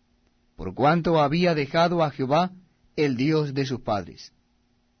 por cuanto había dejado a Jehová, el Dios de sus padres.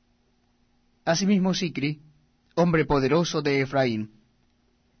 Asimismo Sicri, hombre poderoso de Efraín,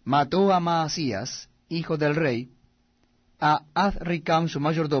 mató a Maasías, hijo del rey, a Azricam su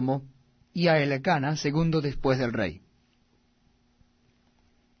mayordomo, y a Elecana, segundo después del rey.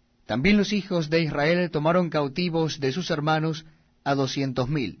 También los hijos de Israel tomaron cautivos de sus hermanos a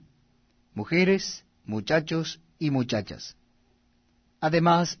 200,000, mujeres, muchachos y muchachas,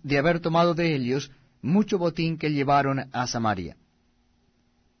 además de haber tomado de ellos mucho botín que llevaron a Samaria.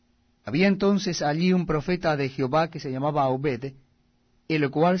 Había entonces allí un profeta de Jehová que se llamaba Obed, el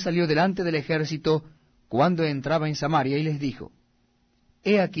cual salió delante del ejército cuando entraba en Samaria, y les dijo: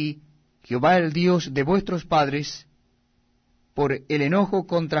 He aquí, Jehová el Dios de vuestros padres, por el enojo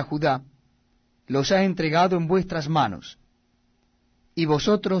contra Judá, los ha entregado en vuestras manos, y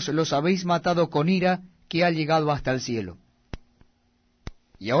vosotros los habéis matado con ira que ha llegado hasta el cielo.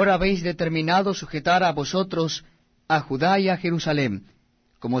 Y ahora habéis determinado sujetar a vosotros a Judá y a Jerusalén,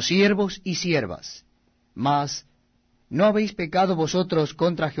 como siervos y siervas. Mas, ¿no habéis pecado vosotros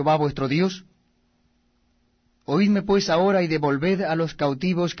contra Jehová vuestro Dios? Oídme pues ahora y devolved a los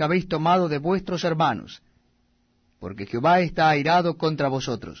cautivos que habéis tomado de vuestros hermanos, porque Jehová está airado contra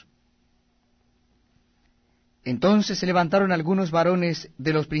vosotros. Entonces se levantaron algunos varones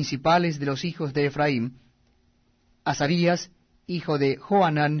de los principales de los hijos de Efraín, Azarías, hijo de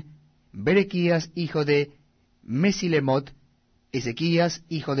Johanán, Berequías, hijo de Mesilemot, Ezequías,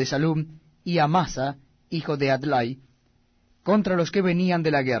 hijo de Salum, y Amasa, hijo de Adlai, contra los que venían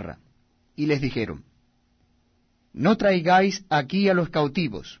de la guerra, y les dijeron: No traigáis aquí a los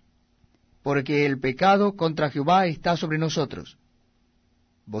cautivos, porque el pecado contra Jehová está sobre nosotros.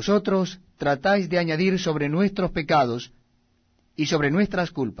 Vosotros tratáis de añadir sobre nuestros pecados y sobre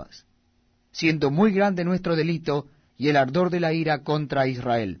nuestras culpas, siendo muy grande nuestro delito y el ardor de la ira contra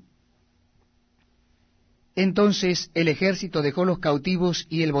Israel. Entonces el ejército dejó los cautivos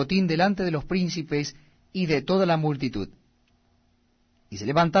y el botín delante de los príncipes y de toda la multitud. Y se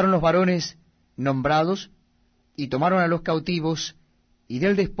levantaron los varones nombrados, y tomaron a los cautivos, y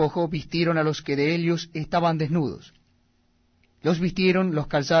del despojo vistieron a los que de ellos estaban desnudos. Los vistieron, los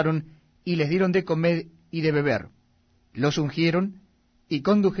calzaron, y les dieron de comer y de beber. Los ungieron, y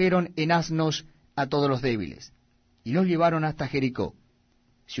condujeron en asnos a todos los débiles, y los llevaron hasta Jericó,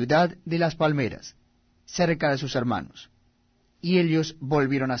 ciudad de las palmeras, cerca de sus hermanos. Y ellos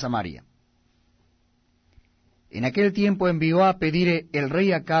volvieron a Samaria. En aquel tiempo envió a pedir el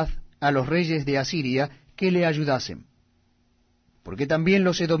rey Acaz a los reyes de Asiria que le ayudasen, porque también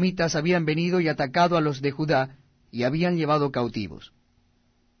los edomitas habían venido y atacado a los de Judá, y habían llevado cautivos.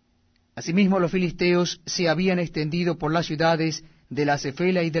 Asimismo los filisteos se habían extendido por las ciudades de la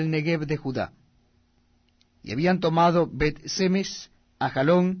Cefela y del Negev de Judá, y habían tomado Bet-Semes,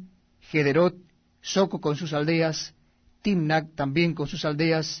 Ajalón, Gederot, Soco con sus aldeas, Timnac también con sus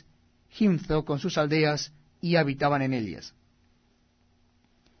aldeas, Jimzo con sus aldeas, y habitaban en ellas.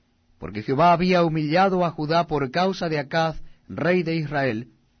 Porque Jehová había humillado a Judá por causa de Acaz, rey de Israel,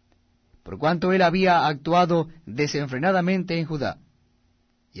 por cuanto él había actuado desenfrenadamente en Judá,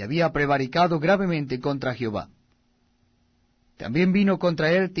 y había prevaricado gravemente contra Jehová. También vino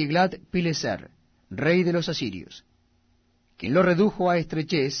contra él Tiglat-Pileser, rey de los asirios, quien lo redujo a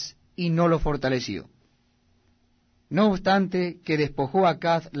estrechez y no lo fortaleció. No obstante que despojó a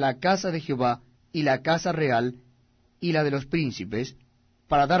Acaz la casa de Jehová y la casa real y la de los príncipes,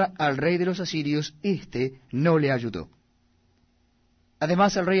 para dar al rey de los asirios, éste no le ayudó.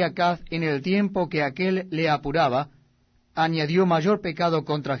 Además el rey Acaz, en el tiempo que aquél le apuraba, añadió mayor pecado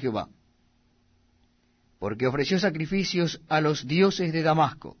contra Jehová, porque ofreció sacrificios a los dioses de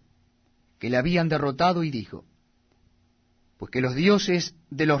Damasco, que le habían derrotado, y dijo, pues que los dioses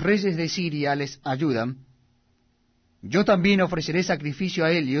de los reyes de Siria les ayudan, yo también ofreceré sacrificio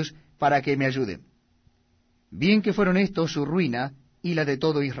a ellos para que me ayuden. Bien que fueron estos su ruina y la de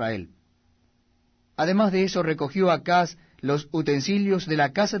todo Israel. Además de eso recogió Acaz los utensilios de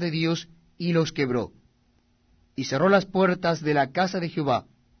la casa de Dios y los quebró, y cerró las puertas de la casa de Jehová,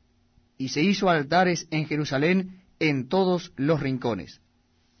 y se hizo altares en Jerusalén en todos los rincones.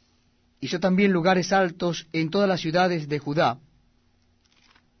 Hizo también lugares altos en todas las ciudades de Judá,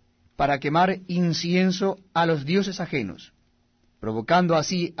 para quemar incienso a los dioses ajenos, provocando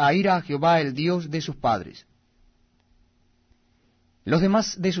así a ira a Jehová, el Dios de sus padres. Los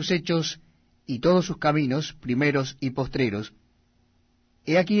demás de sus hechos y todos sus caminos, primeros y postreros,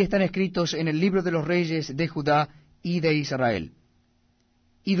 he aquí están escritos en el libro de los reyes de Judá y de Israel.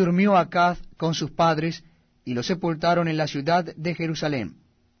 Y durmió Acaz con sus padres, y lo sepultaron en la ciudad de Jerusalén,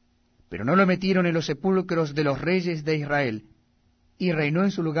 pero no lo metieron en los sepulcros de los reyes de Israel, y reinó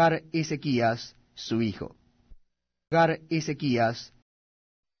en su lugar Ezequías, su hijo.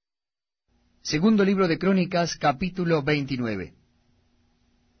 Segundo libro de Crónicas, capítulo 29.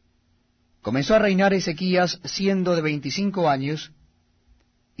 Comenzó a reinar Ezequías siendo de 25 años,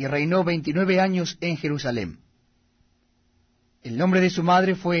 y reinó 29 años en Jerusalén. El nombre de su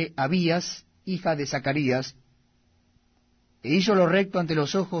madre fue Abías, hija de Zacarías, e hizo lo recto ante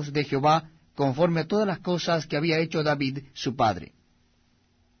los ojos de Jehová, conforme a todas las cosas que había hecho David su padre.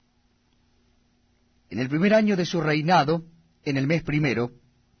 En el primer año de su reinado, en el mes primero,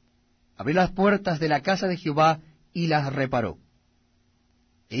 abrió las puertas de la casa de Jehová y las reparó.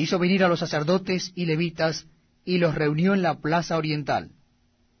 E hizo venir a los sacerdotes y levitas, y los reunió en la plaza oriental,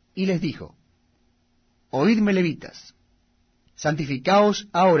 y les dijo, Oídme, levitas, santificaos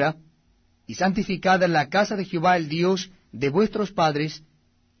ahora, y santificad la casa de Jehová el Dios de vuestros padres,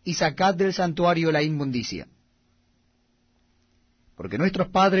 y sacad del santuario la inmundicia. Porque nuestros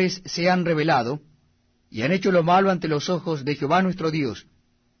padres se han rebelado, y han hecho lo malo ante los ojos de Jehová nuestro Dios,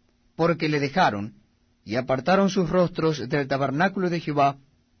 porque le dejaron, y apartaron sus rostros del tabernáculo de Jehová,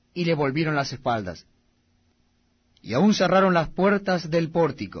 y le volvieron las espaldas. Y aún cerraron las puertas del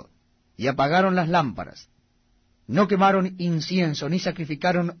pórtico, y apagaron las lámparas. No quemaron incienso, ni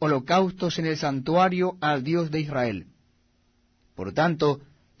sacrificaron holocaustos en el santuario al Dios de Israel. Por tanto,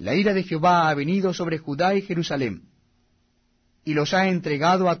 la ira de Jehová ha venido sobre Judá y Jerusalén, y los ha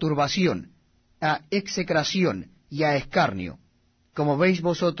entregado a turbación, a execración y a escarnio, como veis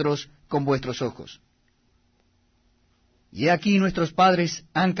vosotros con vuestros ojos. Y he aquí nuestros padres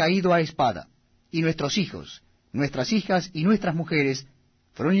han caído a espada, y nuestros hijos, nuestras hijas y nuestras mujeres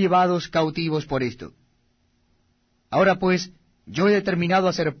fueron llevados cautivos por esto. Ahora pues, yo he determinado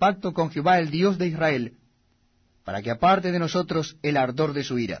hacer pacto con Jehová el Dios de Israel, para que aparte de nosotros el ardor de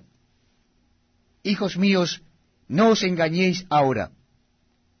su ira. Hijos míos, no os engañéis ahora,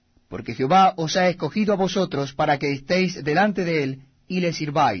 porque Jehová os ha escogido a vosotros para que estéis delante de él y le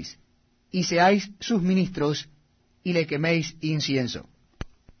sirváis, y seáis sus ministros, y le queméis incienso.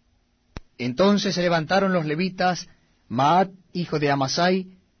 Entonces se levantaron los levitas, Maat, hijo de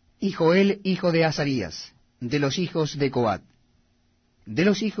Amasai, y Joel, hijo de Azarías, de los hijos de Coat. De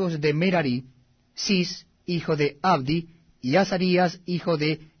los hijos de Merari, Cis, hijo de Abdi, y Azarías, hijo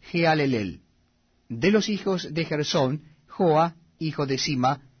de Jealelel. De los hijos de Gersón, Joa, hijo de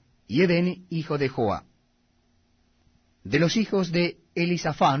Sima, y Edén, hijo de Joa. De los hijos de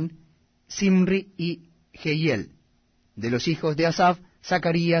Elisafán, Simri y Jehiel. De los hijos de Asaf,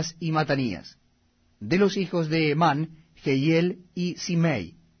 Zacarías y Matanías. De los hijos de Emán, Jehiel y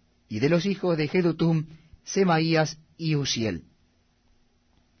Simei. Y de los hijos de Jedutum, Semaías y Uziel.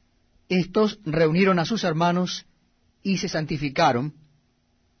 Estos reunieron a sus hermanos y se santificaron,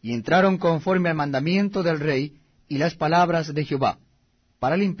 y entraron conforme al mandamiento del rey y las palabras de Jehová,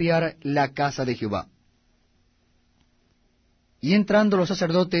 para limpiar la casa de Jehová. Y entrando los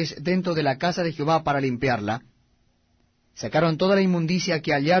sacerdotes dentro de la casa de Jehová para limpiarla, sacaron toda la inmundicia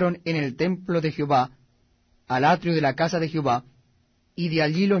que hallaron en el templo de Jehová, al atrio de la casa de Jehová, y de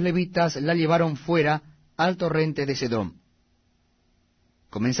allí los levitas la llevaron fuera al torrente de Cedrón.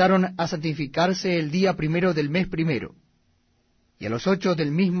 Comenzaron a santificarse el día primero del mes primero, y a los 8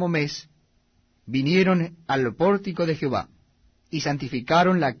 del mismo mes vinieron al pórtico de Jehová, y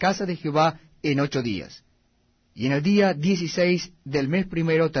santificaron la casa de Jehová en 8 días, y en el día 16 del mes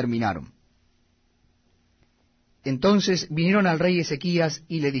primero terminaron. Entonces vinieron al rey Ezequías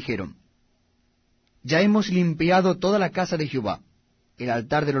y le dijeron: Ya hemos limpiado toda la casa de Jehová, el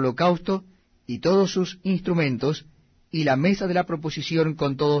altar del holocausto y todos sus instrumentos, y la mesa de la proposición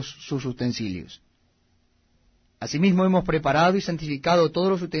con todos sus utensilios. Asimismo hemos preparado y santificado todos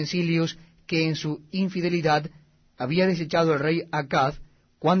los utensilios que en su infidelidad había desechado el rey Acaz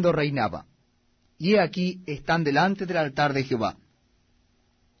cuando reinaba, y he aquí están delante del altar de Jehová.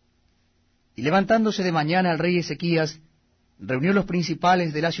 Y levantándose de mañana el rey Ezequías, reunió los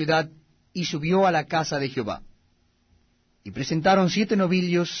principales de la ciudad, y subió a la casa de Jehová. Y presentaron 7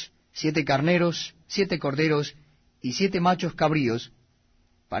 novillos, 7 carneros, 7 corderos, y 7 machos cabríos,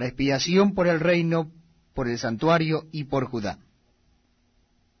 para expiación por el reino, por el santuario y por Judá.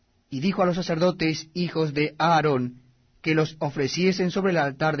 Y dijo a los sacerdotes, hijos de Aarón, que los ofreciesen sobre el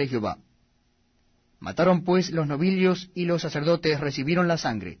altar de Jehová. Mataron pues los novillos, y los sacerdotes recibieron la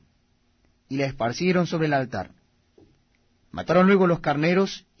sangre, y la esparcieron sobre el altar. Mataron luego los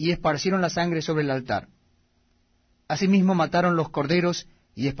carneros, y esparcieron la sangre sobre el altar. Asimismo mataron los corderos,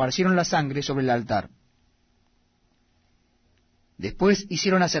 y esparcieron la sangre sobre el altar. Después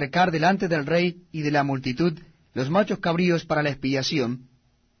hicieron acercar delante del rey y de la multitud los machos cabríos para la expiación,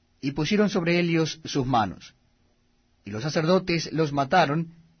 y pusieron sobre ellos sus manos. Y los sacerdotes los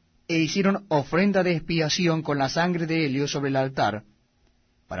mataron, e hicieron ofrenda de expiación con la sangre de ellos sobre el altar,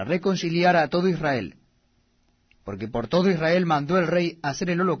 para reconciliar a todo Israel, porque por todo Israel mandó el rey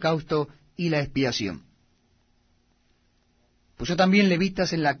hacer el holocausto y la expiación. Puso también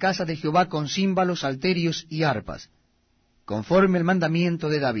levitas en la casa de Jehová con címbalos, salterios y arpas, conforme al mandamiento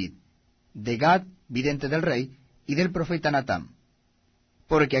de David, de Gad, vidente del rey, y del profeta Natán,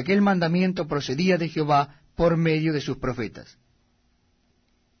 porque aquel mandamiento procedía de Jehová por medio de sus profetas.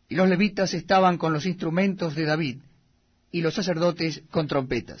 Y los levitas estaban con los instrumentos de David, y los sacerdotes con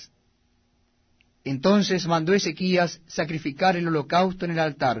trompetas. Entonces mandó Ezequías sacrificar el holocausto en el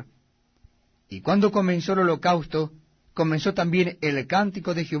altar, y cuando comenzó el holocausto, comenzó también el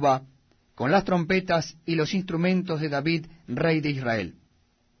cántico de Jehová, con las trompetas y los instrumentos de David, rey de Israel.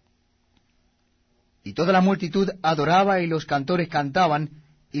 Y toda la multitud adoraba, y los cantores cantaban,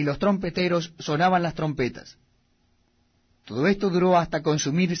 y los trompeteros sonaban las trompetas. Todo esto duró hasta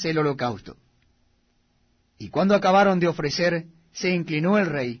consumirse el holocausto. Y cuando acabaron de ofrecer, se inclinó el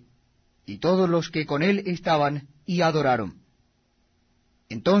rey, y todos los que con él estaban, y adoraron.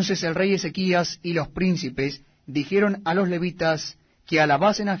 Entonces el rey Ezequías y los príncipes dijeron a los levitas que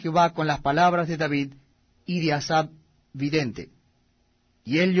alabasen a Jehová con las palabras de David y de Asaf vidente.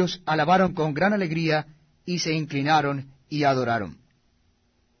 Y ellos alabaron con gran alegría, y se inclinaron y adoraron.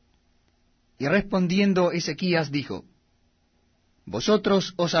 Y respondiendo Ezequías dijo: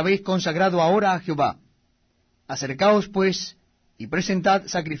 Vosotros os habéis consagrado ahora a Jehová. Acercaos pues, y presentad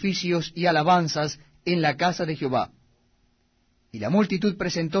sacrificios y alabanzas en la casa de Jehová. Y la multitud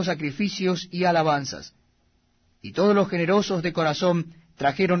presentó sacrificios y alabanzas, y todos los generosos de corazón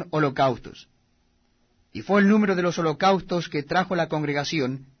trajeron holocaustos. Y fue el número de los holocaustos que trajo la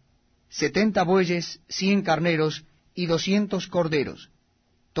congregación, 70 bueyes, 100 carneros y 200 corderos,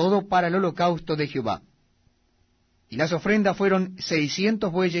 todo para el holocausto de Jehová. y las ofrendas fueron 600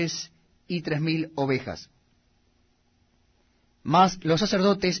 bueyes y 3000 ovejas. Mas los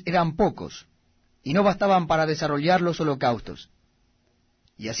sacerdotes eran pocos, y no bastaban para desarrollar los holocaustos.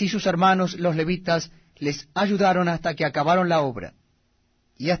 Y así sus hermanos los levitas les ayudaron hasta que acabaron la obra,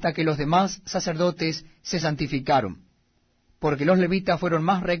 y hasta que los demás sacerdotes se santificaron, porque los levitas fueron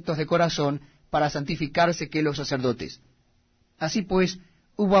más rectos de corazón para santificarse que los sacerdotes. Así pues,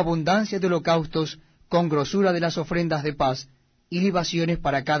 hubo abundancia de holocaustos con grosura de las ofrendas de paz y libaciones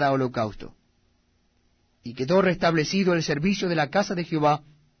para cada holocausto. Y quedó restablecido el servicio de la casa de Jehová,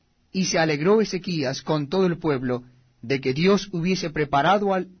 y se alegró Ezequías con todo el pueblo de que Dios hubiese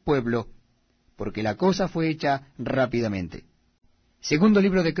preparado al pueblo, porque la cosa fue hecha rápidamente. Segundo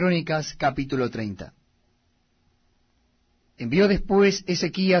libro de Crónicas, capítulo 30. Envió después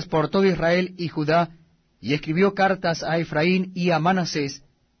Ezequías por todo Israel y Judá, y escribió cartas a Efraín y a Manasés,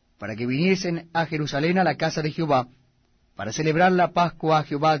 para que viniesen a Jerusalén a la casa de Jehová, para celebrar la Pascua a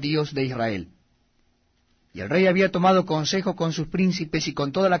Jehová Dios de Israel. Y el rey había tomado consejo con sus príncipes y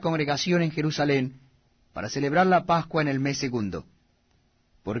con toda la congregación en Jerusalén, para celebrar la Pascua en el mes segundo,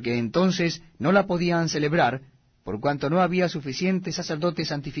 porque entonces no la podían celebrar, por cuanto no había suficientes sacerdotes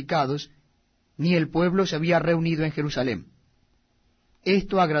santificados, ni el pueblo se había reunido en Jerusalén.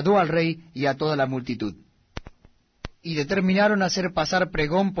 Esto agradó al rey y a toda la multitud. Y determinaron hacer pasar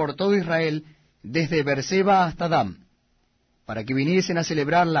pregón por todo Israel, desde Beerseba hasta Dan, para que viniesen a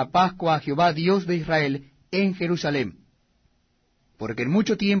celebrar la Pascua a Jehová Dios de Israel en Jerusalén, porque en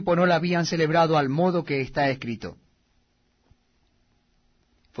mucho tiempo no la habían celebrado al modo que está escrito.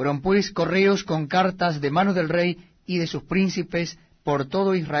 Fueron pues correos con cartas de mano del rey y de sus príncipes por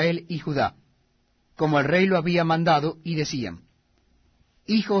todo Israel y Judá, como el rey lo había mandado, y decían: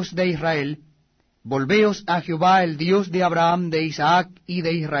 Hijos de Israel, volveos a Jehová el Dios de Abraham, de Isaac y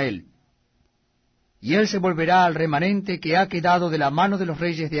de Israel, y él se volverá al remanente que ha quedado de la mano de los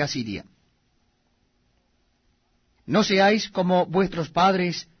reyes de Asiria. No seáis como vuestros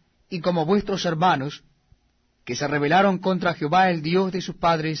padres y como vuestros hermanos, que se rebelaron contra Jehová el Dios de sus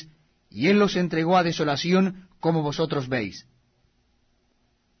padres, y él los entregó a desolación, como vosotros veis.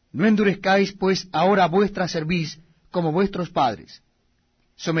 No endurezcáis pues ahora vuestra cerviz como vuestros padres.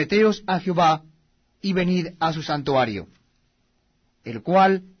 Someteos a Jehová, y venid a su santuario, el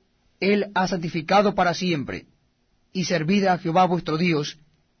cual él ha santificado para siempre, y servid a Jehová vuestro Dios,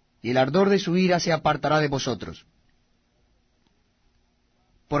 y el ardor de su ira se apartará de vosotros.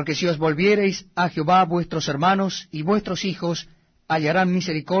 Porque si os volviereis a Jehová, vuestros hermanos y vuestros hijos hallarán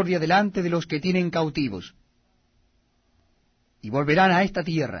misericordia delante de los que tienen cautivos, y volverán a esta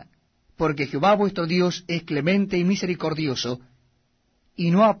tierra, porque Jehová vuestro Dios es clemente y misericordioso, y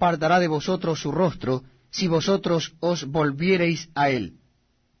no apartará de vosotros su rostro, si vosotros os volviereis a él.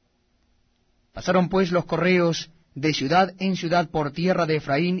 Pasaron pues los correos de ciudad en ciudad por tierra de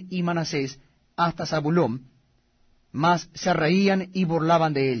Efraín y Manasés hasta Zabulón, mas se reían y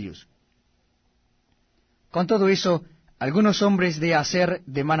burlaban de ellos. Con todo eso, algunos hombres de Aser,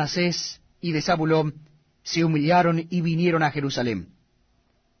 de Manasés y de Zabulón se humillaron y vinieron a Jerusalén.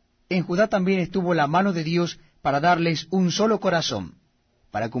 En Judá también estuvo la mano de Dios para darles un solo corazón,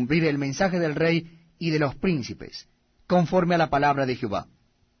 para cumplir el mensaje del rey y de los príncipes, conforme a la palabra de Jehová.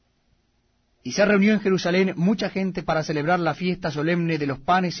 Y se reunió en Jerusalén mucha gente para celebrar la fiesta solemne de los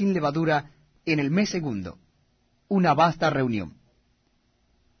panes sin levadura en el mes segundo, una vasta reunión.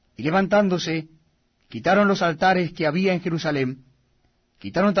 Y levantándose, quitaron los altares que había en Jerusalén,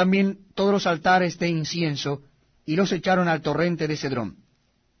 quitaron también todos los altares de incienso, y los echaron al torrente de Cedrón.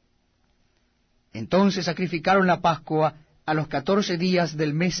 Entonces sacrificaron la Pascua a los 14 días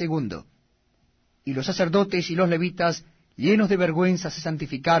del mes segundo, y los sacerdotes y los levitas, llenos de vergüenza, se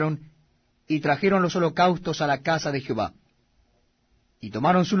santificaron, y trajeron los holocaustos a la casa de Jehová, y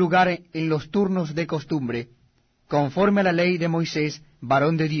tomaron su lugar en los turnos de costumbre, conforme a la ley de Moisés,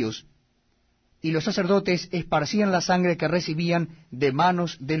 varón de Dios, y los sacerdotes esparcían la sangre que recibían de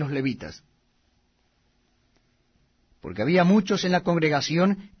manos de los levitas. Porque había muchos en la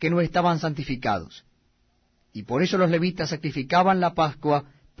congregación que no estaban santificados, y por eso los levitas sacrificaban la Pascua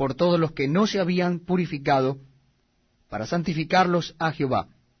por todos los que no se habían purificado, para santificarlos a Jehová.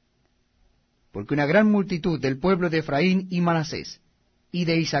 Porque una gran multitud del pueblo de Efraín y Manasés, y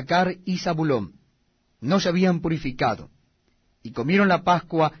de Isacar y Zabulón, no se habían purificado, y comieron la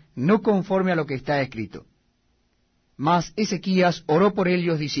Pascua no conforme a lo que está escrito. Mas Ezequías oró por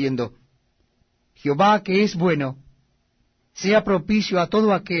ellos diciendo: Jehová, que es bueno, sea propicio a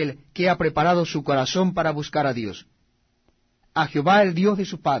todo aquel que ha preparado su corazón para buscar a Dios, a Jehová el Dios de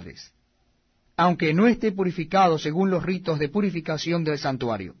sus padres, aunque no esté purificado según los ritos de purificación del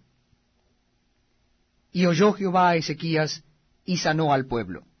santuario. y oyó Jehová a Ezequías, y sanó al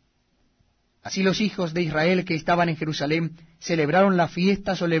pueblo. Así los hijos de Israel que estaban en Jerusalén celebraron la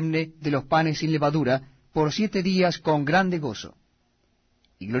fiesta solemne de los panes sin levadura por 7 días con grande gozo.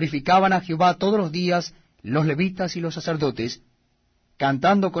 Y glorificaban a Jehová todos los días los levitas y los sacerdotes,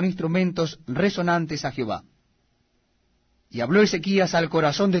 cantando con instrumentos resonantes a Jehová. Y habló Ezequías al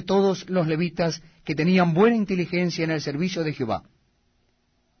corazón de todos los levitas que tenían buena inteligencia en el servicio de Jehová.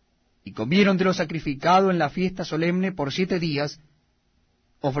 Y comieron de lo sacrificado en la fiesta solemne por 7 días,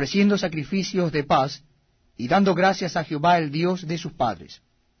 ofreciendo sacrificios de paz, y dando gracias a Jehová el Dios de sus padres.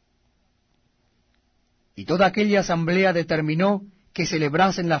 Y toda aquella asamblea determinó que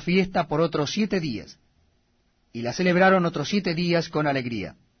celebrasen la fiesta por otros 7 días, y la celebraron otros 7 días con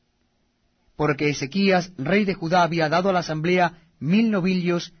alegría. Porque Ezequías, rey de Judá, había dado a la asamblea 1000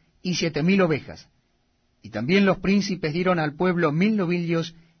 novillos y 7000 ovejas, y también los príncipes dieron al pueblo 1000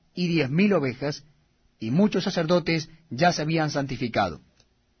 novillos y 10,000 ovejas, y muchos sacerdotes ya se habían santificado.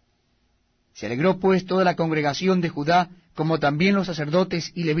 Se alegró pues toda la congregación de Judá, como también los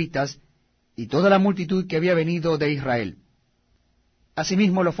sacerdotes y levitas, y toda la multitud que había venido de Israel.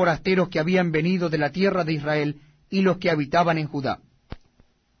 Asimismo los forasteros que habían venido de la tierra de Israel, y los que habitaban en Judá.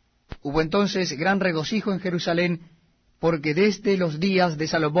 Hubo entonces gran regocijo en Jerusalén, porque desde los días de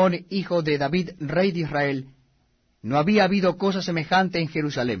Salomón, hijo de David, rey de Israel, no había habido cosa semejante en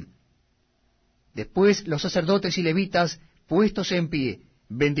Jerusalén. Después los sacerdotes y levitas, puestos en pie,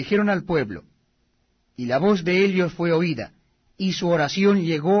 bendijeron al pueblo, y la voz de ellos fue oída, y su oración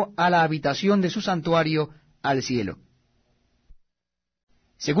llegó a la habitación de su santuario, al cielo.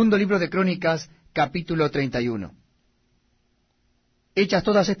 Segundo libro de Crónicas, capítulo 31. Hechas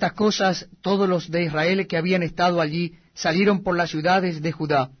todas estas cosas, todos los de Israel que habían estado allí salieron por las ciudades de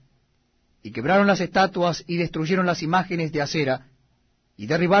Judá, y quebraron las estatuas y destruyeron las imágenes de acera, y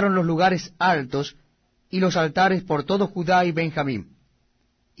derribaron los lugares altos y los altares por todo Judá y Benjamín,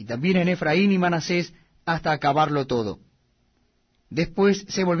 y también en Efraín y Manasés, hasta acabarlo todo. Después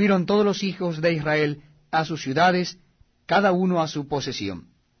se volvieron todos los hijos de Israel a sus ciudades, cada uno a su posesión.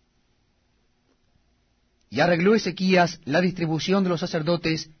 Y arregló Ezequías la distribución de los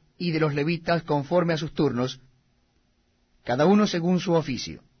sacerdotes y de los levitas conforme a sus turnos, cada uno según su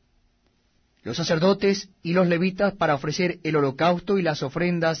oficio. Los sacerdotes y los levitas para ofrecer el holocausto y las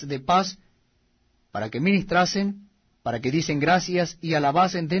ofrendas de paz, para que ministrasen, para que diesen gracias y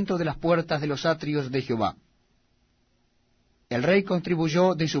alabasen dentro de las puertas de los atrios de Jehová. El rey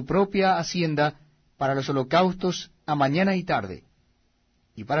contribuyó de su propia hacienda para los holocaustos a mañana y tarde,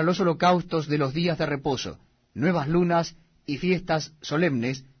 y para los holocaustos de los días de reposo, nuevas lunas y fiestas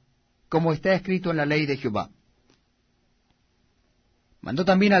solemnes, como está escrito en la ley de Jehová. Mandó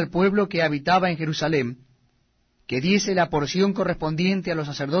también al pueblo que habitaba en Jerusalén que diese la porción correspondiente a los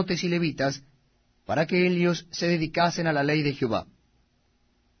sacerdotes y levitas, para que ellos se dedicasen a la ley de Jehová.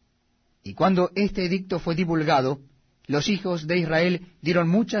 Y cuando este edicto fue divulgado, los hijos de Israel dieron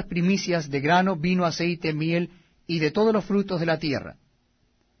muchas primicias de grano, vino, aceite, miel y de todos los frutos de la tierra.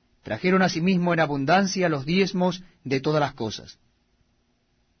 Trajeron asimismo en abundancia los diezmos de todas las cosas.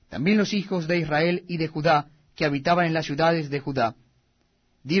 También los hijos de Israel y de Judá, que habitaban en las ciudades de Judá,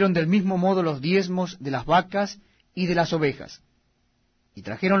 dieron del mismo modo los diezmos de las vacas y de las ovejas, y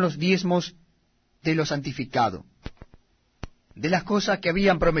trajeron los diezmos de lo santificado, de las cosas que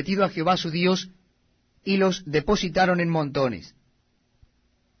habían prometido a Jehová su Dios, y los depositaron en montones.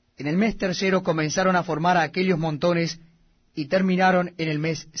 En el mes tercero comenzaron a formar a aquellos montones, y terminaron en el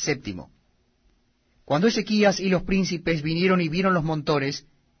mes séptimo. Cuando Ezequías y los príncipes vinieron y vieron los montones,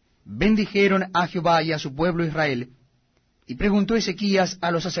 bendijeron a Jehová y a su pueblo Israel, y preguntó Ezequías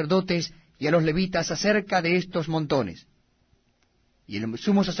a los sacerdotes y a los levitas acerca de estos montones. Y el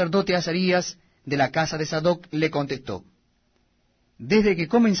sumo sacerdote Azarías, de la casa de Sadoc, le contestó: Desde que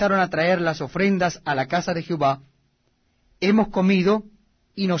comenzaron a traer las ofrendas a la casa de Jehová, hemos comido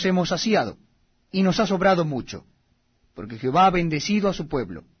y nos hemos saciado, y nos ha sobrado mucho, porque Jehová ha bendecido a su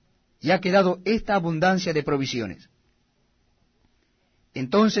pueblo, y ha quedado esta abundancia de provisiones.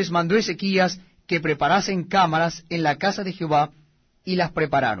 Entonces mandó Ezequías que preparasen cámaras en la casa de Jehová, y las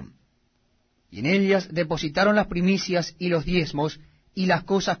prepararon. Y en ellas depositaron las primicias y los diezmos, y las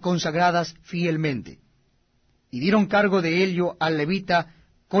cosas consagradas fielmente. Y dieron cargo de ello al levita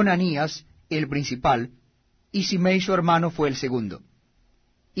Conanías, el principal, y Simei su hermano fue el segundo.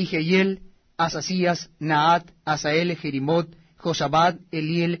 Y Jehiel, Asasías, Naat, Asael, Jerimot, Josabad,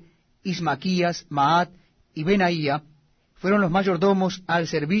 Eliel, Ismaquías, Maat y Benaía fueron los mayordomos al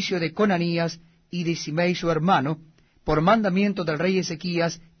servicio de Conanías y de Simei su hermano, por mandamiento del rey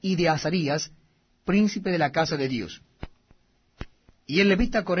Ezequías y de Azarías, príncipe de la casa de Dios. Y el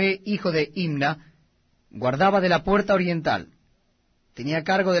levita Coré, hijo de Imna, guardaba de la puerta oriental. Tenía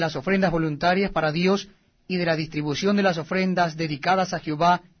cargo de las ofrendas voluntarias para Dios y de la distribución de las ofrendas dedicadas a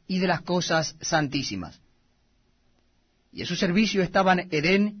Jehová y de las cosas santísimas. Y a su servicio estaban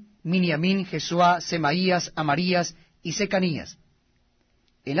Edén, Miniamín, Jesuá, Semaías, Amarías y Secanías,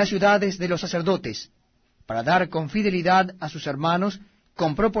 en las ciudades de los sacerdotes, para dar con fidelidad a sus hermanos,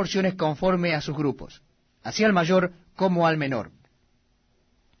 con proporciones conforme a sus grupos, así al mayor como al menor.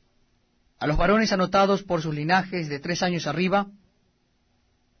 A los varones anotados por sus linajes de 3 años arriba,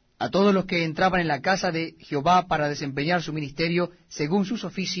 a todos los que entraban en la casa de Jehová para desempeñar su ministerio según sus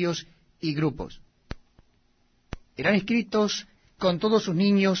oficios y grupos. Eran escritos con todos sus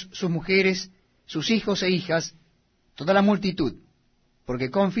niños, sus mujeres, sus hijos e hijas, toda la multitud, porque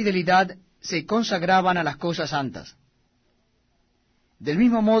con fidelidad se consagraban a las cosas santas. Del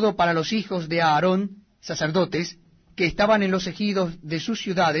mismo modo para los hijos de Aarón, sacerdotes, que estaban en los ejidos de sus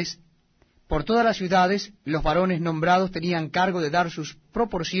ciudades, por todas las ciudades los varones nombrados tenían cargo de dar sus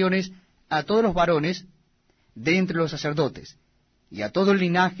proporciones a todos los varones de entre los sacerdotes, y a todo el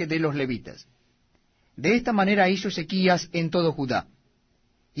linaje de los levitas. De esta manera hizo Ezequías en todo Judá,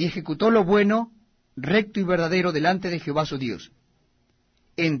 y ejecutó lo bueno, recto y verdadero delante de Jehová su Dios.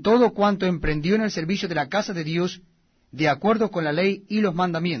 En todo cuanto emprendió en el servicio de la casa de Dios, de acuerdo con la ley y los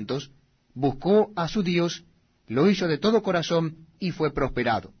mandamientos, buscó a su Dios, lo hizo de todo corazón y fue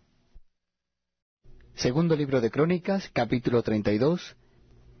prosperado. Segundo libro de Crónicas, capítulo 32.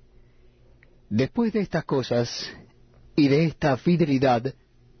 Después de estas cosas y de esta fidelidad,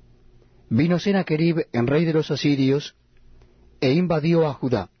 vino Sennacherib, el rey de los asirios, e invadió a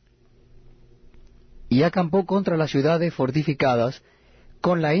Judá, y acampó contra las ciudades fortificadas,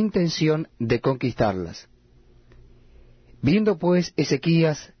 con la intención de conquistarlas. Viendo pues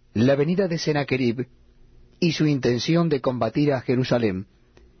Ezequías la venida de Sennacherib, y su intención de combatir a Jerusalén,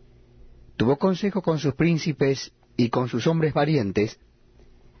 tuvo consejo con sus príncipes y con sus hombres valientes,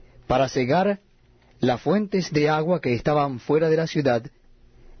 para cegar las fuentes de agua que estaban fuera de la ciudad,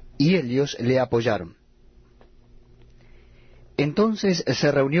 y ellos le apoyaron. Entonces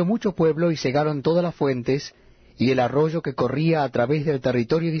se reunió mucho pueblo y cegaron todas las fuentes y el arroyo que corría a través del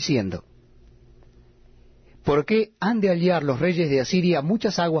territorio, diciendo: ¿por qué han de hallar los reyes de Asiria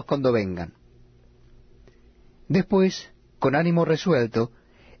muchas aguas cuando vengan? Después, con ánimo resuelto,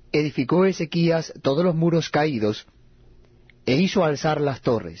 edificó Ezequías todos los muros caídos, e hizo alzar las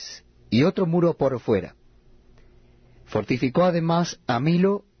torres, y otro muro por fuera. Fortificó además a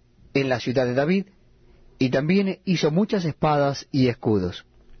Milo en la ciudad de David, y también hizo muchas espadas y escudos.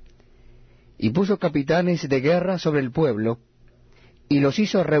 Y puso capitanes de guerra sobre el pueblo, y los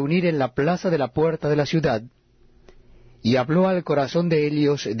hizo reunir en la plaza de la puerta de la ciudad, y habló al corazón de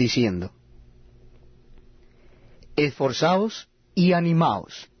ellos, diciendo: esforzaos y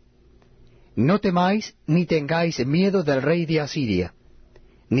animaos, no temáis ni tengáis miedo del rey de Asiria,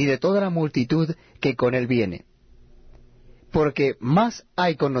 ni de toda la multitud que con él viene, porque más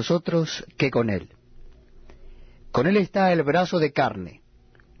hay con nosotros que con él. Con él está el brazo de carne,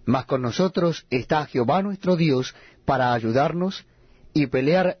 mas con nosotros está Jehová nuestro Dios para ayudarnos y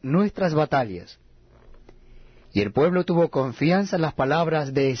pelear nuestras batallas. Y el pueblo tuvo confianza en las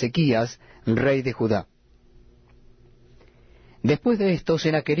palabras de Ezequías, rey de Judá. Después de esto,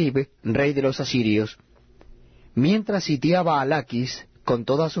 Sennacherib, rey de los asirios, mientras sitiaba a Laquis con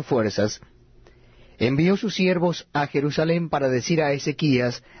todas sus fuerzas, envió sus siervos a Jerusalén para decir a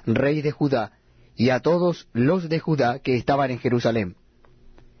Ezequías, rey de Judá, y a todos los de Judá que estaban en Jerusalén: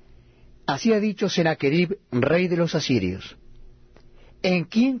 así ha dicho Sennacherib, rey de los asirios: ¿en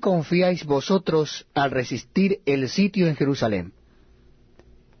quién confiáis vosotros al resistir el sitio en Jerusalén?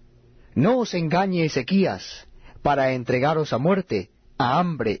 No os engañe Ezequías para entregaros a muerte, a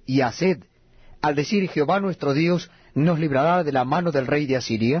hambre y a sed, al decir: Jehová nuestro Dios nos librará de la mano del rey de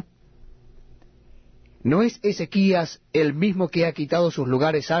Asiria. ¿No es Ezequías el mismo que ha quitado sus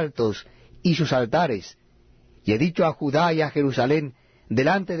lugares altos y sus altares, y ha dicho a Judá y a Jerusalén: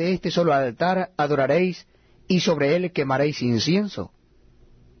 delante de este solo altar adoraréis, y sobre él quemaréis incienso?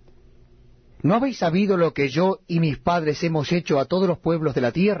 ¿No habéis sabido lo que yo y mis padres hemos hecho a todos los pueblos de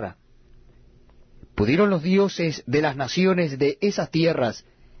la tierra? ¿Pudieron los dioses de las naciones de esas tierras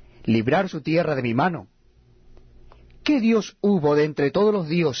librar su tierra de mi mano? ¿Qué Dios hubo de entre todos los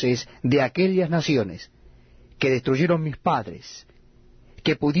dioses de aquellas naciones que destruyeron mis padres,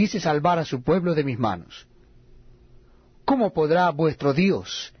 que pudiese salvar a su pueblo de mis manos? ¿Cómo podrá vuestro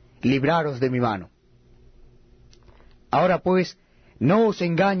Dios libraros de mi mano? Ahora pues, no os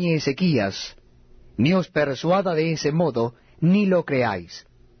engañe Ezequías, ni os persuada de ese modo, ni lo creáis.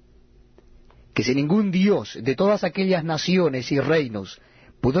 Que si ningún Dios de todas aquellas naciones y reinos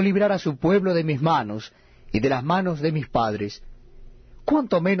pudo librar a su pueblo de mis manos y de las manos de mis padres,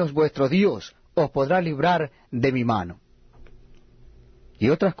 ¿cuánto menos vuestro Dios os podrá librar de mi mano? Y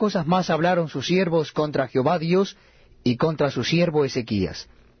otras cosas más hablaron sus siervos contra Jehová Dios y contra su siervo Ezequías.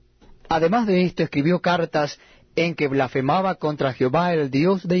 Además de esto, escribió cartas en que blasfemaba contra Jehová el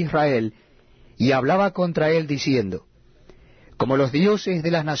Dios de Israel, y hablaba contra él diciendo: como los dioses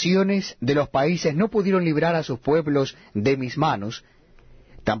de las naciones de los países no pudieron librar a sus pueblos de mis manos,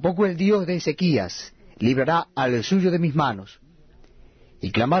 tampoco el Dios de Ezequías librará al suyo de mis manos.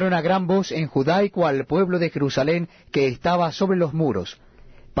 Y clamaron a gran voz en Judá y cual pueblo de Jerusalén que estaba sobre los muros,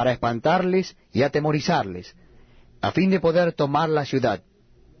 para espantarles y atemorizarles, a fin de poder tomar la ciudad.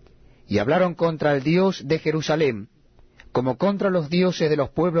 Y hablaron contra el Dios de Jerusalén, como contra los dioses de los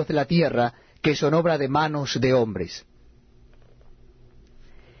pueblos de la tierra, que son obra de manos de hombres.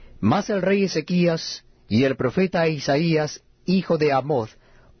 Mas el rey Ezequías y el profeta Isaías, hijo de Amoz,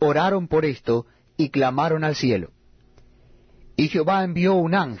 oraron por esto y clamaron al cielo. Y Jehová envió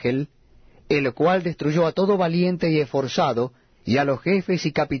un ángel, el cual destruyó a todo valiente y esforzado, y a los jefes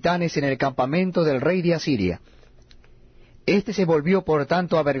y capitanes en el campamento del rey de Asiria. Este se volvió por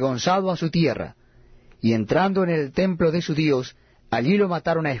tanto avergonzado a su tierra, y entrando en el templo de su Dios, allí lo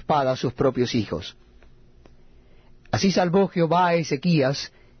mataron a espada sus propios hijos. Así salvó Jehová a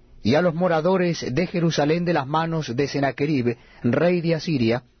Ezequías y a los moradores de Jerusalén de las manos de Sennacherib, rey de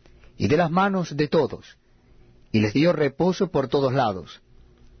Asiria, y de las manos de todos, y les dio reposo por todos lados.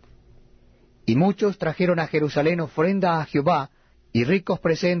 Y muchos trajeron a Jerusalén ofrenda a Jehová, y ricos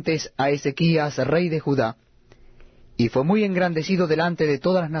presentes a Ezequías, rey de Judá, y fue muy engrandecido delante de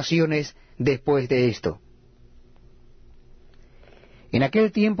todas las naciones después de esto. En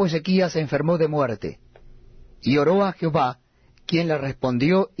aquel tiempo Ezequías se enfermó de muerte, y oró a Jehová, quien le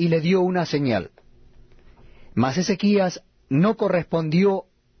respondió y le dio una señal. Mas Ezequías no correspondió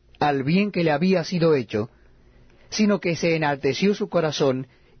al bien que le había sido hecho, sino que se enalteció su corazón,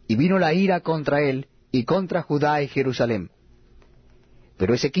 y vino la ira contra él y contra Judá y Jerusalén.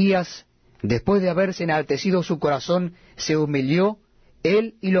 Pero Ezequías, después de haberse enaltecido su corazón, se humilló,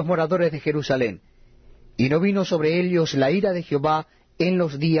 él y los moradores de Jerusalén, y no vino sobre ellos la ira de Jehová en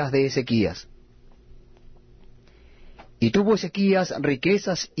los días de Ezequías. Y tuvo Ezequías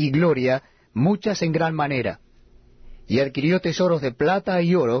riquezas y gloria, muchas en gran manera, y adquirió tesoros de plata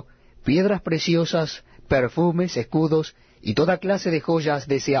y oro, piedras preciosas, perfumes, escudos, y toda clase de joyas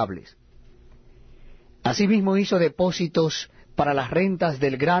deseables. Asimismo hizo depósitos para las rentas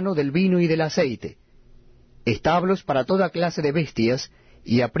del grano, del vino y del aceite, establos para toda clase de bestias,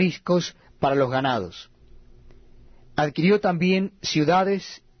 y apriscos para los ganados. Adquirió también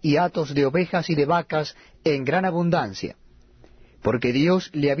ciudades y hatos de ovejas y de vacas en gran abundancia, porque Dios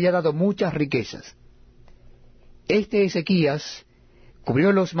le había dado muchas riquezas. Este Ezequías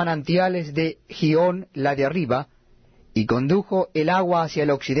cubrió los manantiales de Gihón, la de arriba, y condujo el agua hacia el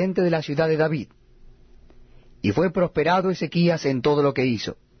occidente de la ciudad de David. Y fue prosperado Ezequías en todo lo que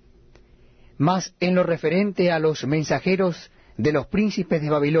hizo. Mas en lo referente a los mensajeros de los príncipes de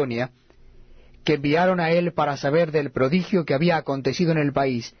Babilonia, que enviaron a él para saber del prodigio que había acontecido en el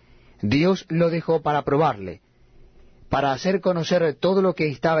país, Dios lo dejó para probarle, para hacer conocer todo lo que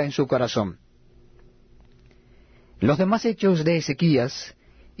estaba en su corazón. Los demás hechos de Ezequías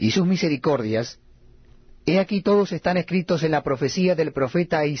y sus misericordias, he aquí todos están escritos en la profecía del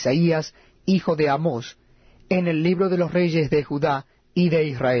profeta Isaías, hijo de Amós, en el libro de los reyes de Judá y de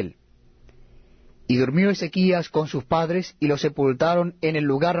Israel. Y durmió Ezequías con sus padres, y lo sepultaron en el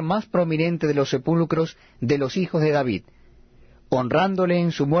lugar más prominente de los sepulcros de los hijos de David, honrándole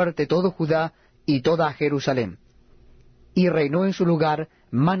en su muerte todo Judá y toda Jerusalén. Y reinó en su lugar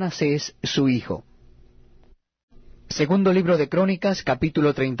Manasés su hijo. Segundo libro de Crónicas,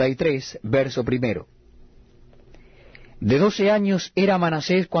 capítulo 33, verso 1. De 12 años era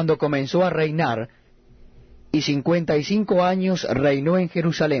Manasés cuando comenzó a reinar, y 55 años reinó en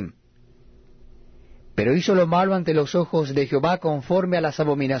Jerusalén. Pero hizo lo malo ante los ojos de Jehová conforme a las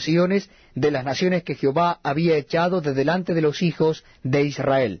abominaciones de las naciones que Jehová había echado de delante de los hijos de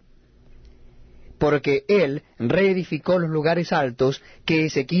Israel. Porque él reedificó los lugares altos que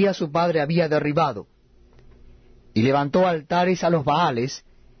Ezequías su padre había derribado, y levantó altares a los Baales,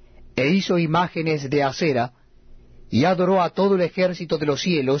 e hizo imágenes de acera, y adoró a todo el ejército de los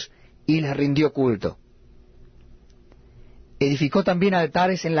cielos, y les rindió culto. Edificó también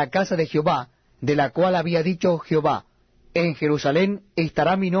altares en la casa de Jehová, de la cual había dicho Jehová: en Jerusalén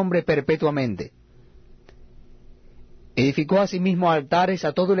estará mi nombre perpetuamente. Edificó asimismo altares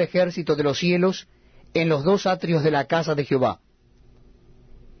a todo el ejército de los cielos en los 2 atrios de la casa de Jehová.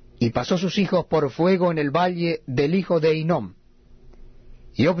 Y pasó sus hijos por fuego en el valle del hijo de Hinnom.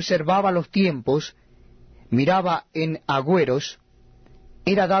 y observaba los tiempos, miraba en agüeros,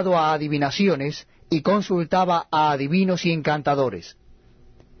 era dado a adivinaciones, y consultaba a adivinos y encantadores.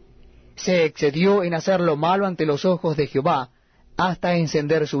 Se excedió en hacer lo malo ante los ojos de Jehová, hasta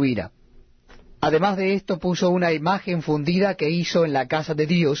encender su ira. Además de esto puso una imagen fundida que hizo en la casa de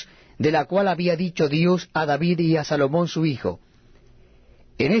Dios, de la cual había dicho Dios a David y a Salomón su hijo: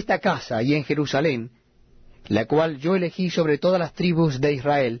 en esta casa y en Jerusalén, la cual yo elegí sobre todas las tribus de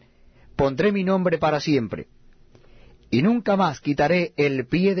Israel, pondré mi nombre para siempre. Y nunca más quitaré el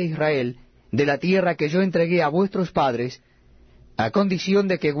pie de Israel de la tierra que yo entregué a vuestros padres, a condición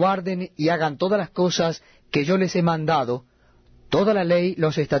de que guarden y hagan todas las cosas que yo les he mandado, toda la ley,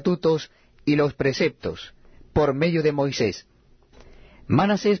 los estatutos y los preceptos, por medio de Moisés.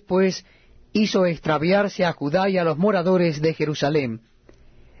 Manasés, pues, hizo extraviarse a Judá y a los moradores de Jerusalén,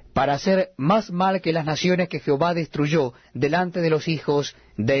 para hacer más mal que las naciones que Jehová destruyó delante de los hijos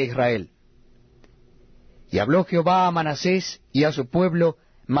de Israel. Y habló Jehová a Manasés y a su pueblo,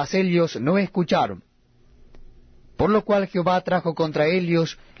 mas ellos no escucharon. Por lo cual Jehová trajo contra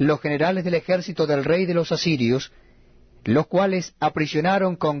ellos los generales del ejército del rey de los asirios, los cuales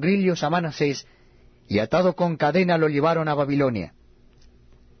aprisionaron con grillos a Manasés, y atado con cadena lo llevaron a Babilonia.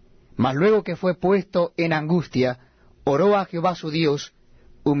 Mas luego que fue puesto en angustia, oró a Jehová su Dios,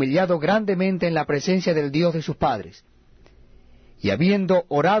 humillado grandemente en la presencia del Dios de sus padres. Y habiendo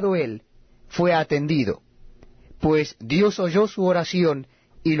orado él, fue atendido, pues Dios oyó su oración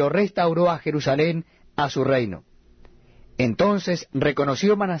y lo restauró a Jerusalén a su reino. Entonces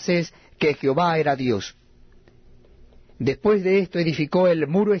reconoció Manasés que Jehová era Dios. Después de esto edificó el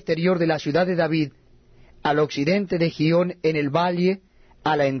muro exterior de la ciudad de David, al occidente de Gión en el valle,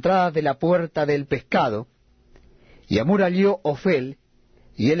 a la entrada de la puerta del pescado, y amuralló Ofel,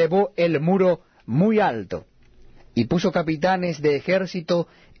 y elevó el muro muy alto, y puso capitanes de ejército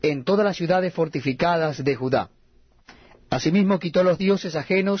en todas las ciudades fortificadas de Judá. Asimismo quitó los dioses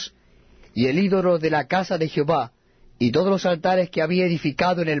ajenos, y el ídolo de la casa de Jehová, y todos los altares que había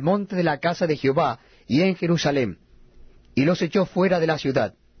edificado en el monte de la casa de Jehová, y en Jerusalén, y los echó fuera de la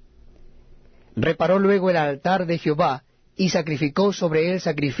ciudad. Reparó luego el altar de Jehová, y sacrificó sobre él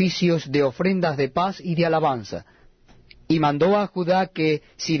sacrificios de ofrendas de paz y de alabanza, y mandó a Judá que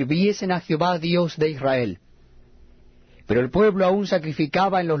sirviesen a Jehová Dios de Israel. Pero el pueblo aún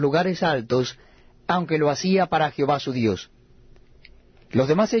sacrificaba en los lugares altos, aunque lo hacía para Jehová su Dios. Los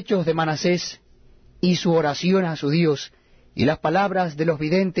demás hechos de Manasés, y su oración a su Dios, y las palabras de los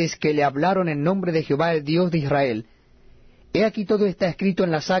videntes que le hablaron en nombre de Jehová el Dios de Israel, he aquí todo está escrito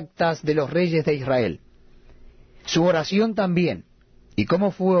en las actas de los reyes de Israel. Su oración también, y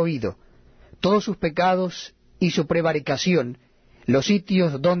cómo fue oído, todos sus pecados y su prevaricación, los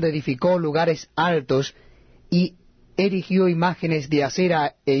sitios donde edificó lugares altos y erigió imágenes de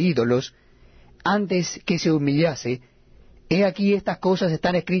acera e ídolos, antes que se humillase, he aquí estas cosas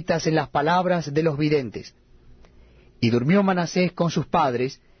están escritas en las palabras de los videntes. Y durmió Manasés con sus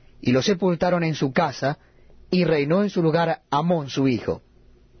padres, y lo sepultaron en su casa, y reinó en su lugar Amón su hijo.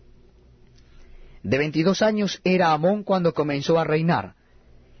 De 22 años era Amón cuando comenzó a reinar,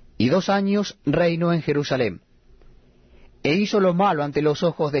 y 2 años reinó en Jerusalén. E hizo lo malo ante los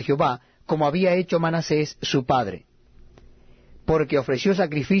ojos de Jehová, como había hecho Manasés su padre, porque ofreció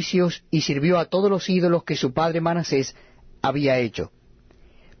sacrificios y sirvió a todos los ídolos que su padre Manasés había hecho.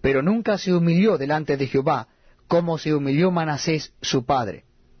 Pero nunca se humilló delante de Jehová, como se humilló Manasés su padre.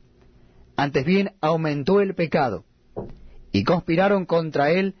 Antes bien aumentó el pecado, y conspiraron contra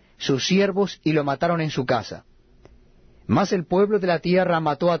él sus siervos y lo mataron en su casa. Mas el pueblo de la tierra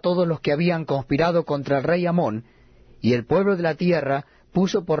mató a todos los que habían conspirado contra el rey Amón, y el pueblo de la tierra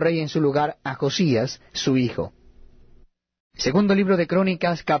puso por rey en su lugar a Josías, su hijo. Segundo libro de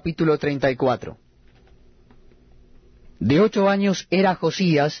Crónicas, capítulo 34. De 8 años era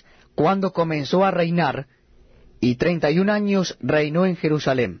Josías cuando comenzó a reinar, y 31 años reinó en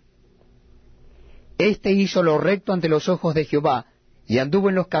Jerusalén. Este hizo lo recto ante los ojos de Jehová, y anduvo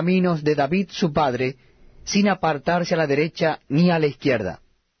en los caminos de David su padre, sin apartarse a la derecha ni a la izquierda.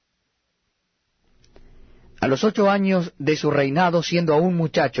 A los 8 años de su reinado, siendo aún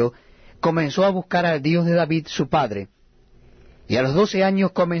muchacho, comenzó a buscar al Dios de David su padre, y a los 12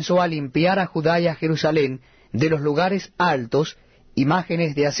 años comenzó a limpiar a Judá y a Jerusalén de los lugares altos,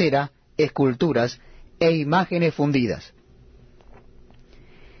 imágenes de acera, esculturas e imágenes fundidas.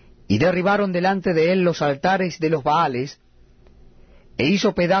 Y derribaron delante de él los altares de los Baales, e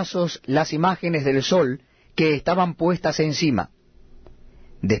hizo pedazos las imágenes del sol que estaban puestas encima.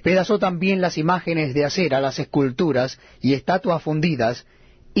 Despedazó también las imágenes de acera, las esculturas y estatuas fundidas,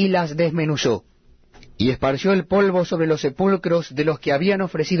 y las desmenuzó, y esparció el polvo sobre los sepulcros de los que habían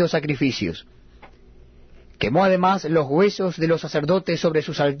ofrecido sacrificios. Quemó además los huesos de los sacerdotes sobre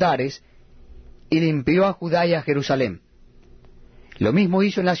sus altares, y limpió a Judá y a Jerusalén. Lo mismo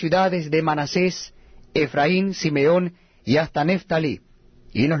hizo en las ciudades de Manasés, Efraín, Simeón y hasta Neftalí,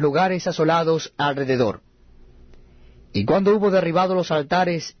 y en los lugares asolados alrededor. Y cuando hubo derribado los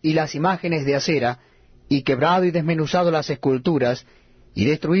altares y las imágenes de acera, y quebrado y desmenuzado las esculturas, y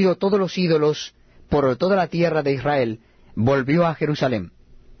destruido todos los ídolos por toda la tierra de Israel, volvió a Jerusalén.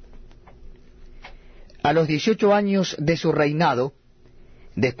 A los 18 años de su reinado,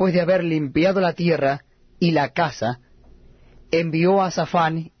 después de haber limpiado la tierra y la casa, envió a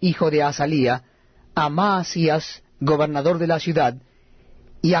Safán, hijo de Azalía, a Maasías, gobernador de la ciudad,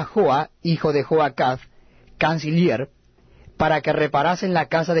 y a Joa, hijo de Joacaz, canciller, para que reparasen la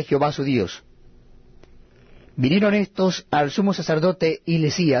casa de Jehová su Dios. Vinieron estos al sumo sacerdote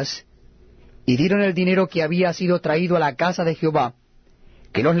Hilcías, y dieron el dinero que había sido traído a la casa de Jehová,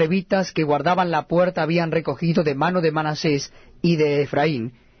 que los levitas que guardaban la puerta habían recogido de mano de Manasés y de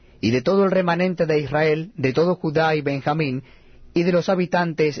Efraín, y de todo el remanente de Israel, de todo Judá y Benjamín, y de los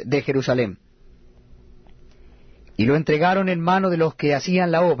habitantes de Jerusalén. Y lo entregaron en mano de los que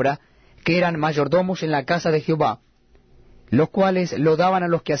hacían la obra, que eran mayordomos en la casa de Jehová, los cuales lo daban a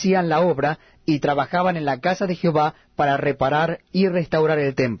los que hacían la obra y trabajaban en la casa de Jehová para reparar y restaurar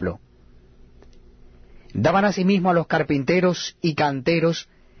el templo. Daban asimismo a los carpinteros y canteros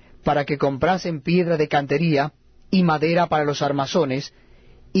para que comprasen piedra de cantería y madera para los armazones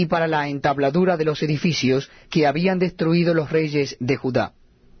y para la entabladura de los edificios que habían destruido los reyes de Judá.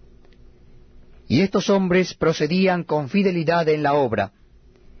 Y estos hombres procedían con fidelidad en la obra,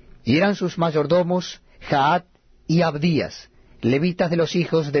 y eran sus mayordomos Jaat y Abdías, levitas de los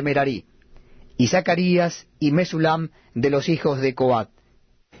hijos de Merarí, y Zacarías y Mesulam de los hijos de Coat,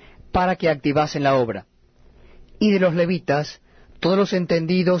 para que activasen la obra. Y de los levitas, todos los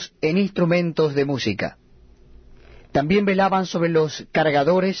entendidos en instrumentos de música. También velaban sobre los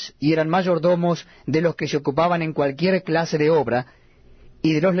cargadores, y eran mayordomos de los que se ocupaban en cualquier clase de obra,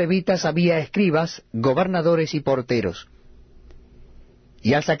 y de los levitas había escribas, gobernadores y porteros.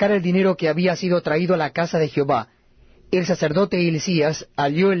 Y al sacar el dinero que había sido traído a la casa de Jehová, el sacerdote Hilcías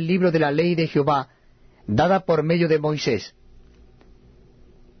halló el libro de la ley de Jehová, dada por medio de Moisés.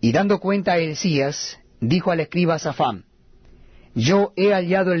 Y dando cuenta a Hilcías, dijo al escriba Safán: Yo he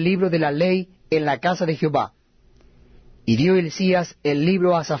hallado el libro de la ley en la casa de Jehová. Y dio Hilcías el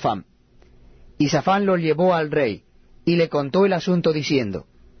libro a Safán. Y Safán lo llevó al rey, y le contó el asunto diciendo: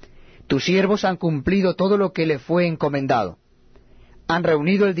 Tus siervos han cumplido todo lo que les fue encomendado. Han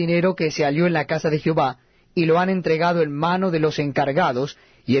reunido el dinero que se halló en la casa de Jehová, y lo han entregado en mano de los encargados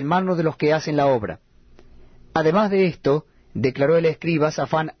y en mano de los que hacen la obra. Además de esto, declaró el escriba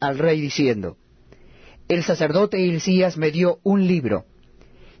Safán al rey diciendo: El sacerdote Hilcías me dio un libro,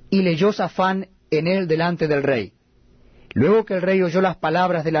 y leyó Safán en él delante del rey. Luego que el rey oyó las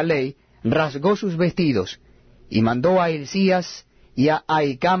palabras de la ley, rasgó sus vestidos, y mandó a Hilcías y a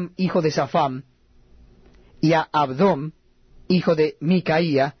Ahicam, hijo de Safán, y a Abdón, hijo de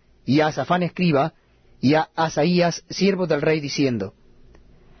Micaía, y a Safán escriba, y a Asaías, siervo del rey, diciendo: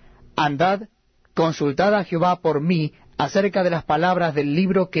 Andad, consultad a Jehová por mí acerca de las palabras del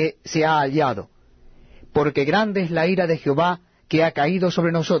libro que se ha hallado, porque grande es la ira de Jehová que ha caído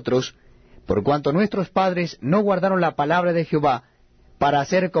sobre nosotros, por cuanto nuestros padres no guardaron la palabra de Jehová, para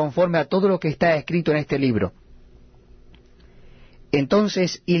hacer conforme a todo lo que está escrito en este libro.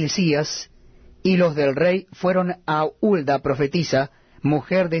 Entonces Hilcías y los del rey fueron a Hulda profetisa,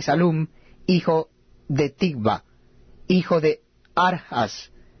 mujer de Salum, hijo de Tigba, hijo de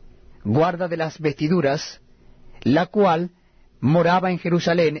Arjas, guarda de las vestiduras, la cual moraba en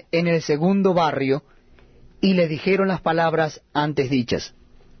Jerusalén, en el segundo barrio, y le dijeron las palabras antes dichas.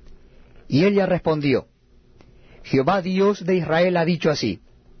 Y ella respondió: Jehová Dios de Israel ha dicho así: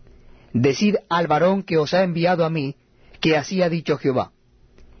 Decid al varón que os ha enviado a mí, que así ha dicho Jehová: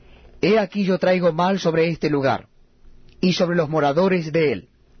 He aquí yo traigo mal sobre este lugar, y sobre los moradores de él,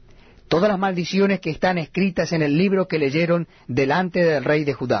 todas las maldiciones que están escritas en el libro que leyeron delante del rey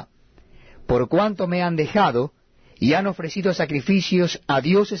de Judá, por cuanto me han dejado, y han ofrecido sacrificios a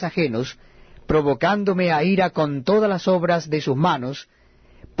dioses ajenos, provocándome a ira con todas las obras de sus manos.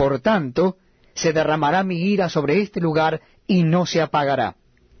 Por tanto, se derramará mi ira sobre este lugar, y no se apagará.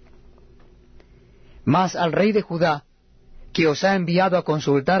 Mas al rey de Judá, que os ha enviado a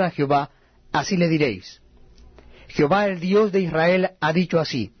consultar a Jehová, así le diréis: Jehová el Dios de Israel ha dicho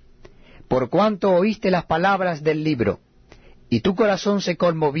así: Por cuanto oíste las palabras del libro, y tu corazón se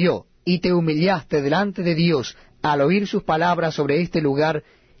conmovió, y te humillaste delante de Dios al oír sus palabras sobre este lugar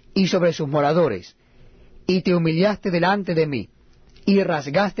y sobre sus moradores, y te humillaste delante de mí, y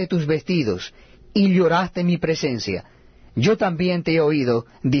rasgaste tus vestidos, y lloraste en mi presencia, yo también te he oído,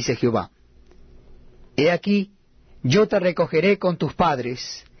 dice Jehová. He aquí, yo te recogeré con tus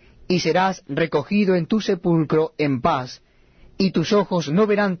padres, y serás recogido en tu sepulcro en paz, y tus ojos no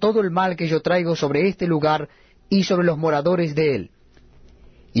verán todo el mal que yo traigo sobre este lugar y sobre los moradores de él.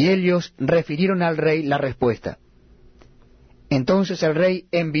 Y ellos refirieron al rey la respuesta. Entonces el rey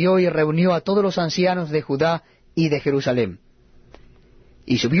envió y reunió a todos los ancianos de Judá y de Jerusalén.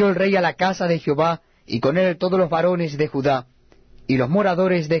 Y subió el rey a la casa de Jehová, y con él todos los varones de Judá, y los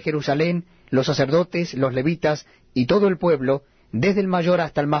moradores de Jerusalén, los sacerdotes, los levitas, y todo el pueblo, desde el mayor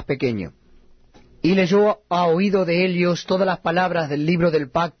hasta el más pequeño. Y leyó a oído de ellos todas las palabras del libro del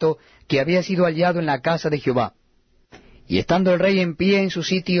pacto que había sido hallado en la casa de Jehová. Y estando el rey en pie en su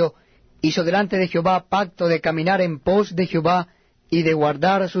sitio, hizo delante de Jehová pacto de caminar en pos de Jehová, y de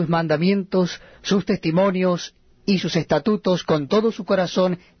guardar sus mandamientos, sus testimonios y sus estatutos con todo su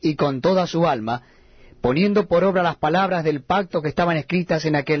corazón y con toda su alma, poniendo por obra las palabras del pacto que estaban escritas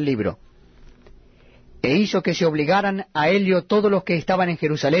en aquel libro. E hizo que se obligaran a ello todos los que estaban en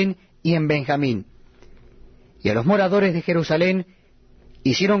Jerusalén y en Benjamín. Y a los moradores de Jerusalén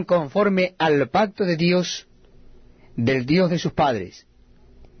hicieron conforme al pacto de Dios, del Dios de sus padres.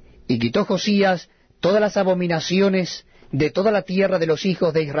 Y quitó Josías todas las abominaciones de toda la tierra de los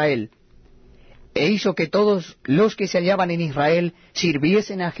hijos de Israel, e hizo que todos los que se hallaban en Israel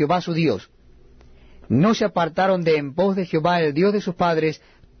sirviesen a Jehová su Dios. No se apartaron de en pos de Jehová el Dios de sus padres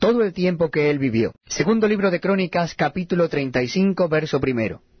todo el tiempo que él vivió. Segundo libro de Crónicas, capítulo 35, verso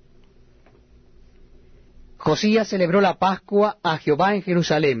 1. Josías celebró la Pascua a Jehová en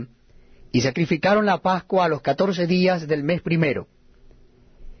Jerusalén, y sacrificaron la Pascua a los 14 días del mes primero.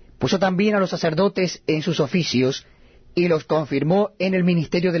 Puso también a los sacerdotes en sus oficios, y los confirmó en el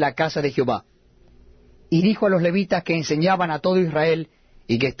ministerio de la casa de Jehová. Y dijo a los levitas que enseñaban a todo Israel,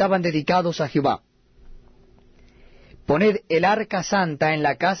 y que estaban dedicados a Jehová: Poned el arca santa en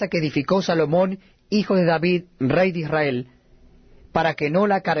la casa que edificó Salomón, hijo de David, rey de Israel, para que no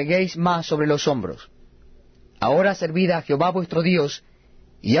la carguéis más sobre los hombros. Ahora servid a Jehová vuestro Dios,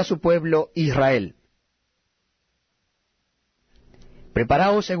 y a su pueblo Israel.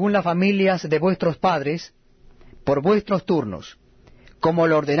 Preparaos según las familias de vuestros padres, por vuestros turnos, como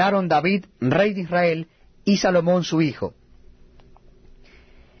lo ordenaron David, rey de Israel, y Salomón su hijo.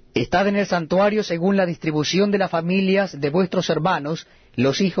 Estad en el santuario según la distribución de las familias de vuestros hermanos,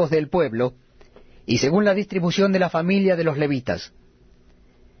 los hijos del pueblo, y según la distribución de la familia de los levitas.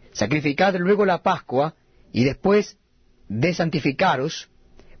 Sacrificad luego la Pascua, y después de santificaros,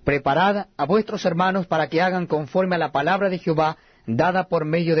 preparad a vuestros hermanos para que hagan conforme a la palabra de Jehová dada por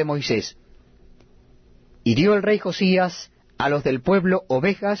medio de Moisés. Y dio el rey Josías a los del pueblo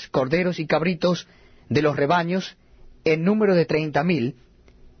ovejas, corderos y cabritos de los rebaños, en número de 30,000,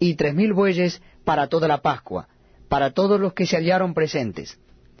 y 3,000 bueyes para toda la Pascua, para todos los que se hallaron presentes.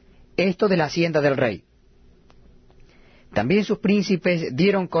 Esto de la hacienda del rey. También sus príncipes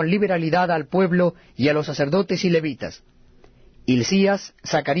dieron con liberalidad al pueblo y a los sacerdotes y levitas. Hilcías,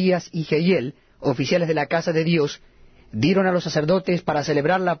 Zacarías y Jehiel, oficiales de la casa de Dios, dieron a los sacerdotes para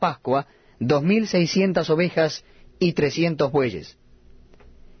celebrar la Pascua 2,600 ovejas y 300 bueyes.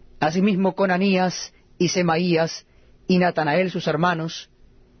 Asimismo Conanías y Semaías y Natanael sus hermanos,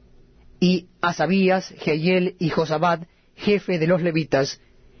 y Asabías, Jehiel y Josabad, jefe de los levitas,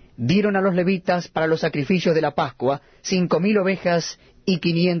 dieron a los levitas para los sacrificios de la Pascua 5,000 ovejas y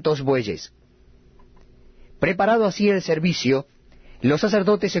 500 bueyes. Preparado así el servicio, los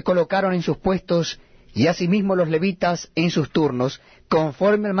sacerdotes se colocaron en sus puestos, y asimismo los levitas en sus turnos,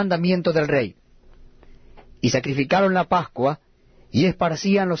 conforme al mandamiento del rey. Y sacrificaron la Pascua, y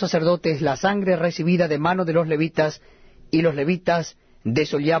esparcían los sacerdotes la sangre recibida de mano de los levitas, y los levitas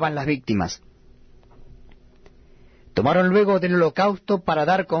desollaban las víctimas. Tomaron luego del holocausto para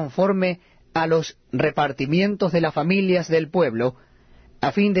dar conforme a los repartimientos de las familias del pueblo,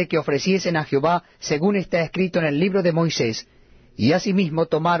 a fin de que ofreciesen a Jehová según está escrito en el libro de Moisés, y asimismo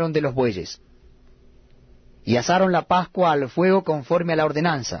tomaron de los bueyes. Y asaron la Pascua al fuego conforme a la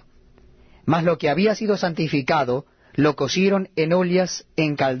ordenanza, mas lo que había sido santificado lo cocieron en ollas,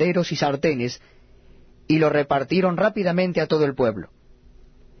 en calderos y sartenes, y lo repartieron rápidamente a todo el pueblo.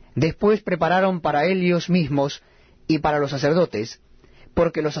 Después prepararon para ellos mismos y para los sacerdotes,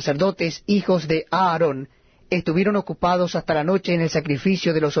 porque los sacerdotes, hijos de Aarón, estuvieron ocupados hasta la noche en el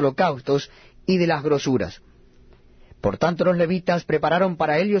sacrificio de los holocaustos y de las grosuras. Por tanto los levitas prepararon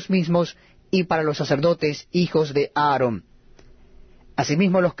para ellos mismos y para los sacerdotes, hijos de Aarón.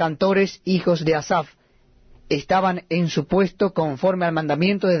 Asimismo los cantores, hijos de Asaf, estaban en su puesto conforme al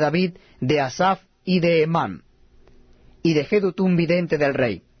mandamiento de David, de Asaf y de Emán, y de Jedutum vidente del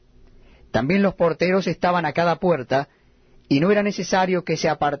rey. También los porteros estaban a cada puerta, y no era necesario que se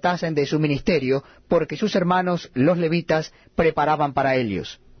apartasen de su ministerio, porque sus hermanos, los levitas, preparaban para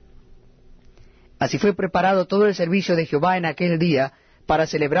ellos. Así fue preparado todo el servicio de Jehová en aquel día, para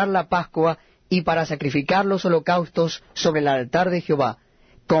celebrar la Pascua y para sacrificar los holocaustos sobre el altar de Jehová,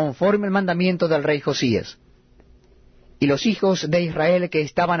 conforme el mandamiento del rey Josías. Y los hijos de Israel que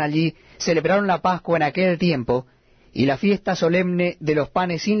estaban allí celebraron la Pascua en aquel tiempo, y la fiesta solemne de los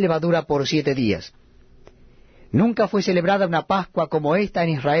panes sin levadura por 7 días. Nunca fue celebrada una Pascua como esta en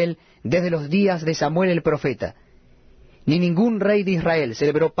Israel desde los días de Samuel el profeta, ni ningún rey de Israel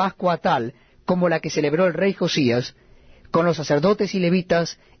celebró Pascua tal como la que celebró el rey Josías, con los sacerdotes y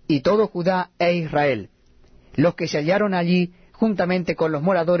levitas y todo Judá e Israel, los que se hallaron allí juntamente con los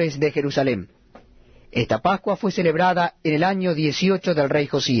moradores de Jerusalén. Esta Pascua fue celebrada en el año 18 del rey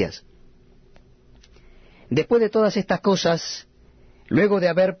Josías. Después de todas estas cosas, luego de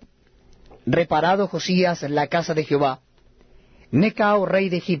haber reparado Josías la casa de Jehová, Necao, rey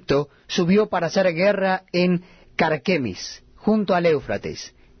de Egipto, subió para hacer guerra en Carquemis, junto al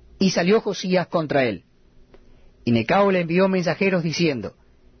Éufrates, y salió Josías contra él. Y Necao le envió mensajeros diciendo,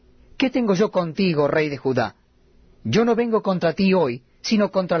 ¿qué tengo yo contigo, rey de Judá? Yo no vengo contra ti hoy,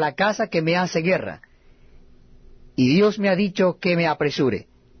 sino contra la casa que me hace guerra. Y Dios me ha dicho que me apresure.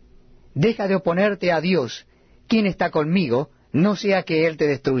 Deja de oponerte a Dios, quien está conmigo, no sea que Él te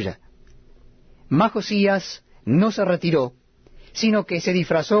destruya. Mas Josías no se retiró, sino que se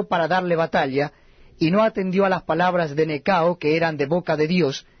disfrazó para darle batalla, y no atendió a las palabras de Necao, que eran de boca de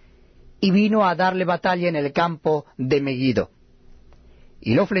Dios, y vino a darle batalla en el campo de Megiddo.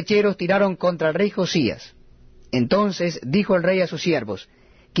 Y los flecheros tiraron contra el rey Josías. Entonces dijo el rey a sus siervos,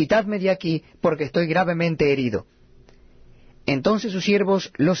 quitadme de aquí, porque estoy gravemente herido. Entonces sus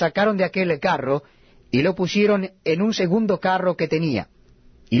siervos lo sacaron de aquel carro, y lo pusieron en un segundo carro que tenía,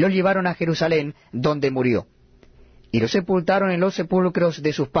 y lo llevaron a Jerusalén, donde murió. Y lo sepultaron en los sepulcros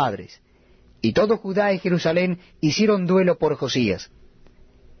de sus padres. Y todo Judá y Jerusalén hicieron duelo por Josías.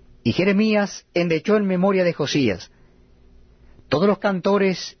 Y Jeremías endechó en memoria de Josías. Todos los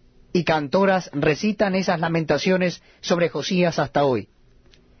cantores y cantoras recitan esas lamentaciones sobre Josías hasta hoy.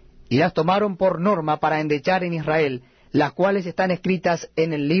 Y las tomaron por norma para endechar en Israel, las cuales están escritas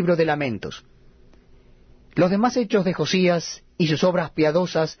en el libro de lamentos. Los demás hechos de Josías y sus obras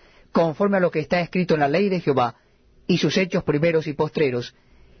piadosas, conforme a lo que está escrito en la ley de Jehová, y sus hechos primeros y postreros,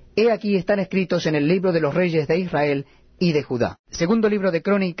 he aquí están escritos en el libro de los reyes de Israel y de Judá. Segundo libro de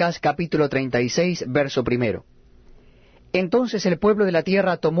Crónicas, capítulo 36, verso 1. Entonces el pueblo de la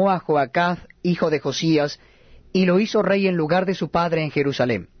tierra tomó a Joacaz, hijo de Josías, y lo hizo rey en lugar de su padre en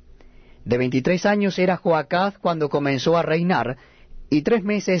Jerusalén. De 23 años era Joacaz cuando comenzó a reinar, y 3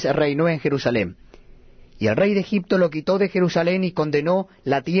 meses reinó en Jerusalén. Y el rey de Egipto lo quitó de Jerusalén y condenó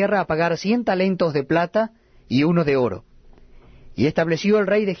la tierra a pagar 100 talentos de plata y 1 de oro. Y estableció el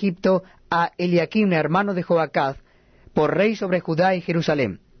rey de Egipto a Eliaquim, hermano de Joacaz, por rey sobre Judá y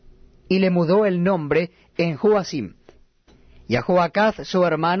Jerusalén, y le mudó el nombre en Joacim. Y a Joacaz su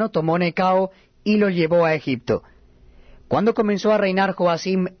hermano tomó Necao y lo llevó a Egipto. Cuando comenzó a reinar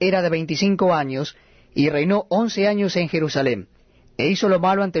Joacim era de 25 años, y reinó 11 años en Jerusalén, e hizo lo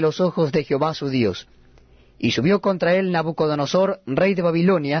malo ante los ojos de Jehová su Dios. Y subió contra él Nabucodonosor, rey de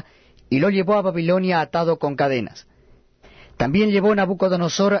Babilonia, y lo llevó a Babilonia atado con cadenas. También llevó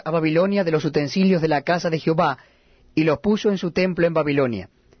Nabucodonosor a Babilonia de los utensilios de la casa de Jehová, y los puso en su templo en Babilonia.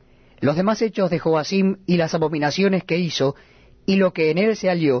 Los demás hechos de Joacim y las abominaciones que hizo, y lo que en él se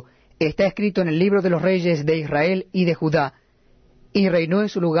halló, está escrito en el libro de los reyes de Israel y de Judá, y reinó en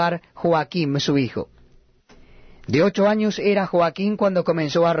su lugar Joaquim su hijo. De 8 años era Joaquim cuando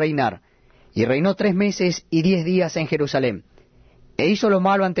comenzó a reinar, y reinó 3 meses y 10 días en Jerusalén, e hizo lo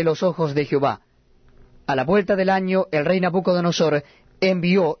malo ante los ojos de Jehová. A la vuelta del año el rey Nabucodonosor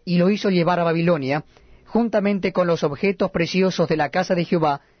envió y lo hizo llevar a Babilonia, juntamente con los objetos preciosos de la casa de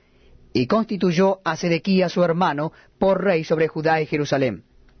Jehová, y constituyó a Sedequías su hermano por rey sobre Judá y Jerusalén.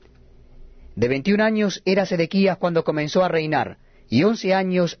 De 21 años era Sedequías cuando comenzó a reinar, y 11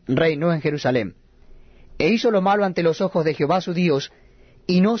 años reinó en Jerusalén. E hizo lo malo ante los ojos de Jehová su Dios,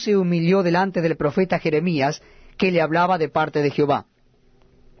 y no se humilló delante del profeta Jeremías, que le hablaba de parte de Jehová.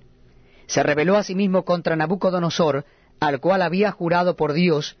 Se rebeló asimismo contra Nabucodonosor, al cual había jurado por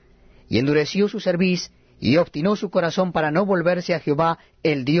Dios, y endureció su cerviz, y obstinó su corazón para no volverse a Jehová,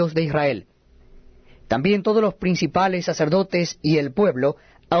 el Dios de Israel. También todos los principales sacerdotes y el pueblo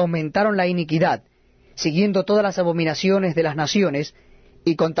aumentaron la iniquidad, siguiendo todas las abominaciones de las naciones,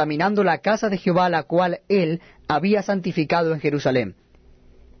 y contaminando la casa de Jehová, la cual él había santificado en Jerusalén.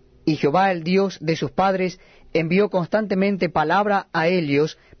 y Jehová el Dios de sus padres envió constantemente palabra a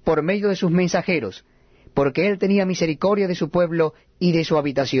ellos por medio de sus mensajeros, porque él tenía misericordia de su pueblo y de su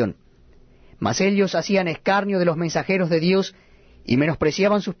habitación. Mas ellos hacían escarnio de los mensajeros de Dios, y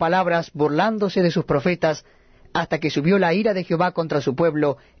menospreciaban sus palabras, burlándose de sus profetas, hasta que subió la ira de Jehová contra su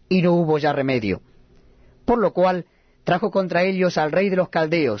pueblo, y no hubo ya remedio. Por lo cual trajo contra ellos al rey de los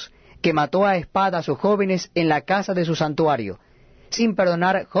caldeos, que mató a espada a sus jóvenes en la casa de su santuario, sin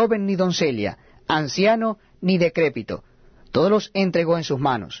perdonar joven ni doncella, anciano ni decrépito. Todos los entregó en sus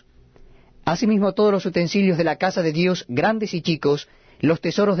manos. Asimismo todos los utensilios de la casa de Dios, grandes y chicos, los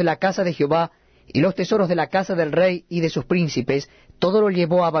tesoros de la casa de Jehová, y los tesoros de la casa del rey y de sus príncipes, todo lo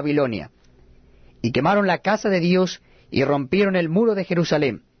llevó a Babilonia. Y quemaron la casa de Dios, y rompieron el muro de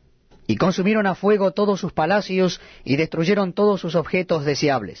Jerusalén, y consumieron a fuego todos sus palacios, y destruyeron todos sus objetos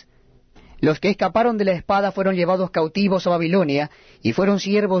deseables. Los que escaparon de la espada fueron llevados cautivos a Babilonia, y fueron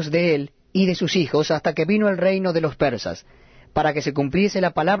siervos de él y de sus hijos, hasta que vino el reino de los persas, para que se cumpliese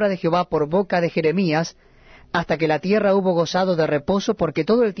la palabra de Jehová por boca de Jeremías, hasta que la tierra hubo gozado de reposo, porque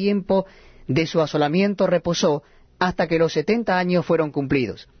todo el tiempo de su asolamiento reposó, hasta que los 70 años fueron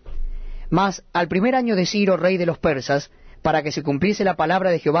cumplidos. Mas al primer año de Ciro, rey de los persas, para que se cumpliese la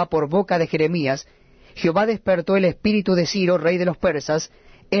palabra de Jehová por boca de Jeremías, Jehová despertó el espíritu de Ciro, rey de los persas,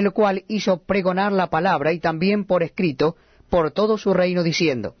 el cual hizo pregonar la palabra, y también por escrito, por todo su reino,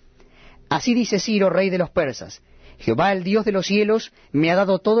 diciendo: Así dice Ciro, rey de los persas: Jehová, el Dios de los cielos, me ha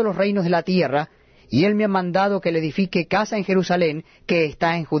dado todos los reinos de la tierra, y él me ha mandado que le edifique casa en Jerusalén, que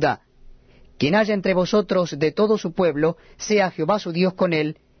está en Judá. Quien haya entre vosotros de todo su pueblo, sea Jehová su Dios con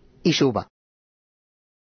él, y suba.